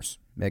have been worse.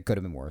 It could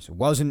have been worse. It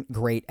wasn't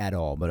great at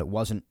all, but it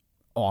wasn't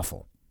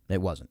awful.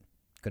 It wasn't.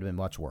 Could have been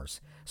much worse.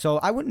 So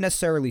I wouldn't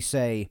necessarily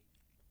say,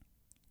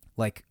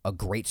 like, a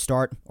great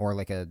start or,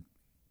 like, a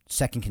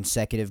 2nd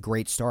consecutive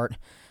great start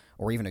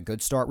or even a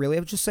good start, really. I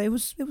would just say it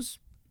was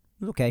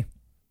okay.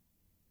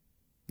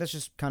 That's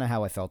just kind of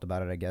how I felt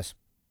about it, I guess.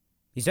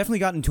 He's definitely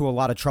gotten into a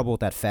lot of trouble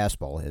with that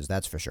fastball of his,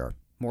 that's for sure.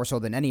 More so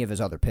than any of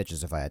his other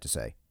pitches, if I had to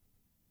say.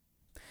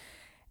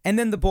 And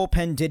then the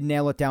bullpen did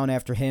nail it down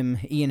after him.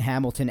 Ian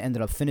Hamilton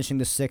ended up finishing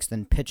the 6th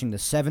and pitching the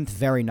 7th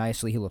very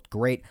nicely. He looked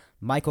great.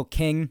 Michael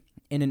King,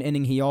 in an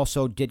inning, he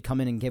also did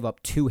come in and give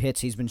up 2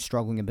 hits. He's been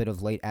struggling a bit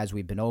of late as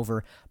we've been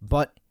over,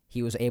 but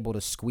he was able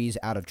to squeeze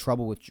out of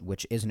trouble,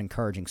 which is an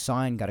encouraging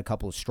sign. Got a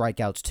couple of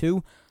strikeouts,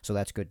 too, so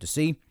that's good to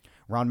see.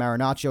 Ron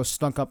Marinaccio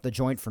stunk up the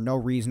joint for no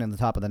reason in the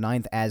top of the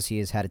 9th, as he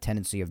has had a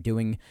tendency of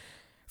doing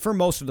for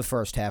most of the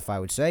first half, I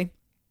would say,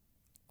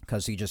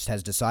 because he just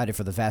has decided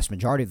for the vast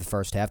majority of the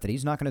first half that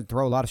he's not going to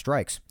throw a lot of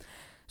strikes.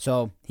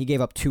 So he gave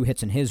up 2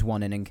 hits in his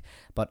 1 inning.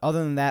 But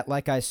other than that,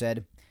 like I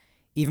said,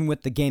 even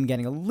with the game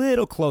getting a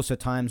little close at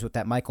times with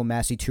that Michael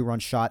Massey 2-run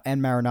shot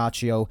and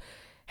Marinaccio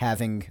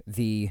having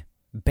the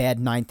bad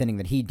 9th inning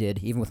that he did,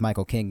 even with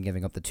Michael King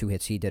giving up the 2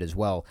 hits he did as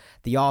well,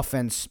 the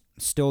offense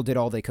still did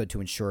all they could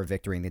to ensure a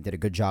victory, and they did a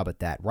good job at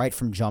that. Right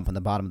from jump in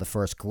the bottom of the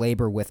 1st,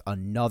 Glaber with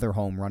another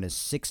home run, his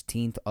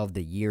 16th of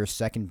the year,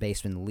 second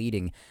baseman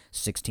leading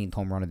 16th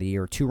home run of the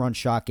year. 2-run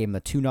shot gave him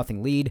a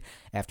 2-0 lead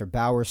after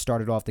Bauer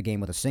started off the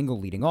game with a single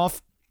leading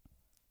off.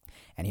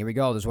 And here we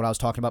go. This is what I was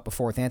talking about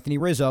before with Anthony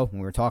Rizzo when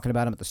we were talking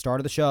about him at the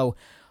start of the show.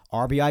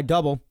 RBI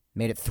double.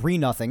 Made it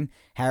 3-0.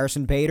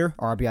 Harrison Bader,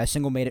 RBI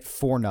single, made it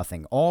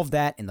 4-0. All of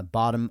that in the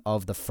bottom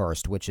of the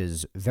 1st, which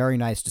is very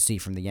nice to see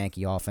from the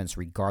Yankee offense,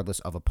 regardless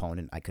of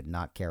opponent. I could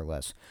not care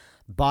less.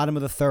 Bottom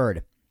of the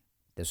 3rd,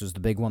 This was the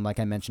big one, like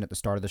I mentioned at the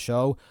start of the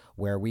show,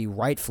 where we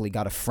rightfully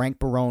got a Frank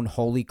Barone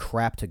holy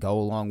crap to go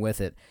along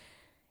with it.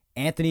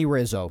 Anthony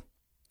Rizzo,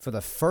 for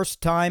the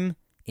first time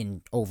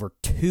in over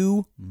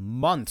 2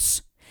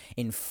 months,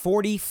 in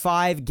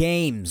 45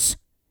 games,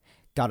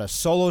 got a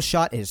solo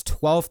shot, his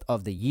 12th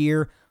of the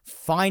year.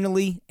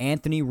 Finally,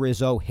 Anthony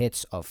Rizzo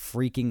hits a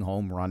freaking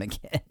home run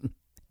again.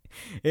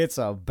 It's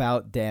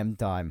about damn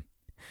time.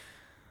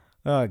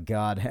 Oh,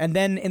 God. And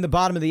then in the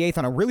bottom of the 8th,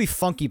 on a really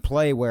funky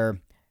play where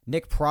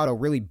Nick Pratto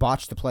really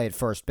botched the play at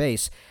first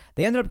base,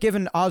 they ended up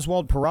giving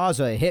Oswald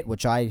Peraza a hit,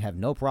 which I have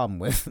no problem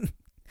with.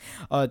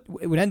 It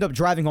would end up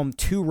driving home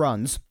 2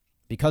 runs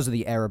because of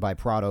the error by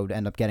Pratto to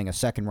end up getting a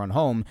second run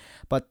home,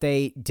 but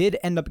they did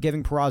end up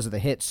giving Peraza the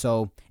hit,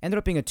 so ended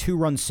up being a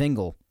 2-run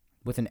single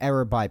with an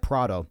error by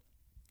Pratto.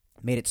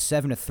 Made it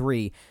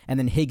 7-3, and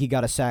then Higgy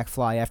got a sac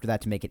fly after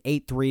that to make it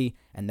 8-3,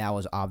 and that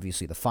was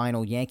obviously the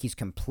final. Yankees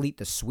complete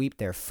the sweep,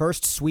 their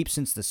first sweep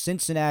since the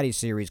Cincinnati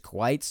series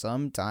quite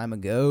some time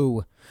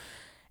ago.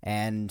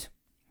 And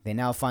they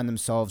now find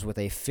themselves with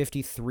a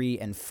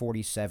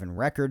 53-47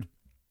 record.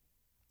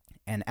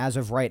 And as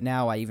of right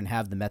now, I even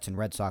have the Mets and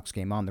Red Sox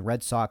game on. The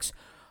Red Sox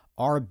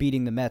are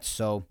beating the Mets,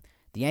 so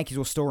the Yankees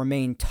will still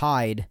remain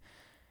tied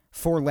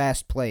for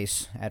last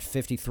place at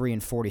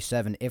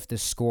 53-47 if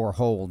this score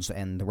holds,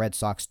 and the Red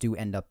Sox do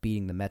end up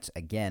beating the Mets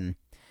again.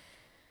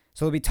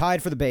 So they'll be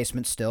tied for the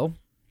basement still,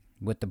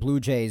 with the Blue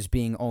Jays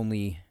being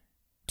only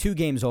 2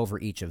 games over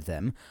each of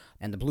them.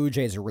 And the Blue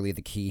Jays are really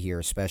the key here,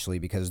 especially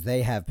because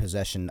they have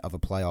possession of a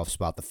playoff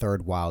spot, the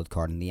 3rd wild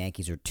card, and the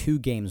Yankees are 2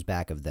 games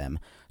back of them.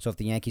 So if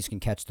the Yankees can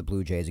catch the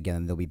Blue Jays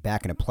again, they'll be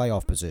back in a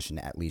playoff position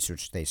at least,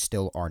 which they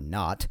still are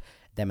not.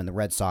 Them and the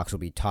Red Sox will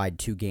be tied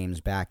 2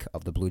 games back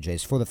of the Blue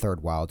Jays for the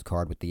 3rd wild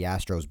card, with the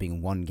Astros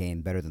being 1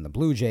 game better than the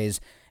Blue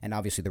Jays, and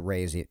obviously the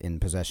Rays in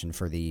possession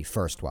for the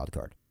 1st wild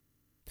card.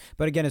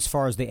 But again, as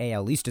far as the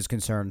AL East is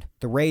concerned,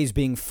 the Rays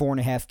being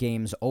 4.5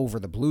 games over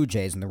the Blue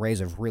Jays, and the Rays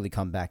have really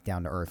come back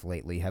down to earth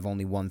lately, have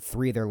only won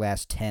 3 of their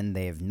last 10.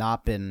 They have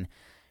not been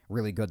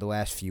really good the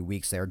last few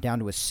weeks. They are down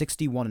to a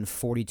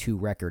 61-42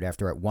 record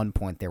after at one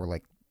point they were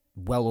like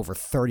well over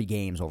 30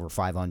 games over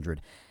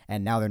 500,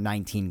 and now they're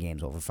 19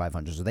 games over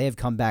 500. So they have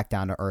come back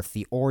down to earth.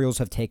 The Orioles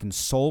have taken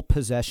sole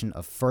possession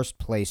of first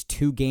place,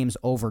 2 games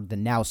over the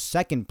now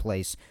second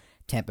place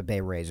Tampa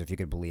Bay Rays, if you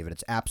could believe it.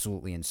 It's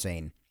absolutely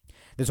insane.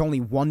 There's only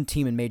one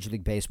team in Major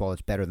League Baseball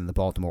that's better than the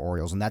Baltimore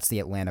Orioles, and that's the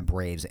Atlanta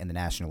Braves in the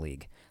National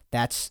League.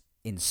 That's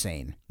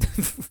insane.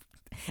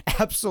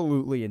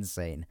 Absolutely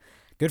insane.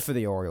 Good for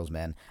the Orioles,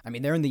 man. I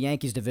mean, they're in the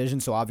Yankees division,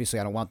 so obviously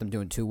I don't want them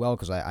doing too well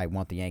because I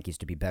want the Yankees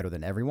to be better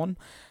than everyone.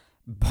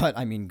 But,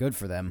 I mean, good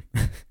for them.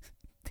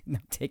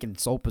 Taking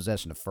sole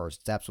possession of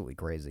first. It's absolutely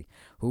crazy.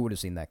 Who would have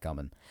seen that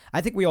coming?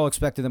 I think we all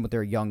expected them with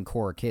their young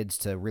core kids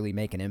to really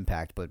make an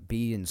impact, but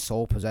be in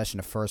sole possession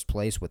of first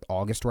place with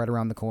August right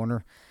around the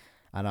corner,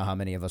 I don't know how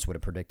many of us would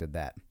have predicted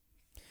that.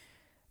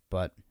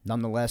 But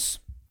nonetheless,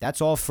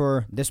 that's all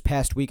for this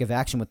past week of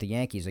action with the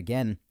Yankees.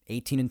 Again,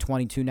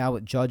 18-22 now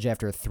with Judge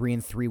after a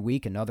 3-3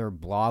 week, another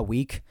blah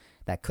week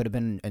that could have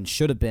been and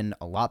should have been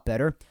a lot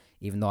better,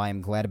 even though I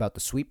am glad about the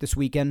sweep this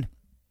weekend.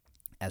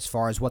 As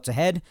far as what's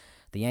ahead,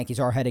 the Yankees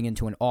are heading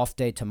into an off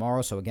day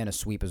tomorrow, so again, a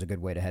sweep is a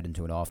good way to head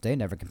into an off day.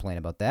 Never complain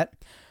about that.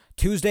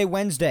 Tuesday,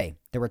 Wednesday,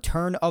 the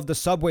return of the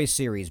Subway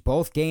Series.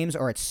 Both games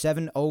are at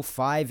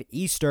 7:05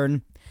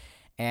 Eastern.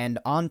 And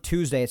on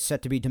Tuesday, it's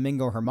set to be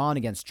Domingo Germán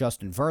against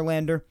Justin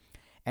Verlander.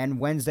 And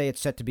Wednesday,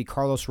 it's set to be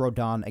Carlos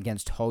Rodon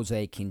against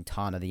Jose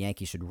Quintana. The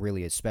Yankees should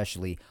really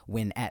especially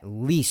win at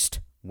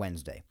least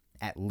Wednesday.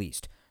 At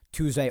least.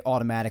 Tuesday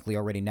automatically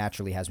already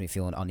naturally has me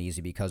feeling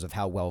uneasy because of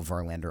how well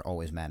Verlander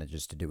always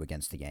manages to do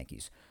against the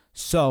Yankees.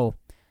 So,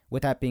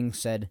 with that being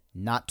said,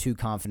 not too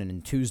confident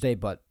in Tuesday,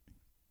 but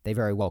they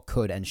very well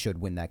could and should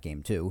win that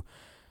game too.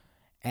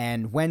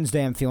 And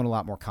Wednesday, I'm feeling a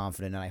lot more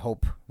confident, and I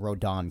hope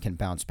Rodon can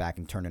bounce back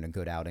and turn in a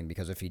good outing,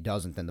 because if he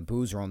doesn't, then the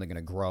boos are only going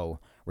to grow,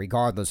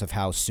 regardless of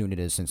how soon it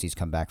is since he's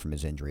come back from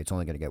his injury. It's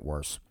only going to get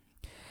worse.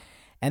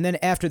 And then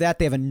after that,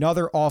 they have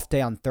another off day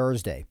on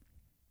Thursday.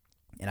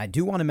 And I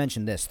do want to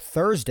mention this.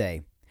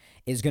 Thursday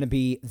is going to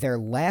be their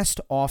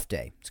last off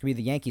day. It's going to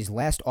be the Yankees'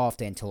 last off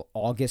day until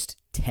August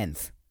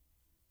 10th.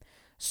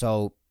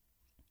 So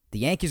the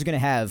Yankees are going to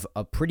have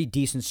a pretty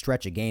decent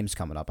stretch of games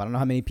coming up. I don't know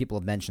how many people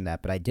have mentioned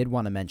that, but I did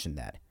want to mention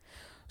that.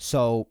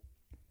 So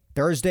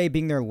Thursday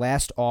being their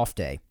last off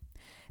day,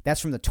 that's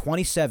from the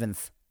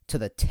 27th to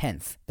the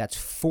 10th. That's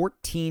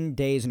 14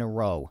 days in a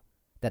row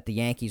that the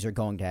Yankees are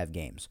going to have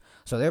games.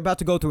 So they're about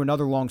to go through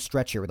another long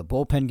stretch here where the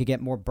bullpen could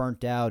get more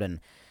burnt out, and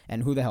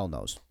who the hell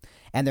knows.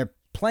 And they're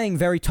playing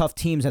very tough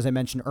teams, as I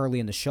mentioned early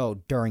in the show,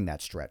 during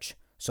that stretch.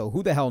 So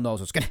who the hell knows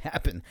what's going to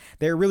happen.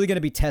 They're really going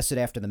to be tested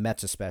after the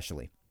Mets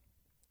especially.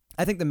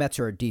 I think the Mets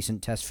are a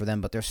decent test for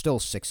them, but they're still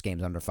 6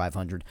 games under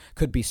 500.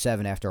 Could be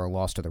 7 after a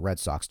loss to the Red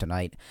Sox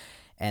tonight.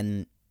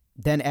 And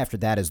then after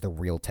that is the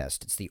real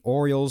test. It's the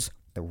Orioles,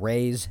 the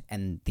Rays,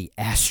 and the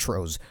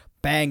Astros.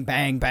 Bang,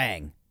 bang,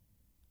 bang.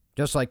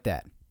 Just like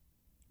that.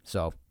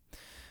 So,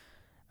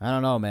 I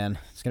don't know, man.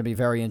 It's going to be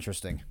very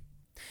interesting.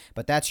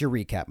 But that's your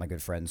recap, my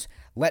good friends.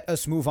 Let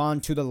us move on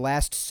to the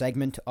last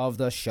segment of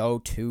the show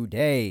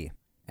today.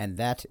 And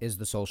that is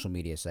the social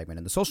media segment.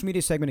 And the social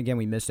media segment, again,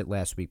 we missed it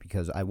last week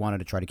because I wanted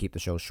to try to keep the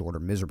show shorter,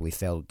 miserably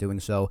failed at doing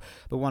so,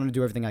 but wanted to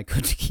do everything I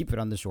could to keep it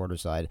on the shorter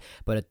side.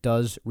 But it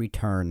does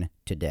return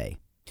today.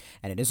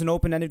 And it is an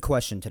open-ended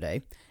question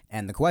today.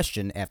 And the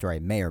question, after I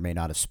may or may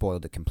not have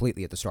spoiled it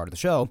completely at the start of the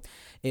show,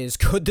 is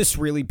could this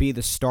really be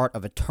the start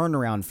of a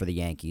turnaround for the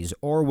Yankees,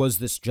 or was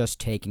this just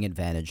taking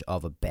advantage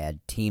of a bad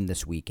team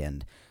this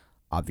weekend,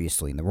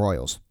 obviously in the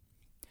Royals?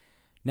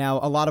 Now,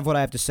 a lot of what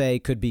I have to say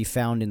could be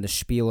found in the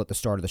spiel at the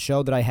start of the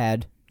show that I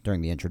had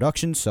during the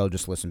introduction, so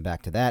just listen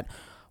back to that.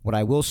 What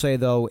I will say,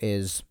 though,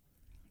 is,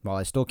 while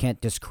I still can't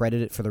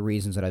discredit it for the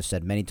reasons that I've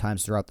said many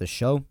times throughout this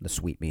show, the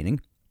sweep meaning,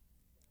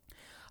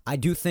 I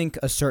do think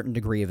a certain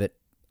degree of it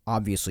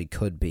obviously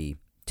could be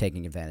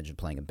taking advantage of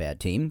playing a bad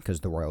team, because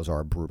the Royals are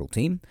a brutal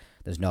team.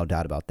 There's no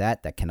doubt about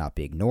that. That cannot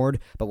be ignored.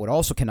 But what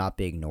also cannot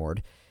be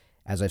ignored,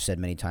 as I've said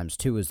many times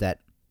too, is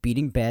that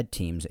beating bad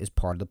teams is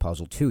part of the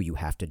puzzle, too. You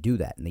have to do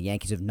that. And the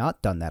Yankees have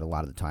not done that a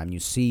lot of the time. You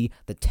see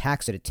the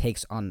tax that it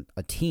takes on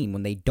a team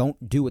when they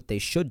don't do what they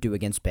should do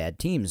against bad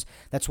teams.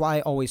 That's why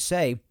I always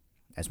say,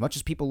 as much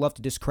as people love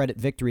to discredit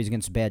victories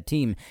against a bad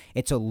team,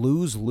 it's a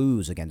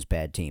lose-lose against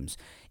bad teams.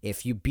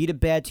 If you beat a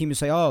bad team, you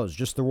say, oh, it's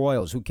just the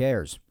Royals, who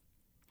cares?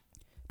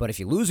 But if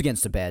you lose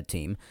against a bad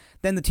team,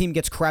 then the team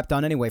gets crapped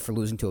on anyway for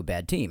losing to a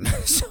bad team.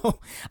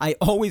 So I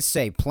always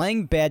say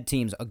playing bad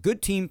teams, a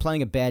good team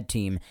playing a bad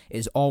team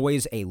is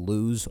always a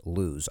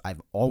lose-lose.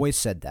 I've always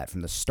said that from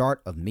the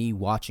start of me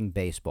watching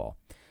baseball.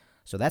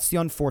 So that's the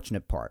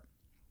unfortunate part.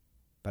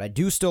 But I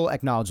do still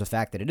acknowledge the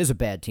fact that it is a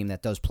bad team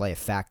that does play a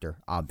factor.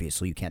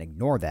 Obviously, you can't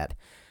ignore that.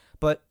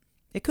 But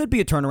it could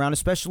be a turnaround,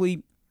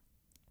 especially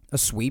a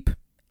sweep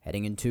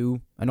heading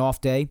into an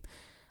off day.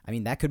 I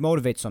mean, that could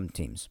motivate some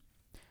teams.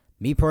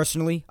 Me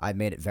personally, I've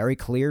made it very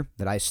clear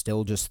that I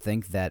still just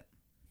think that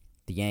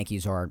the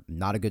Yankees are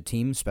not a good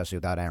team, especially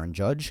without Aaron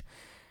Judge.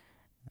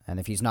 And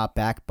if he's not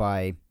back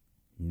by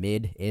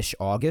mid-ish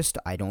August,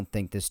 I don't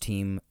think this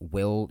team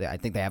will. I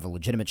think they have a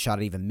legitimate shot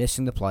at even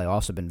missing the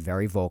playoffs. I've been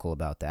very vocal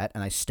about that,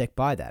 and I stick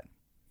by that.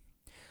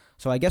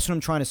 So I guess what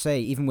I'm trying to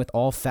say, even with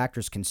all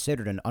factors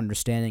considered and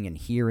understanding and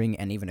hearing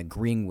and even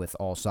agreeing with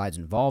all sides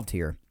involved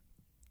here,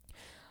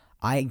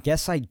 I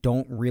guess I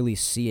don't really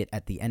see it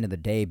at the end of the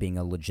day being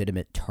a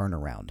legitimate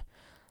turnaround.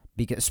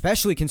 Because,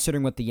 especially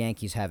considering what the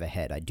Yankees have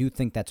ahead. I do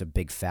think that's a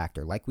big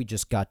factor. Like we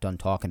just got done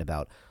talking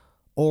about.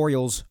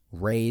 Orioles,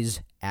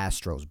 Rays,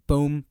 Astros.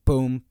 Boom,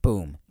 boom,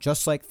 boom.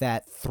 Just like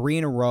that, 3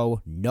 in a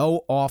row,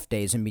 no off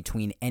days in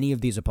between any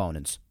of these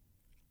opponents.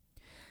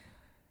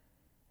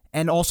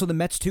 And also the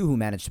Mets, too, who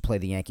managed to play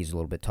the Yankees a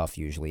little bit tough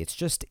usually.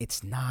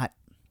 It's not,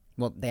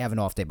 well, they have an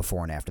off day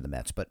before and after the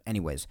Mets. But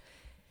anyways,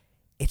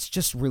 it's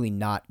just really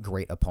not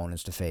great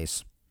opponents to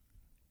face.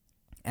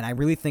 And I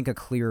really think a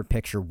clearer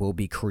picture will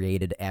be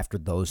created after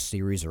those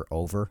series are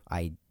over.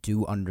 I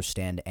do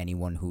understand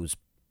anyone who's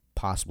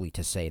possibly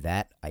to say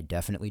that. I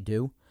definitely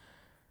do.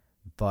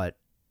 But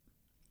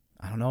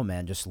I don't know,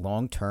 man. Just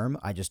long term,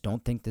 I just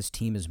don't think this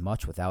team is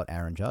much without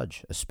Aaron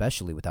Judge,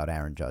 especially without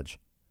Aaron Judge.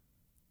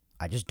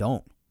 I just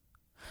don't.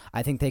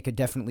 I think they could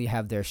definitely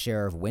have their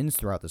share of wins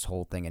throughout this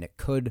whole thing, and it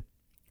could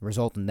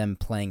result in them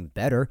playing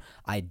better.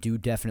 I do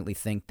definitely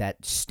think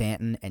that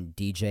Stanton and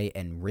DJ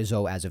and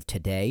Rizzo as of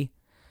today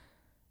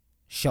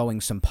showing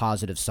some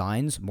positive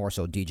signs, more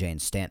so DJ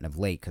and Stanton of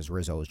late because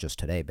Rizzo is just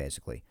today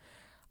basically.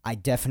 I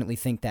definitely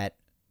think that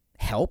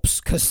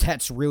helps because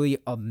that's really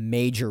a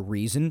major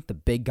reason the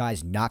big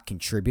guys not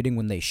contributing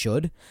when they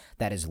should.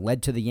 That has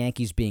led to the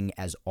Yankees being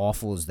as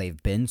awful as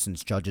they've been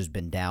since Judge has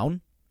been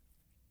down.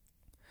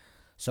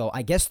 So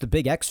I guess the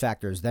big X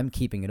factor is them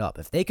keeping it up.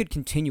 If they could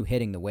continue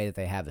hitting the way that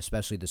they have,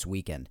 especially this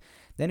weekend,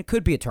 then it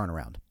could be a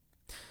turnaround.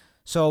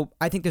 So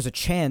I think there's a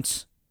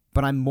chance,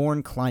 but I'm more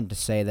inclined to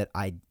say that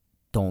I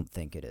don't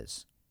think it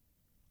is.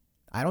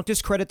 I don't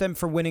discredit them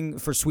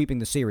for sweeping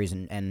the series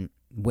and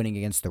winning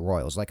against the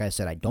Royals. Like I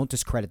said, I don't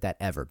discredit that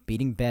ever.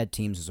 Beating bad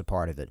teams is a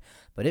part of it.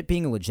 But it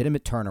being a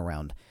legitimate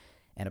turnaround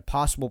and a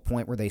possible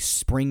point where they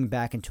spring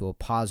back into a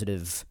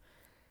positive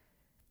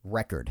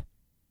record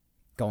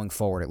going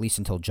forward, at least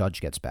until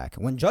Judge gets back.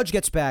 When Judge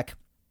gets back,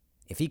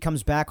 if he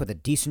comes back with a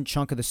decent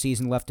chunk of the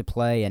season left to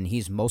play and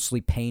he's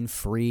mostly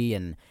pain-free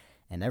and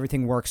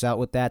everything works out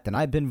with that, then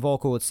I've been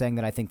vocal with saying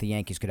that I think the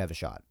Yankees could have a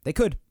shot. They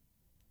could.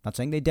 Not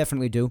saying they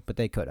definitely do, but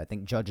they could. I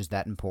think Judge is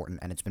that important,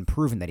 and it's been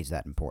proven that he's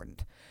that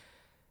important.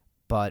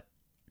 But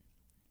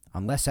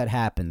unless that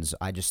happens,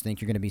 I just think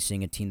you're going to be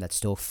seeing a team that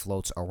still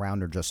floats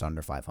around or just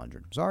under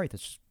 500. Sorry,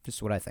 that's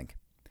just what I think.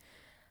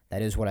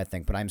 That is what I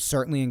think, but I'm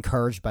certainly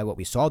encouraged by what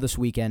we saw this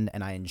weekend,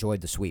 and I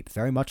enjoyed the sweep,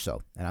 very much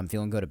so, and I'm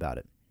feeling good about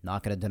it.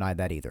 Not going to deny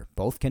that either.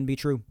 Both can be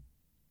true.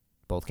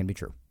 Both can be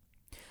true.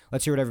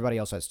 Let's hear what everybody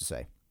else has to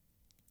say.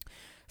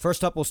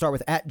 First up, we'll start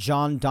with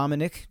 @John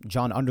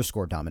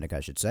 _Dominic, I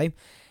should say,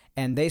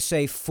 and they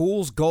say,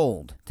 fool's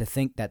gold to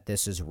think that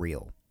this is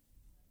real.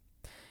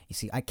 You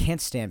see, I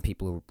can't stand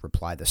people who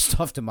reply this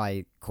stuff to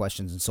my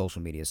questions in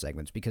social media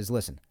segments, because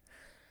listen,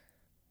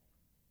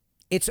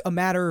 It's a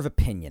matter of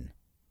opinion.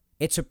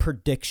 It's a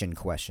prediction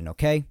question,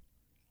 okay?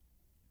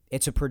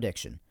 It's a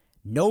prediction.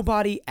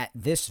 Nobody at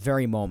this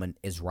very moment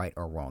is right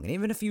or wrong. And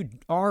even if you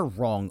are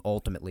wrong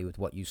ultimately with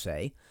what you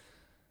say,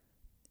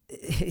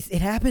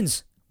 it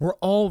happens. We're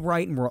all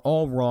right and we're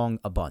all wrong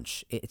a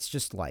bunch. It's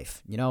just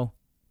life, you know?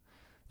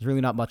 There's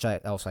really not much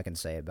else I can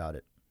say about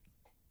it.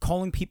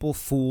 Calling people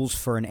fools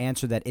for an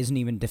answer that isn't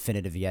even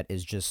definitive yet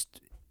is just...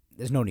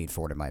 There's no need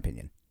for it, in my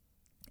opinion.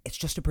 It's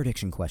just a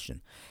prediction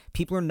question.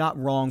 People are not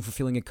wrong for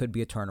feeling it could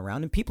be a turnaround,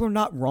 and people are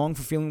not wrong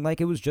for feeling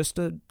like it was just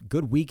a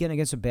good weekend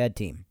against a bad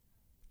team.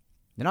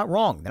 They're not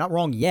wrong. They're not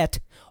wrong yet.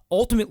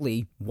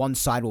 Ultimately, one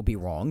side will be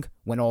wrong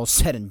when all's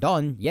said and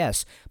done,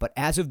 yes. But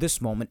as of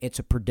this moment, it's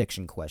a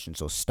prediction question.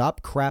 So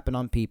stop crapping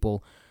on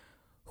people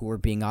who are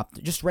being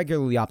just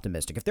regularly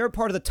optimistic. If they're a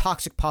part of the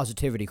toxic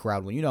positivity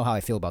crowd, well, you know how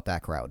I feel about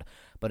that crowd.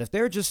 But if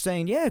they're just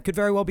saying, yeah, it could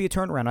very well be a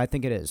turnaround, I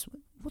think it is.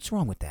 What's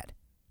wrong with that?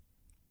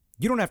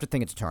 You don't have to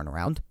think it's a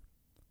turnaround.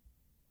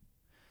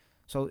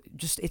 So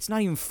it's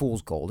not even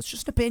fool's gold. It's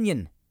just an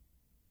opinion.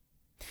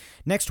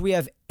 Next, we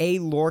have A.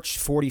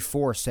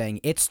 Lorch44 saying,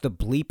 it's the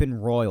bleepin'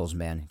 Royals,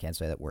 man. Can't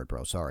say that word,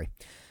 bro. Sorry.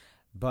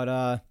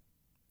 But,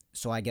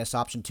 so I guess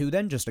option 2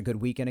 then, just a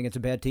good weekend against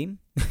a bad team.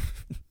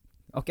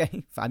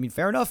 Okay. I mean,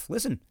 fair enough.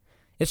 Listen,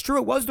 it's true.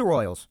 It was the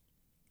Royals.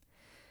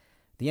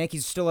 The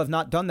Yankees still have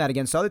not done that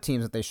against other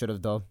teams that they should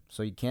have, though.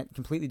 So you can't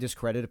completely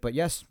discredit it. But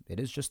yes, it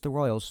is just the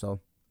Royals. So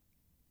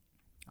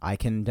I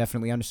can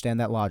definitely understand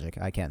that logic.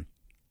 I can.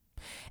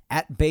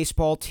 At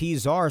Baseball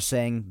TZR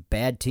saying,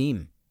 bad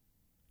team.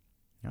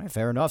 All right,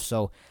 fair enough.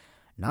 So,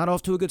 not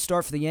off to a good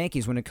start for the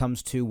Yankees when it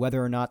comes to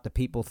whether or not the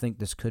people think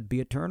this could be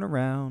a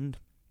turnaround.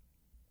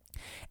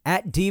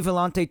 At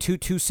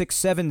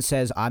DVolante2267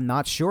 says, I'm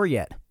not sure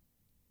yet.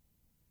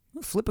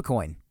 Well, flip a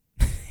coin.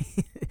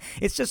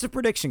 It's just a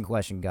prediction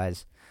question,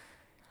 guys.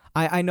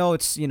 I know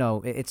it's,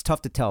 it's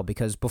tough to tell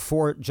because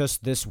before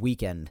just this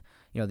weekend,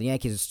 the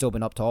Yankees have still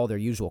been up to all their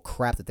usual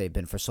crap that they've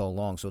been for so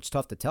long, so it's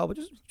tough to tell, but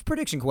just it's a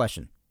prediction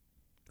question.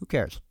 Who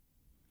cares?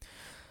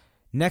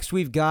 Next,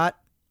 we've got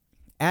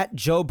at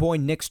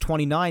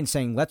JoeBoyNix29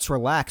 saying, let's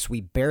relax.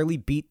 We barely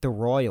beat the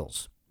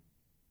Royals.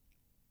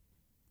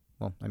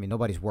 Well, I mean,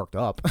 nobody's worked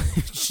up.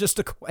 It's just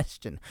a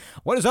question.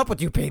 What is up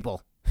with you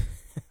people?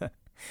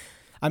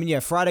 I mean,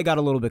 yeah, Friday got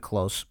a little bit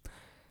close.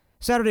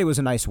 Saturday was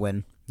a nice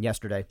win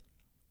yesterday.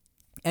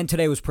 And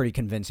today was pretty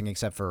convincing,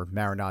 except for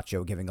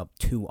Marinaccio giving up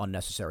 2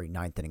 unnecessary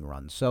ninth-inning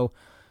runs. So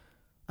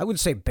I wouldn't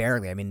say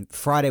barely. I mean,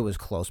 Friday was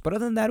close. But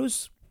other than that, it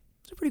was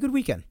a pretty good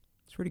weekend.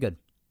 It's pretty good.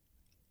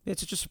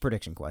 It's just a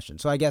prediction question.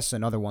 So I guess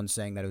another one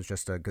saying that it was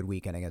just a good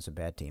weekend against a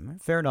bad team.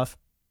 Fair enough.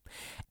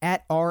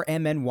 At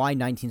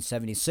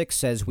RMNY1976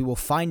 says, we will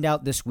find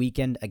out this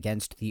weekend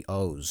against the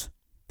O's.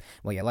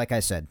 Well, yeah, like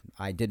I said,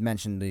 I did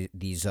mention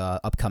these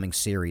upcoming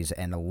series,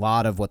 and a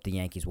lot of what the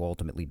Yankees will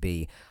ultimately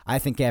be. I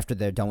think after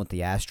they're done with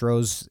the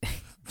Astros,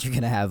 you're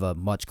going to have a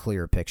much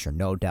clearer picture.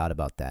 No doubt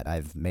about that.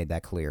 I've made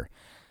that clear.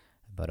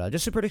 But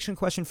just a prediction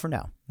question for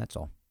now. That's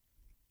all.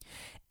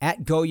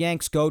 At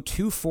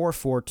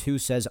GoYanksGo2442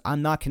 says,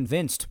 I'm not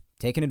convinced.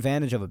 Taking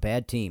advantage of a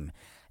bad team.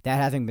 That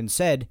having been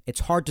said,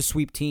 it's hard to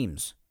sweep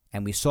teams.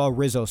 And we saw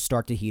Rizzo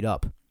start to heat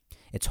up.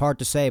 It's hard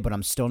to say, but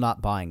I'm still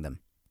not buying them.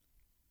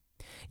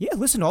 Yeah,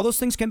 listen, all those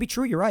things can be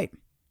true. You're right.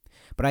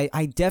 But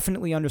I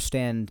definitely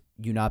understand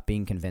you not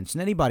being convinced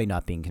and anybody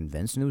not being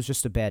convinced, and it was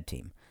just a bad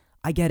team.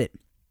 I get it.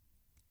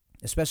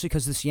 Especially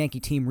because this Yankee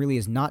team really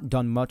has not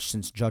done much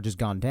since Judge has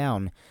gone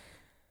down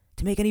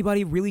to make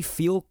anybody really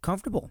feel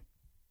comfortable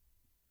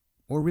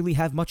or really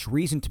have much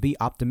reason to be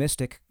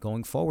optimistic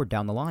going forward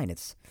down the line.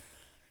 It's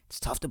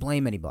tough to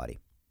blame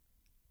anybody.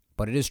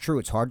 But it is true.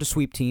 It's hard to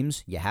sweep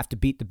teams. You have to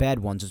beat the bad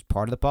ones as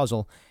part of the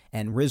puzzle.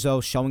 And Rizzo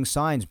showing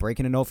signs,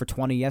 breaking an 0 for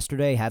 20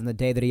 yesterday, having the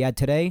day that he had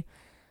today.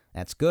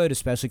 That's good,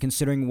 especially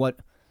considering what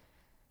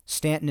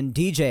Stanton and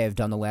DJ have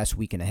done the last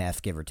week and a half,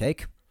 give or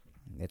take.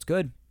 It's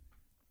good.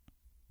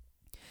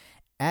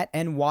 At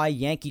NY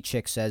Yankee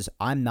Chick says,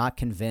 I'm not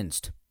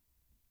convinced.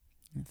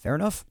 Fair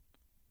enough.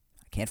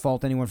 I can't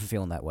fault anyone for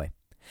feeling that way.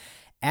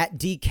 At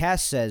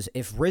DCast says,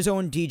 if Rizzo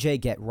and DJ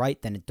get right,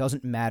 then it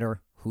doesn't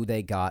matter who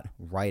they got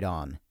right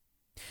on.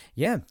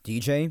 Yeah,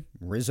 DJ,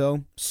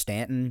 Rizzo,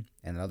 Stanton,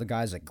 and other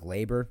guys like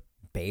Glaber,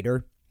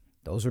 Bader,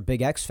 those are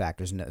big X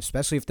factors, and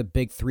especially if the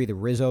big three, the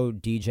Rizzo,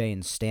 DJ,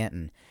 and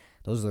Stanton,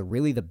 those are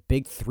really the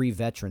big 3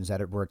 veterans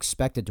that were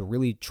expected to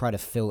really try to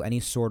fill any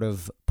sort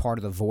of part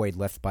of the void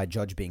left by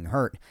Judge being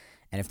hurt.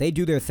 And if they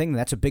do their thing,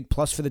 that's a big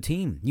plus for the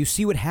team. You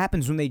see what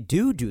happens when they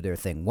do their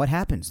thing. What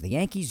happens? The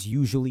Yankees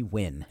usually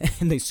win,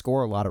 and they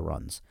score a lot of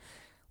runs,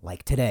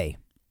 like today.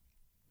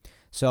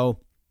 So,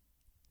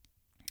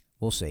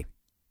 we'll see.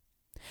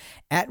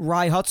 At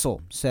Rye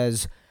Hutzel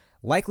says,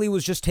 likely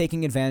was just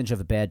taking advantage of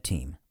a bad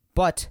team.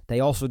 But they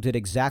also did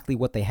exactly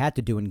what they had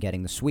to do in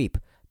getting the sweep.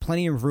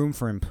 Plenty of room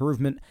for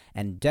improvement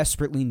and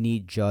desperately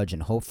need Judge,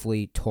 and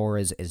hopefully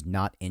Torres is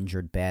not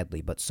injured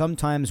badly. But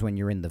sometimes when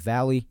you're in the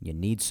valley, you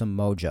need some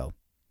mojo.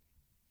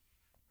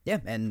 Yeah,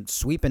 and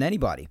sweeping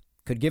anybody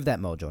could give that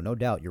mojo, no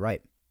doubt. You're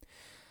right.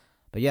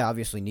 But yeah,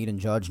 obviously needing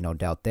Judge, no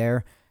doubt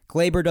there.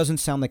 Glaber doesn't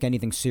sound like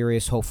anything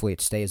serious. Hopefully it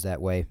stays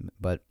that way.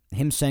 But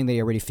him saying that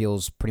he already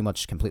feels pretty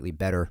much completely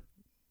better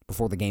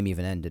before the game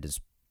even ended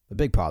is a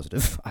big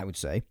positive, I would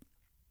say.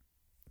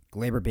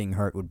 Glaber being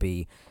hurt would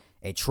be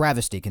a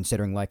travesty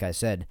considering, like I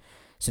said,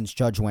 since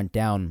Judge went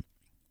down,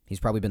 he's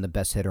probably been the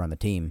best hitter on the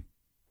team.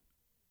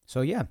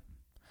 So, yeah.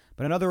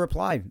 But another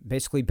reply,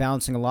 basically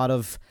balancing a lot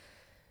of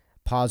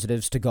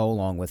positives to go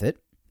along with it,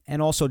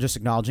 and also just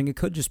acknowledging it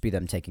could just be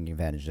them taking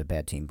advantage of a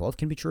bad team. Both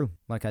can be true,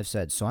 like I've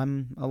said, so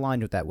I'm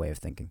aligned with that way of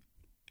thinking.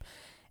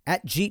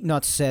 At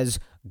Jeetnuts says,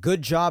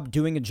 good job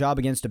doing a job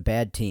against a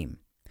bad team.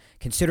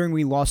 Considering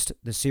we lost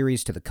the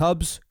series to the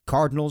Cubs,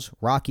 Cardinals,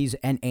 Rockies,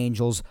 and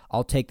Angels,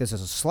 I'll take this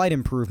as a slight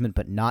improvement,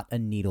 but not a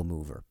needle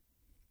mover.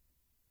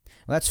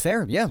 Well, that's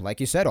fair. Yeah,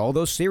 like you said, all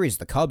those series,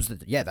 the Cubs,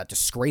 that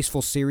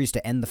disgraceful series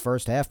to end the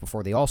first half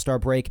before the All-Star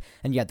break,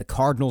 and the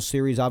Cardinals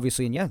series,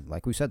 obviously, and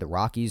like we said, the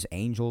Rockies,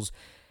 Angels,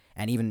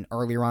 and even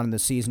earlier on in the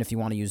season, if you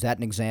want to use that as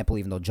an example,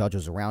 even though Judge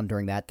was around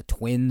during that, the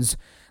Twins,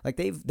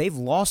 they've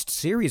lost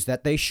series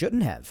that they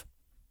shouldn't have.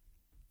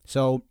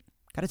 So,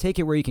 got to take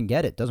it where you can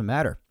get it. Doesn't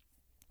matter.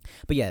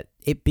 But yeah,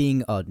 it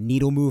being a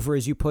needle mover,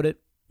 as you put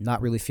it,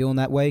 not really feeling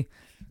that way,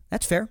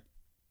 that's fair.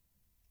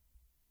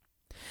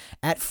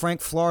 At Frank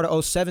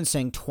Florida 07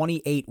 saying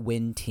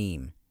 28-win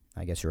team.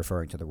 I guess you're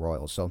referring to the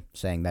Royals, so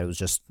saying that it was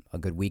just a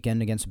good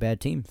weekend against a bad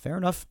team. Fair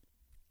enough.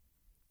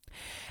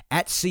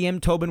 At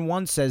CM Tobin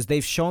 1 says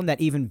they've shown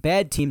that even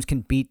bad teams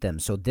can beat them,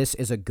 so this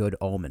is a good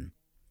omen.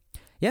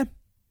 Yeah,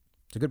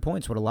 it's a good point.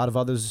 It's what a lot of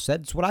others have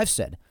said. It's what I've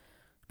said.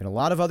 Been a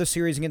lot of other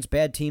series against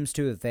bad teams,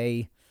 too, that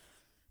they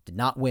did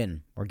not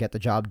win or get the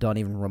job done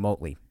even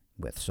remotely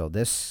with. So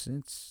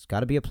it's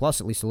got to be a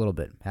plus at least a little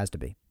bit. Has to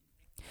be.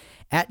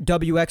 At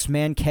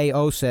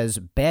WXManKO says,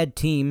 bad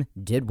team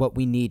did what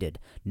we needed.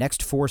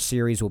 Next 4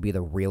 series will be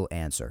the real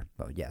answer.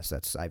 Oh, yes,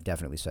 I've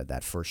definitely said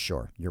that for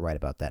sure. You're right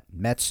about that.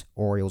 Mets,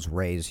 Orioles,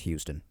 Rays,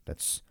 Houston.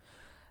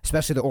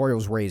 Especially the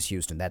Orioles, Rays,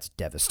 Houston. That's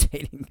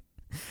devastating.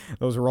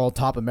 Those are all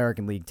top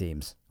American League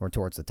teams, or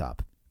towards the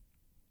top.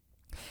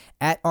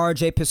 At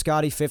RJ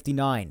Piscotti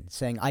 59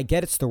 saying, I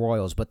get it's the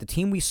Royals, but the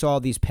team we saw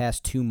these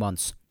past 2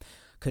 months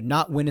could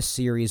not win a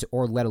series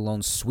or let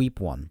alone sweep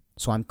one.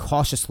 So I'm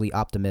cautiously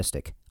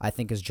optimistic. I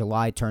think as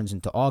July turns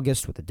into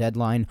August with the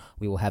deadline,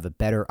 we will have a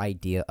better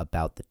idea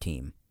about the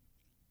team.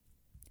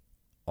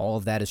 All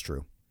of that is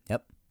true.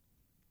 Yep.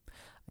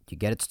 You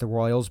get it's the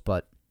Royals,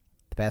 but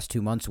the past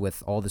 2 months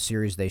with all the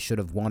series they should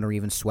have won or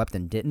even swept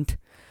and didn't,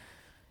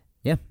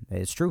 yeah,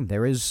 it's true.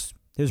 There's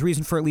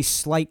reason for at least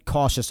slight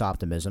cautious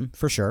optimism,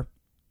 for sure.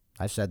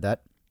 I've said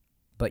that.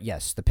 But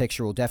yes, the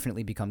picture will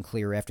definitely become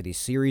clearer after these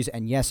series.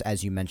 And yes,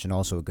 as you mentioned,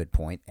 also a good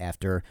point,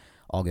 after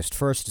August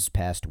 1st is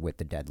passed with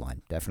the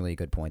deadline. Definitely a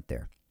good point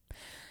there.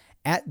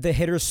 At The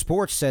Hitter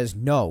Sports says,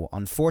 no,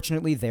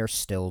 unfortunately, they're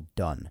still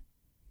done.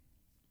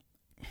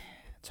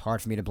 It's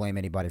hard for me to blame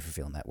anybody for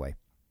feeling that way.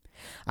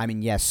 I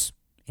mean, yes,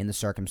 in the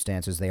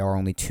circumstances, they are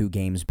only 2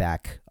 games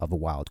back of a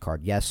wild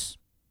card. Yes,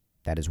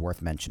 that is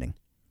worth mentioning.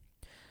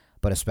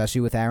 But especially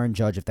with Aaron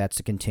Judge, if that's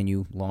to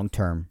continue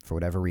long-term for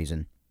whatever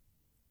reason,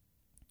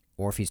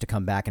 or if he's to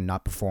come back and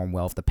not perform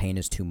well, if the pain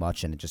is too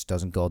much and it just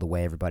doesn't go the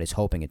way everybody's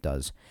hoping it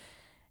does,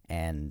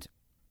 and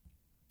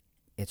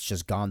it's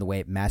just gone the way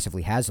it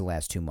massively has the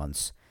last 2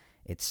 months,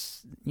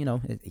 it's,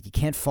 you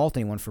can't fault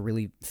anyone for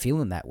really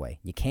feeling that way.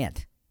 You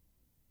can't.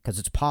 Because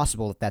it's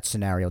possible that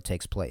scenario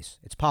takes place.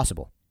 It's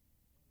possible.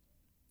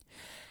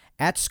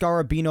 At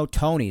Scarabino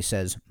Tony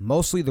says,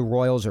 mostly the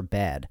Royals are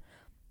bad,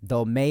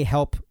 though may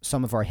help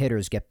some of our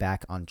hitters get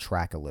back on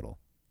track a little.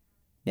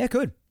 Yeah, it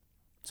could.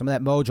 Some of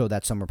that mojo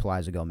that some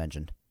replies ago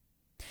mentioned.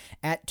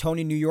 At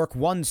Tony New York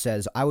 1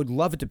 says, I would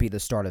love it to be the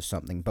start of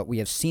something, but we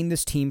have seen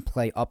this team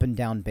play up and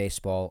down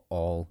baseball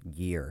all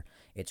year.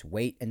 It's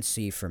wait and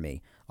see for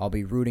me. I'll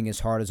be rooting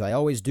as hard as I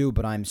always do,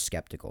 but I'm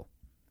skeptical.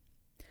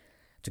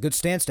 It's a good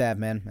stance to have,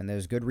 man, and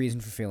there's good reason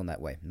for feeling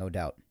that way, no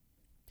doubt.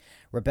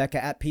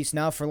 Rebecca at Peace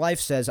Now for Life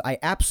says, I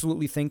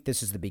absolutely think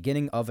this is the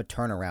beginning of a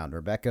turnaround.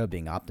 Rebecca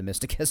being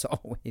optimistic as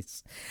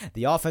always.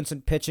 The offense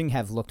and pitching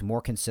have looked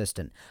more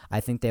consistent.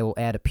 I think they will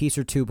add a piece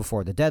or two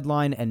before the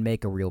deadline and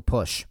make a real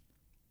push.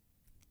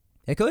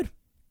 It could.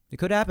 It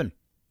could happen.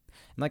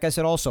 And like I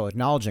said also,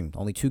 acknowledging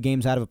only 2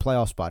 games out of a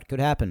playoff spot could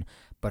happen.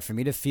 But for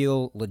me to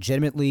feel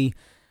legitimately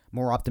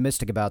more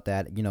optimistic about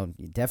that,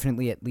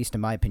 definitely, at least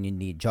in my opinion,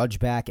 need Judge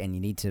back, and you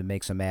need to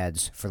make some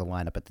ads for the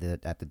lineup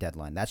at the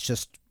deadline. That's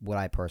just what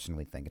I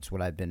personally think. It's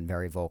what I've been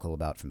very vocal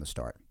about from the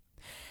start.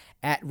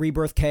 At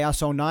Rebirth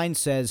Chaos 09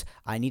 says,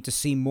 I need to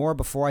see more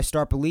before I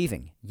start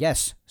believing.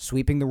 Yes,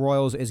 sweeping the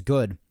Royals is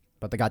good,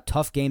 but they got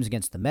tough games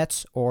against the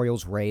Mets,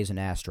 Orioles, Rays, and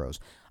Astros.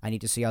 I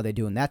need to see how they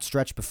do in that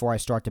stretch before I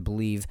start to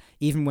believe,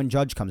 even when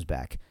Judge comes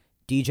back.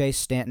 DJ,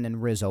 Stanton,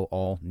 and Rizzo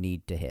all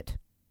need to hit.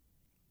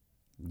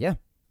 Yeah.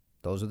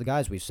 Those are the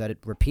guys. We've said it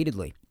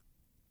repeatedly.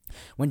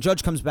 When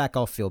Judge comes back,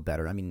 I'll feel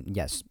better. I mean,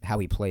 yes, how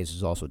he plays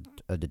is also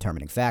a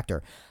determining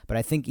factor, but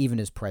I think even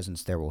his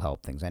presence there will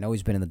help things. I know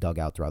he's been in the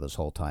dugout throughout this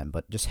whole time,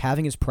 but just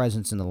having his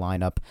presence in the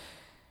lineup,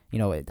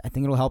 I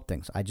think it'll help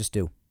things. I just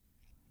do.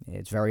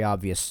 It's very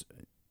obvious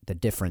the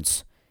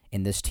difference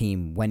in this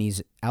team when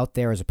he's out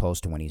there as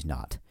opposed to when he's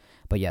not.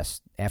 But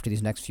yes, after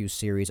these next few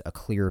series, a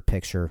clearer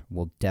picture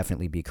will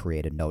definitely be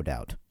created, no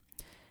doubt.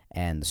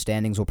 And the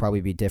standings will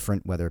probably be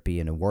different, whether it be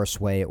in a worse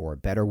way or a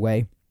better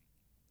way.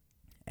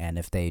 And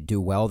if they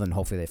do well, then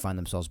hopefully they find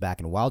themselves back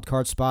in a wild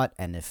card spot.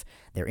 And if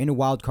they're in a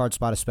wild card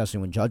spot, especially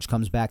when Judge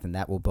comes back, then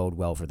that will bode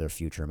well for their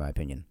future, in my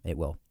opinion. It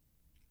will.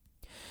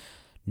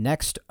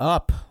 Next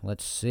up,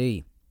 let's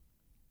see.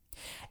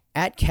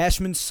 At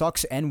Cashman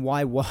Sucks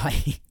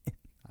NYY.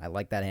 I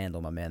like that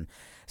handle, my man.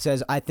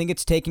 Says, I think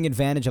it's taking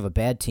advantage of a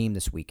bad team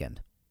this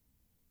weekend.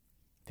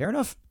 Fair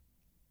enough.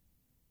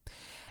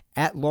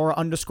 At Laura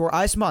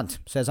 _Icemont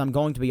says, I'm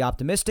going to be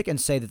optimistic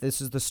and say that this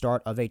is the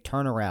start of a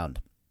turnaround.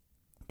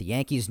 The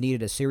Yankees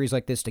needed a series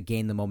like this to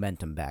gain the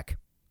momentum back.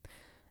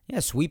 Yeah,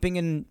 sweeping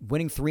and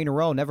winning 3 in a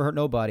row never hurt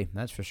nobody,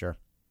 that's for sure.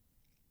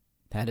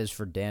 That is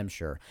for damn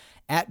sure.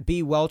 At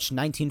B. Welch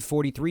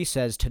 1943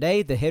 says,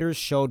 today the hitters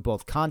showed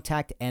both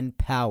contact and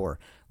power.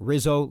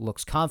 Rizzo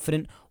looks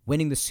confident.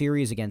 Winning the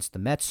series against the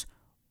Mets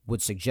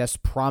would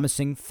suggest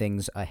promising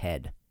things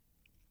ahead.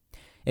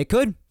 It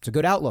could. It's a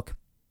good outlook.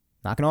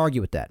 Not going to argue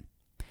with that.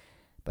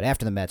 But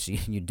after the Mets,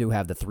 you do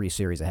have the 3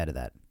 series ahead of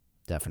that.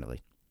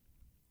 Definitely.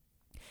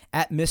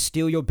 At Miss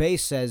Steal Your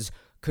Base says,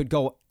 could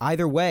go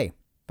either way,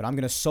 but I'm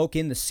going to soak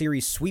in the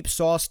series sweep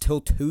sauce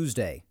till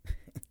Tuesday.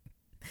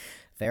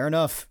 Fair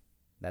enough.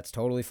 That's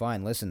totally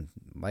fine. Listen,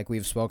 like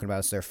we've spoken about,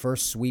 it's their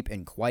first sweep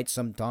in quite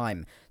some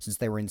time since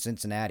they were in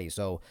Cincinnati.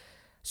 So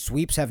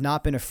sweeps have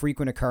not been a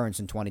frequent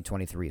occurrence in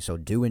 2023, so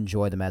do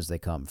enjoy them as they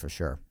come, for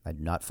sure. I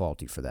do not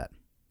fault you for that.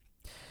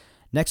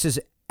 Next is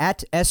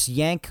at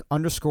SYank_NYR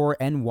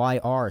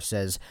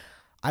says,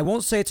 I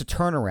won't say it's a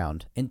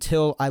turnaround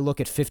until I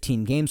look at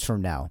 15 games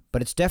from now,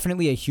 but it's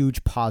definitely a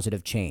huge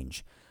positive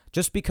change.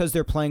 Just because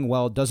they're playing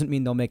well doesn't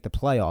mean they'll make the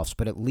playoffs,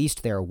 but at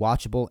least they're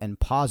watchable and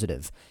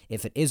positive.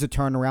 If it is a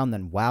turnaround,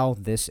 then wow,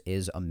 this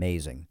is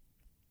amazing.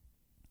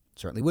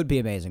 Certainly would be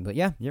amazing, but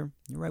yeah, you're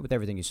right with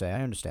everything you say.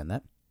 I understand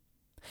that.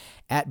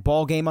 At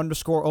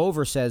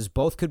ballgame_over says,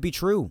 both could be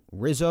true.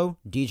 Rizzo,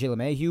 DJ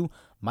LeMahieu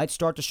might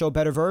start to show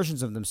better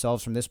versions of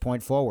themselves from this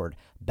point forward.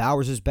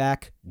 Bowers is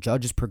back.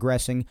 Judge is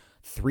progressing.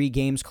 3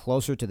 games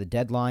closer to the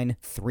deadline.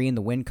 3 in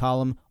the win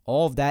column.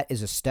 All of that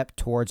is a step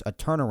towards a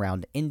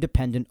turnaround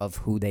independent of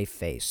who they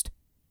faced.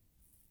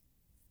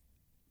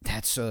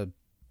 That's a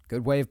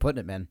good way of putting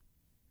it, man.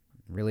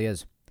 It really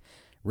is.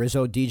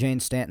 Rizzo, DJ,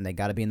 and Stanton, they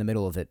got to be in the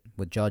middle of it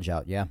with Judge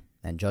out, yeah.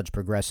 And Judge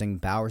progressing.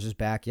 Bowers is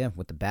back, yeah.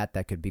 With the bat,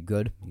 that could be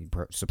good. He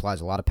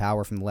supplies a lot of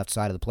power from the left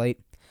side of the plate.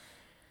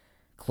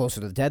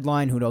 Closer to the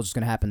deadline. Who knows what's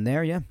going to happen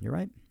there? Yeah, you're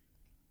right.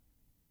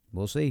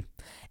 We'll see.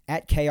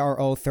 At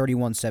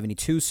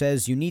KRO3172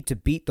 says, you need to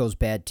beat those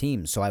bad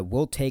teams, so I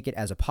will take it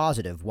as a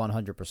positive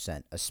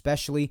 100%,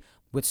 especially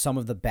with some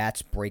of the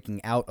bats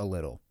breaking out a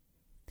little.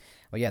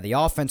 Well, yeah, the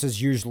offense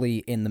is usually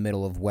in the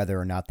middle of whether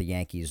or not the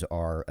Yankees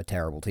are a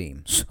terrible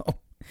team. So,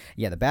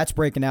 yeah, the bats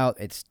breaking out,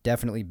 it's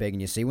definitely big.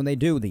 And you see when they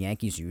do, the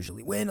Yankees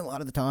usually win a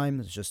lot of the time.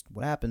 It's just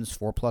what happens.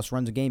 4+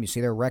 runs a game. You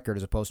see their record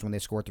as opposed to when they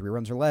score 3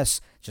 runs or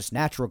less. It's just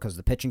natural because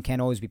the pitching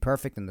can't always be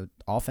perfect and the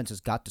offense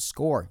has got to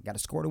score. Got to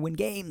score to win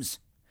games.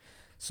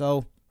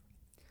 So,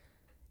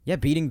 yeah,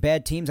 beating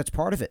bad teams, that's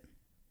part of it.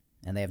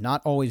 And they have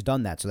not always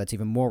done that, so that's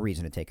even more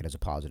reason to take it as a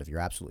positive. You're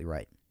absolutely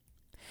right.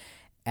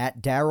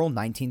 At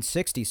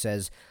Daryl1960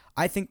 says,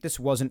 I think this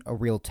wasn't a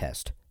real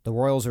test. The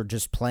Royals are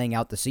just playing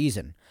out the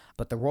season.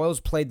 But the Royals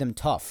played them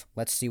tough.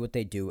 Let's see what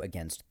they do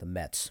against the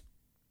Mets.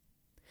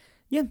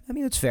 Yeah, I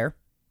mean, that's fair.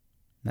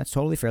 That's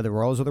totally fair. The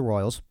Royals are the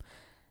Royals.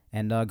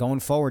 And going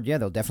forward, yeah,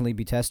 they'll definitely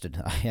be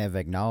tested. I have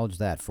acknowledged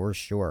that for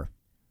sure.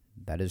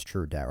 That is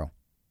true, Daryl.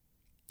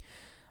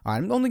 All right,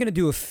 I'm only going to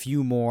do a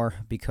few more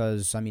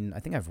because, I mean,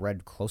 I think I've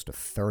read close to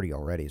 30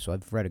 already, so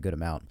I've read a good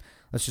amount.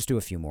 Let's just do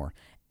a few more.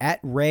 At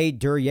Ray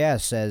Duryea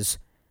says,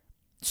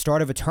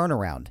 start of a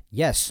turnaround.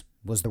 Yes,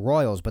 was the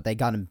Royals, but they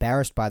got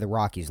embarrassed by the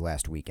Rockies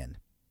last weekend.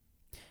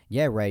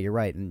 Yeah, Ray, you're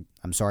right, and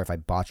I'm sorry if I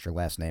botched your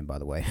last name, by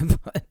the way.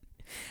 But,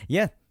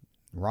 yeah,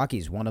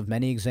 Rockies, one of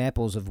many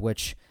examples of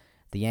which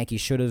the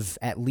Yankees should have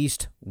at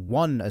least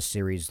won a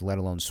series, let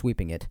alone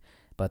sweeping it,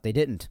 but they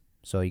didn't.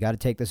 So you got to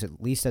take this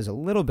at least as a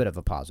little bit of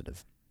a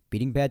positive.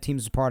 Beating bad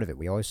teams is part of it.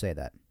 We always say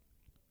that.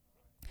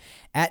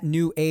 At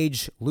New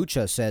Age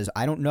Lucha says,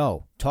 I don't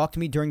know. Talk to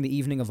me during the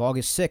evening of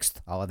August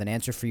 6th. I'll have an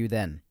answer for you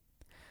then.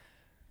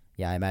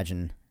 Yeah, I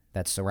imagine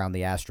that's around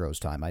the Astros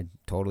time. I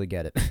totally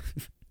get it.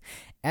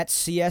 At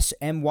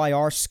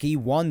CSMYR Ski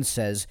 1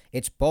 says,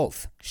 it's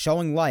both.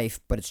 Showing life,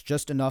 but it's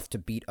just enough to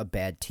beat a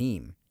bad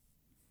team.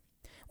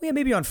 Well, yeah,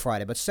 maybe on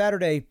Friday, but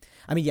Saturday,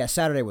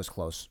 Saturday was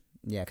close.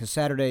 Yeah, because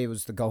Saturday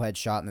was the go-ahead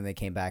shot, and then they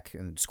came back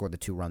and scored the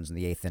 2 runs in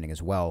the 8th inning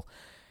as well.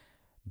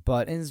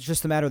 But it's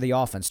just a matter of the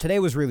offense. Today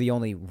was really the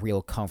only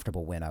real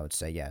comfortable win, I would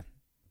say, yeah.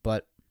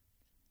 But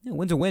yeah,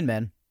 win's a win,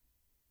 man.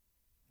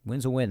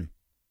 Win's a win.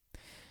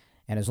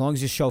 And as long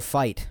as you show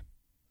fight,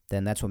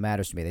 then that's what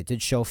matters to me. They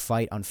did show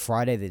fight on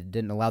Friday. They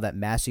didn't allow that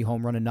Massey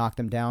home run to knock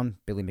them down.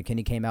 Billy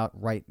McKinney came out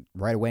right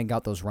away and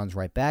got those runs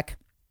right back.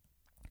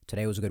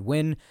 Today was a good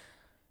win.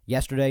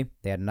 Yesterday,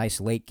 they had a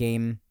nice late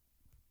game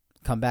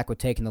come back with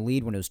taking the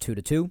lead when it was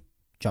 2-2.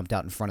 Jumped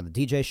out in front of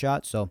the DJ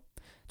shot, so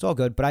it's all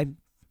good. But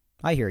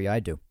I hear you, I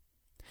do.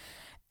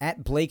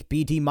 At Blake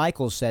B.D.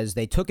 Michaels says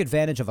they took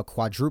advantage of a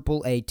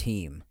quadruple A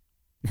team.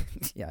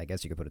 Yeah, I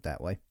guess you could put it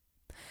that way.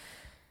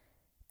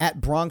 At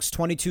Bronx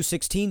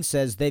 2216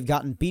 says they've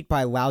gotten beat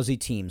by lousy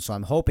teams, so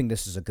I'm hoping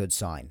this is a good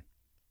sign.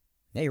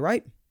 Yeah, you're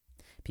right.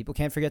 People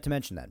can't forget to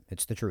mention that.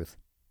 It's the truth.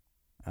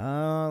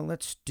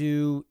 Let's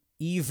do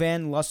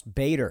Evan Lust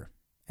Bader.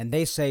 And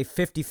they say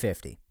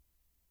 50-50.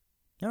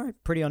 All right,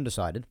 pretty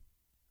undecided.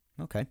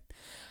 Okay.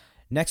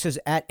 Next is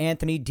at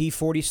Anthony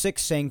D46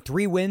 saying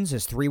 3 wins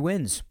is 3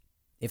 wins.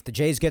 If the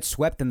Jays get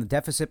swept, then the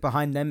deficit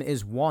behind them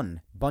is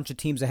 1. Bunch of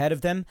teams ahead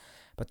of them,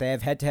 but they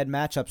have head-to-head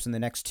matchups in the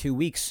next 2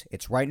 weeks.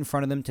 It's right in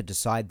front of them to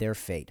decide their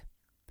fate.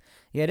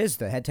 Yeah, it is.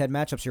 The head-to-head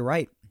matchups, you're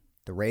right.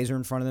 The Rays are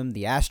in front of them.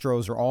 The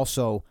Astros are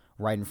also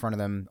right in front of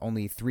them,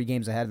 only 3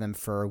 games ahead of them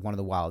for one of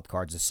the wild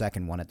cards, the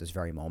second one at this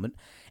very moment.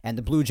 And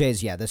the Blue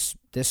Jays, yeah, this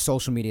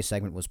social media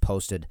segment was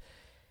posted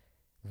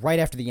right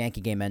after the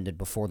Yankee game ended,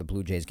 before the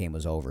Blue Jays game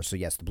was over. So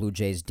yes, the Blue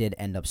Jays did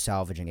end up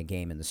salvaging a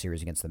game in the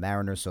series against the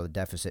Mariners, so the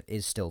deficit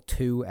is still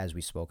 2, as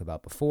we spoke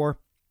about before.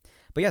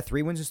 But yeah,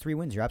 3 wins is 3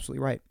 wins. You're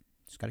absolutely right.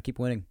 Just got to keep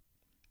winning.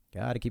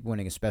 Got to keep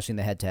winning, especially in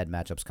the head-to-head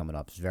matchups coming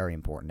up. It's very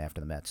important after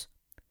the Mets.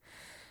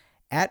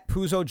 At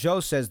Puzo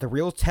Joe says the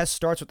real test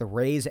starts with the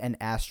Rays and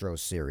Astros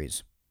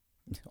series.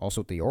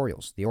 Also with the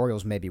Orioles. The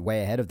Orioles may be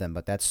way ahead of them,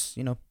 but that's,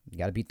 you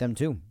got to beat them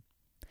too.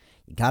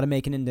 You got to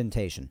make an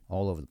indentation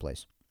all over the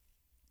place.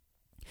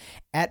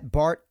 At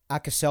Bart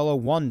Acasello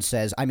 1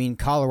 says,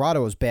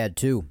 Colorado is bad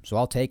too, so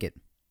I'll take it.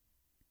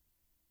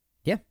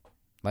 Yeah,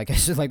 like I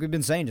said, like we've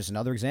been saying, just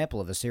another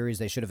example of a series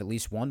they should have at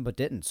least won but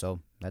didn't, so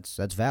that's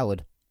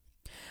valid.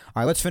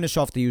 All right, let's finish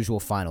off the usual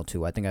final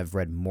 2. I think I've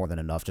read more than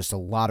enough. Just a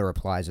lot of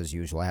replies as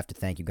usual. I have to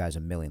thank you guys a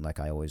million like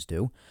I always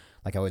do,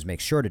 like I always make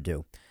sure to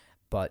do.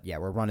 But yeah,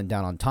 we're running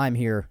down on time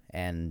here,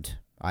 and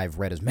I've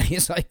read as many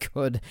as I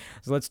could.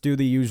 So let's do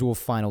the usual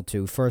final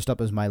 2. First up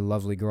is my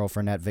lovely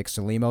girlfriend at Vic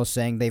Salimo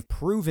saying they've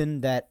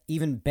proven that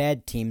even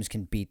bad teams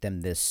can beat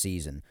them this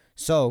season.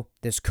 So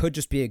this could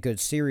just be a good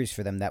series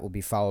for them that will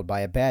be followed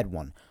by a bad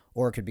one.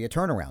 Or it could be a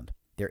turnaround.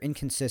 Their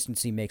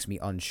inconsistency makes me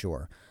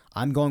unsure.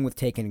 I'm going with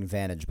taking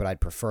advantage, but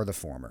I'd prefer the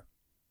former.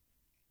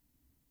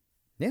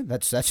 Yeah,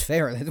 that's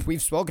fair.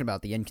 We've spoken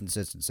about the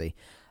inconsistency.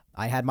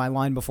 I had my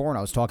line before when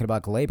I was talking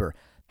about Glaber.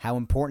 How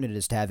important it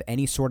is to have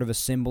any sort of a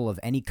symbol of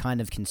any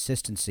kind of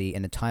consistency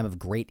in a time of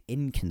great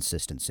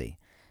inconsistency.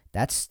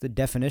 That's the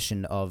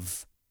definition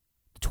of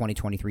the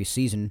 2023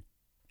 season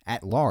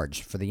at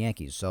large for the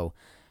Yankees. So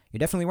you're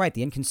definitely right.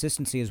 The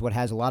inconsistency is what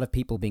has a lot of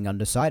people being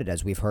undecided,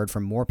 as we've heard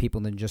from more people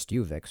than just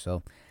you, Vic.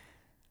 So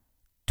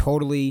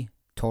totally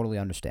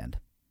understand.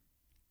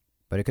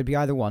 But it could be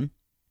either one.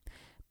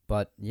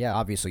 But yeah,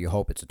 obviously you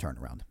hope it's a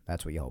turnaround.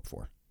 That's what you hope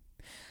for.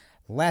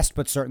 Last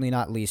but certainly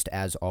not least,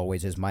 as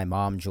always, is my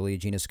mom, Julia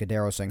Gina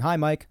Scudero, saying, "Hi,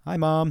 Mike. Hi,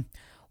 Mom.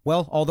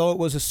 Well, although it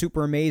was a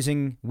super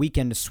amazing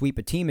weekend to sweep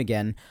a team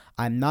again,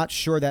 I'm not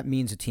sure that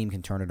means a team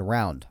can turn it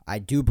around. I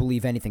do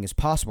believe anything is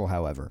possible,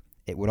 however.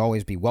 It would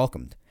always be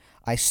welcomed.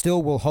 I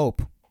still will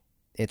hope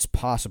it's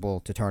possible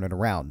to turn it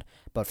around.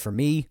 But for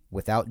me,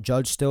 without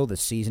Judge still, the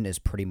season is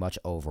pretty much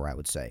over, I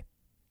would say."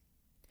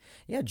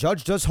 Yeah,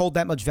 Judge does hold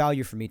that much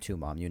value for me too,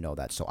 Mom. You know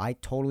that. So I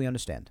totally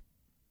understand.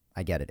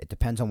 I get it. It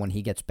depends on when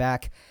he gets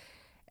back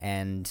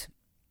and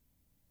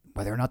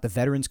whether or not the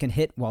veterans can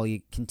hit while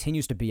he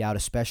continues to be out,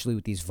 especially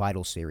with these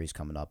vital series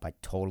coming up. I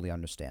totally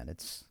understand.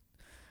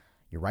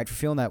 You're right for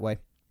feeling that way.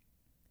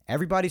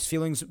 Everybody's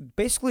feelings,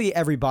 basically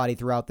everybody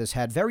throughout this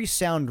had very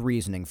sound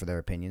reasoning for their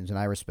opinions, and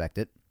I respect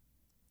it.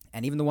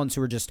 And even the ones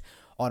who are just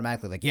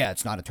automatically like, yeah,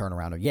 it's not a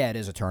turnaround, or yeah, it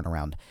is a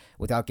turnaround,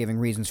 without giving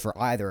reasons for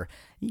either,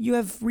 you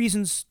have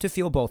reasons to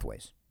feel both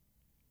ways.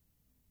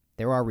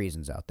 There are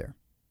reasons out there.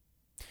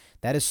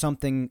 That is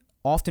something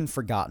often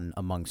forgotten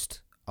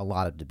amongst a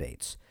lot of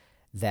debates,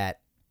 that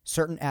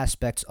certain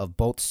aspects of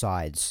both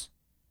sides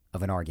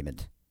of an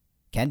argument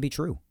can be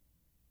true.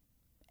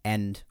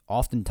 And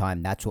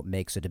oftentimes that's what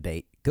makes a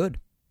debate good.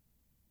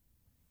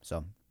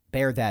 So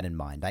bear that in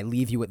mind. I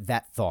leave you with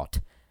that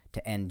thought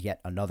to end yet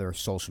another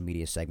social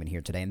media segment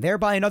here today, and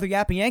thereby another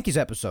Yapping Yankees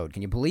episode.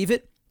 Can you believe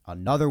it?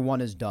 Another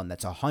one is done.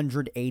 That's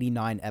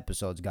 189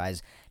 episodes,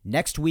 guys.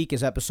 Next week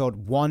is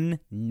episode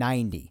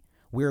 190.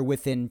 We're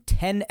within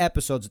 10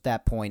 episodes at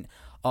that point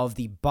of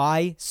the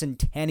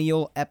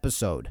bicentennial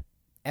episode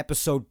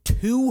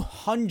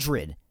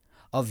 200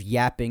 of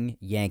Yapping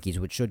Yankees,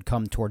 which should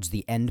come towards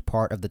the end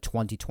part of the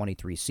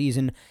 2023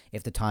 season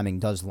if the timing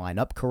does line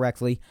up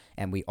correctly.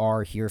 And we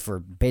are here for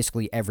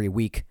basically every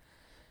week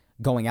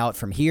going out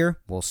from here.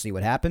 We'll see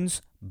what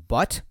happens,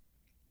 but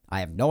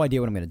I have no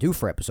idea what I'm going to do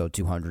for episode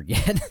 200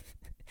 yet.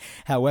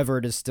 However,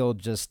 it is still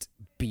just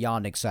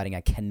beyond exciting.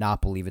 I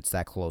cannot believe it's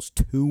that close.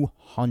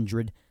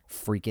 200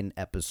 freaking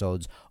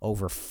episodes,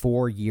 over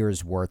 4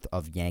 years worth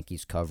of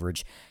Yankees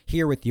coverage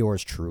here with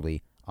yours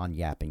truly on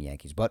Yapping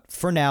Yankees. But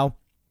for now,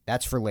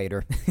 That's for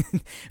later.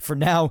 For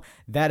now,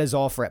 that is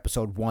all for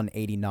episode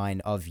 189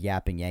 of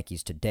Yapping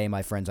Yankees today,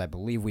 my friends. I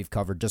believe we've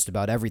covered just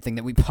about everything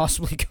that we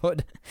possibly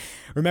could.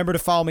 Remember to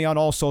follow me on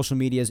all social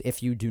medias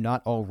if you do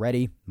not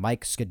already.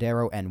 Mike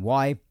Scudero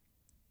NY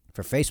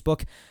for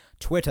Facebook.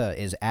 Twitter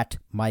is at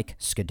Mike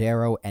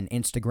Scudero, and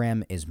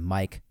Instagram is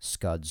Mike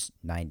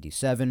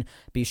Scuds97.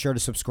 Be sure to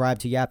subscribe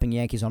to Yapping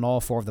Yankees on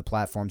all 4 of the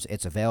platforms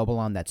it's available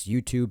on. That's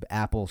YouTube,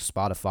 Apple,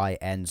 Spotify,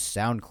 and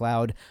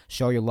SoundCloud.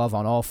 Show your love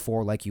on all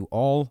 4 like you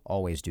all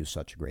always do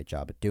such a great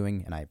job at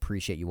doing, and I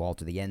appreciate you all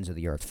to the ends of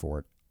the earth for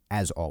it,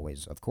 as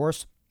always, of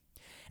course.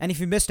 And if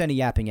you missed any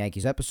Yapping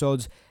Yankees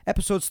episodes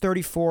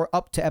 34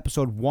 up to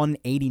episode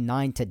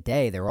 189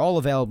 today, they're all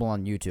available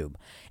on YouTube.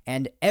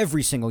 And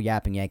every single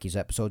Yapping Yankees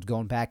episode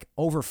going back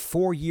over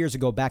 4 years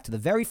ago, back to the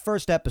very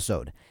first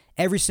episode,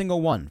 every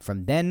single one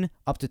from then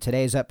up to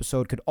today's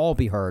episode could all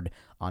be heard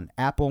on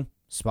Apple,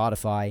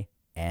 Spotify,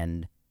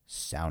 and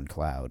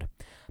SoundCloud.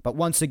 But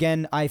once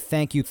again, I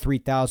thank you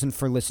 3,000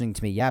 for listening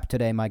to me yap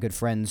today, my good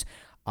friends.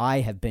 I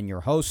have been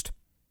your host,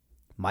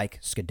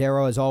 Mike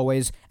Scudero, as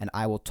always, and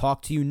I will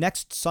talk to you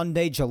next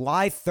Sunday,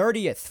 July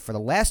 30th, for the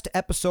last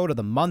episode of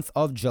the month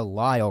of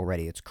July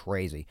already. It's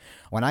crazy.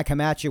 When I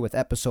come at you with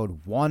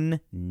episode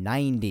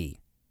 190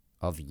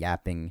 of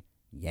Yapping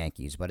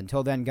Yankees. But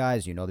until then,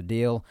 guys, you know the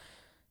deal,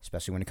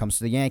 especially when it comes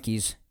to the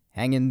Yankees.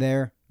 Hang in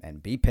there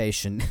and be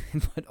patient,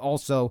 but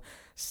also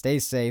stay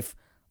safe.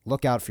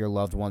 Look out for your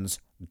loved ones.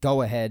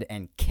 Go ahead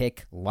and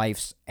kick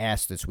life's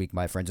ass this week,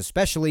 my friends.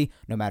 Especially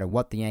no matter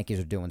what the Yankees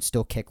are doing,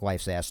 still kick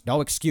life's ass.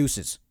 No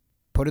excuses.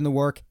 Put in the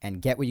work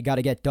and get what you got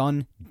to get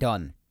done.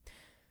 And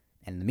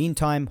in the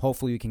meantime,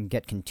 hopefully we can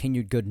get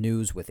continued good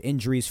news with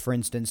injuries, for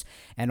instance.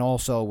 And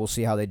also, we'll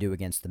see how they do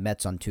against the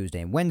Mets on Tuesday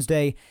and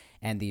Wednesday.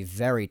 And the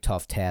very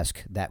tough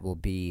task that will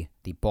be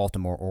the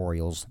Baltimore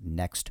Orioles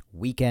next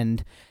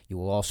weekend. You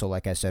will also,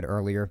 like I said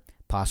earlier,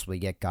 possibly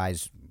get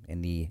guys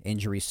in the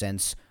injury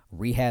sense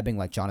rehabbing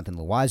like Jonathan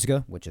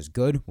Loáisiga, which is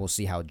good. We'll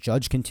see how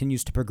Judge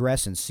continues to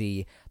progress and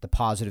see the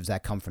positives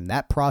that come from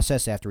that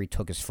process after he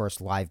took his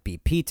first live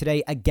BP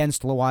today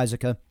against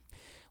Loáisiga.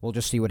 We'll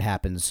just see what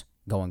happens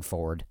going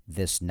forward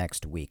this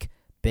next week.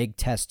 Big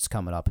tests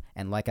coming up,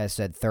 and like I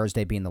said,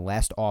 Thursday being the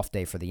last off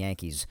day for the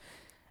Yankees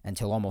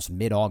until almost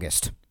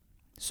mid-August.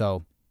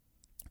 So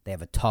they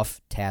have a tough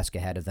task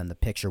ahead of them. The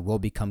picture will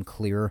become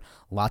clearer.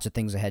 Lots of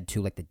things ahead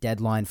too, like the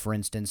deadline, for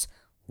instance.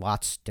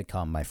 Lots to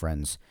come, my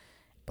friends.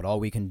 But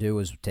all we can do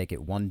is take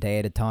it one day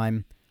at a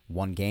time,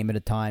 one game at a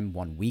time,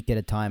 1 week at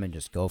a time, and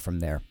just go from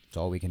there. That's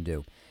all we can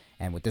do.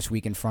 And with this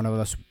week in front of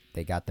us,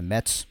 they got the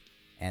Mets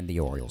and the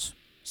Orioles.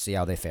 See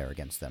how they fare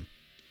against them.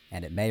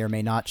 And it may or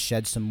may not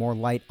shed some more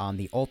light on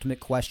the ultimate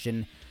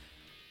question,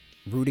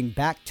 rooting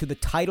back to the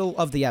title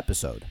of the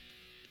episode.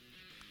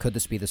 Could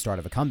this be the start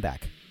of a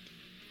comeback?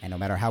 And no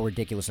matter how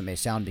ridiculous it may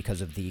sound because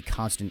of the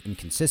constant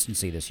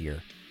inconsistency this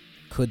year,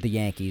 could the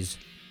Yankees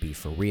be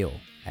for real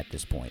at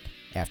this point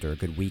after a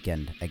good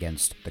weekend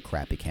against the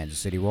crappy Kansas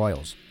City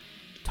Royals?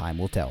 Time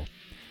will tell.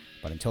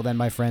 But until then,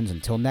 my friends,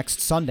 until next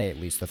Sunday, at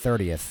least the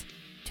 30th,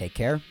 take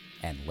care,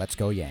 and let's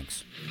go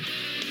Yanks.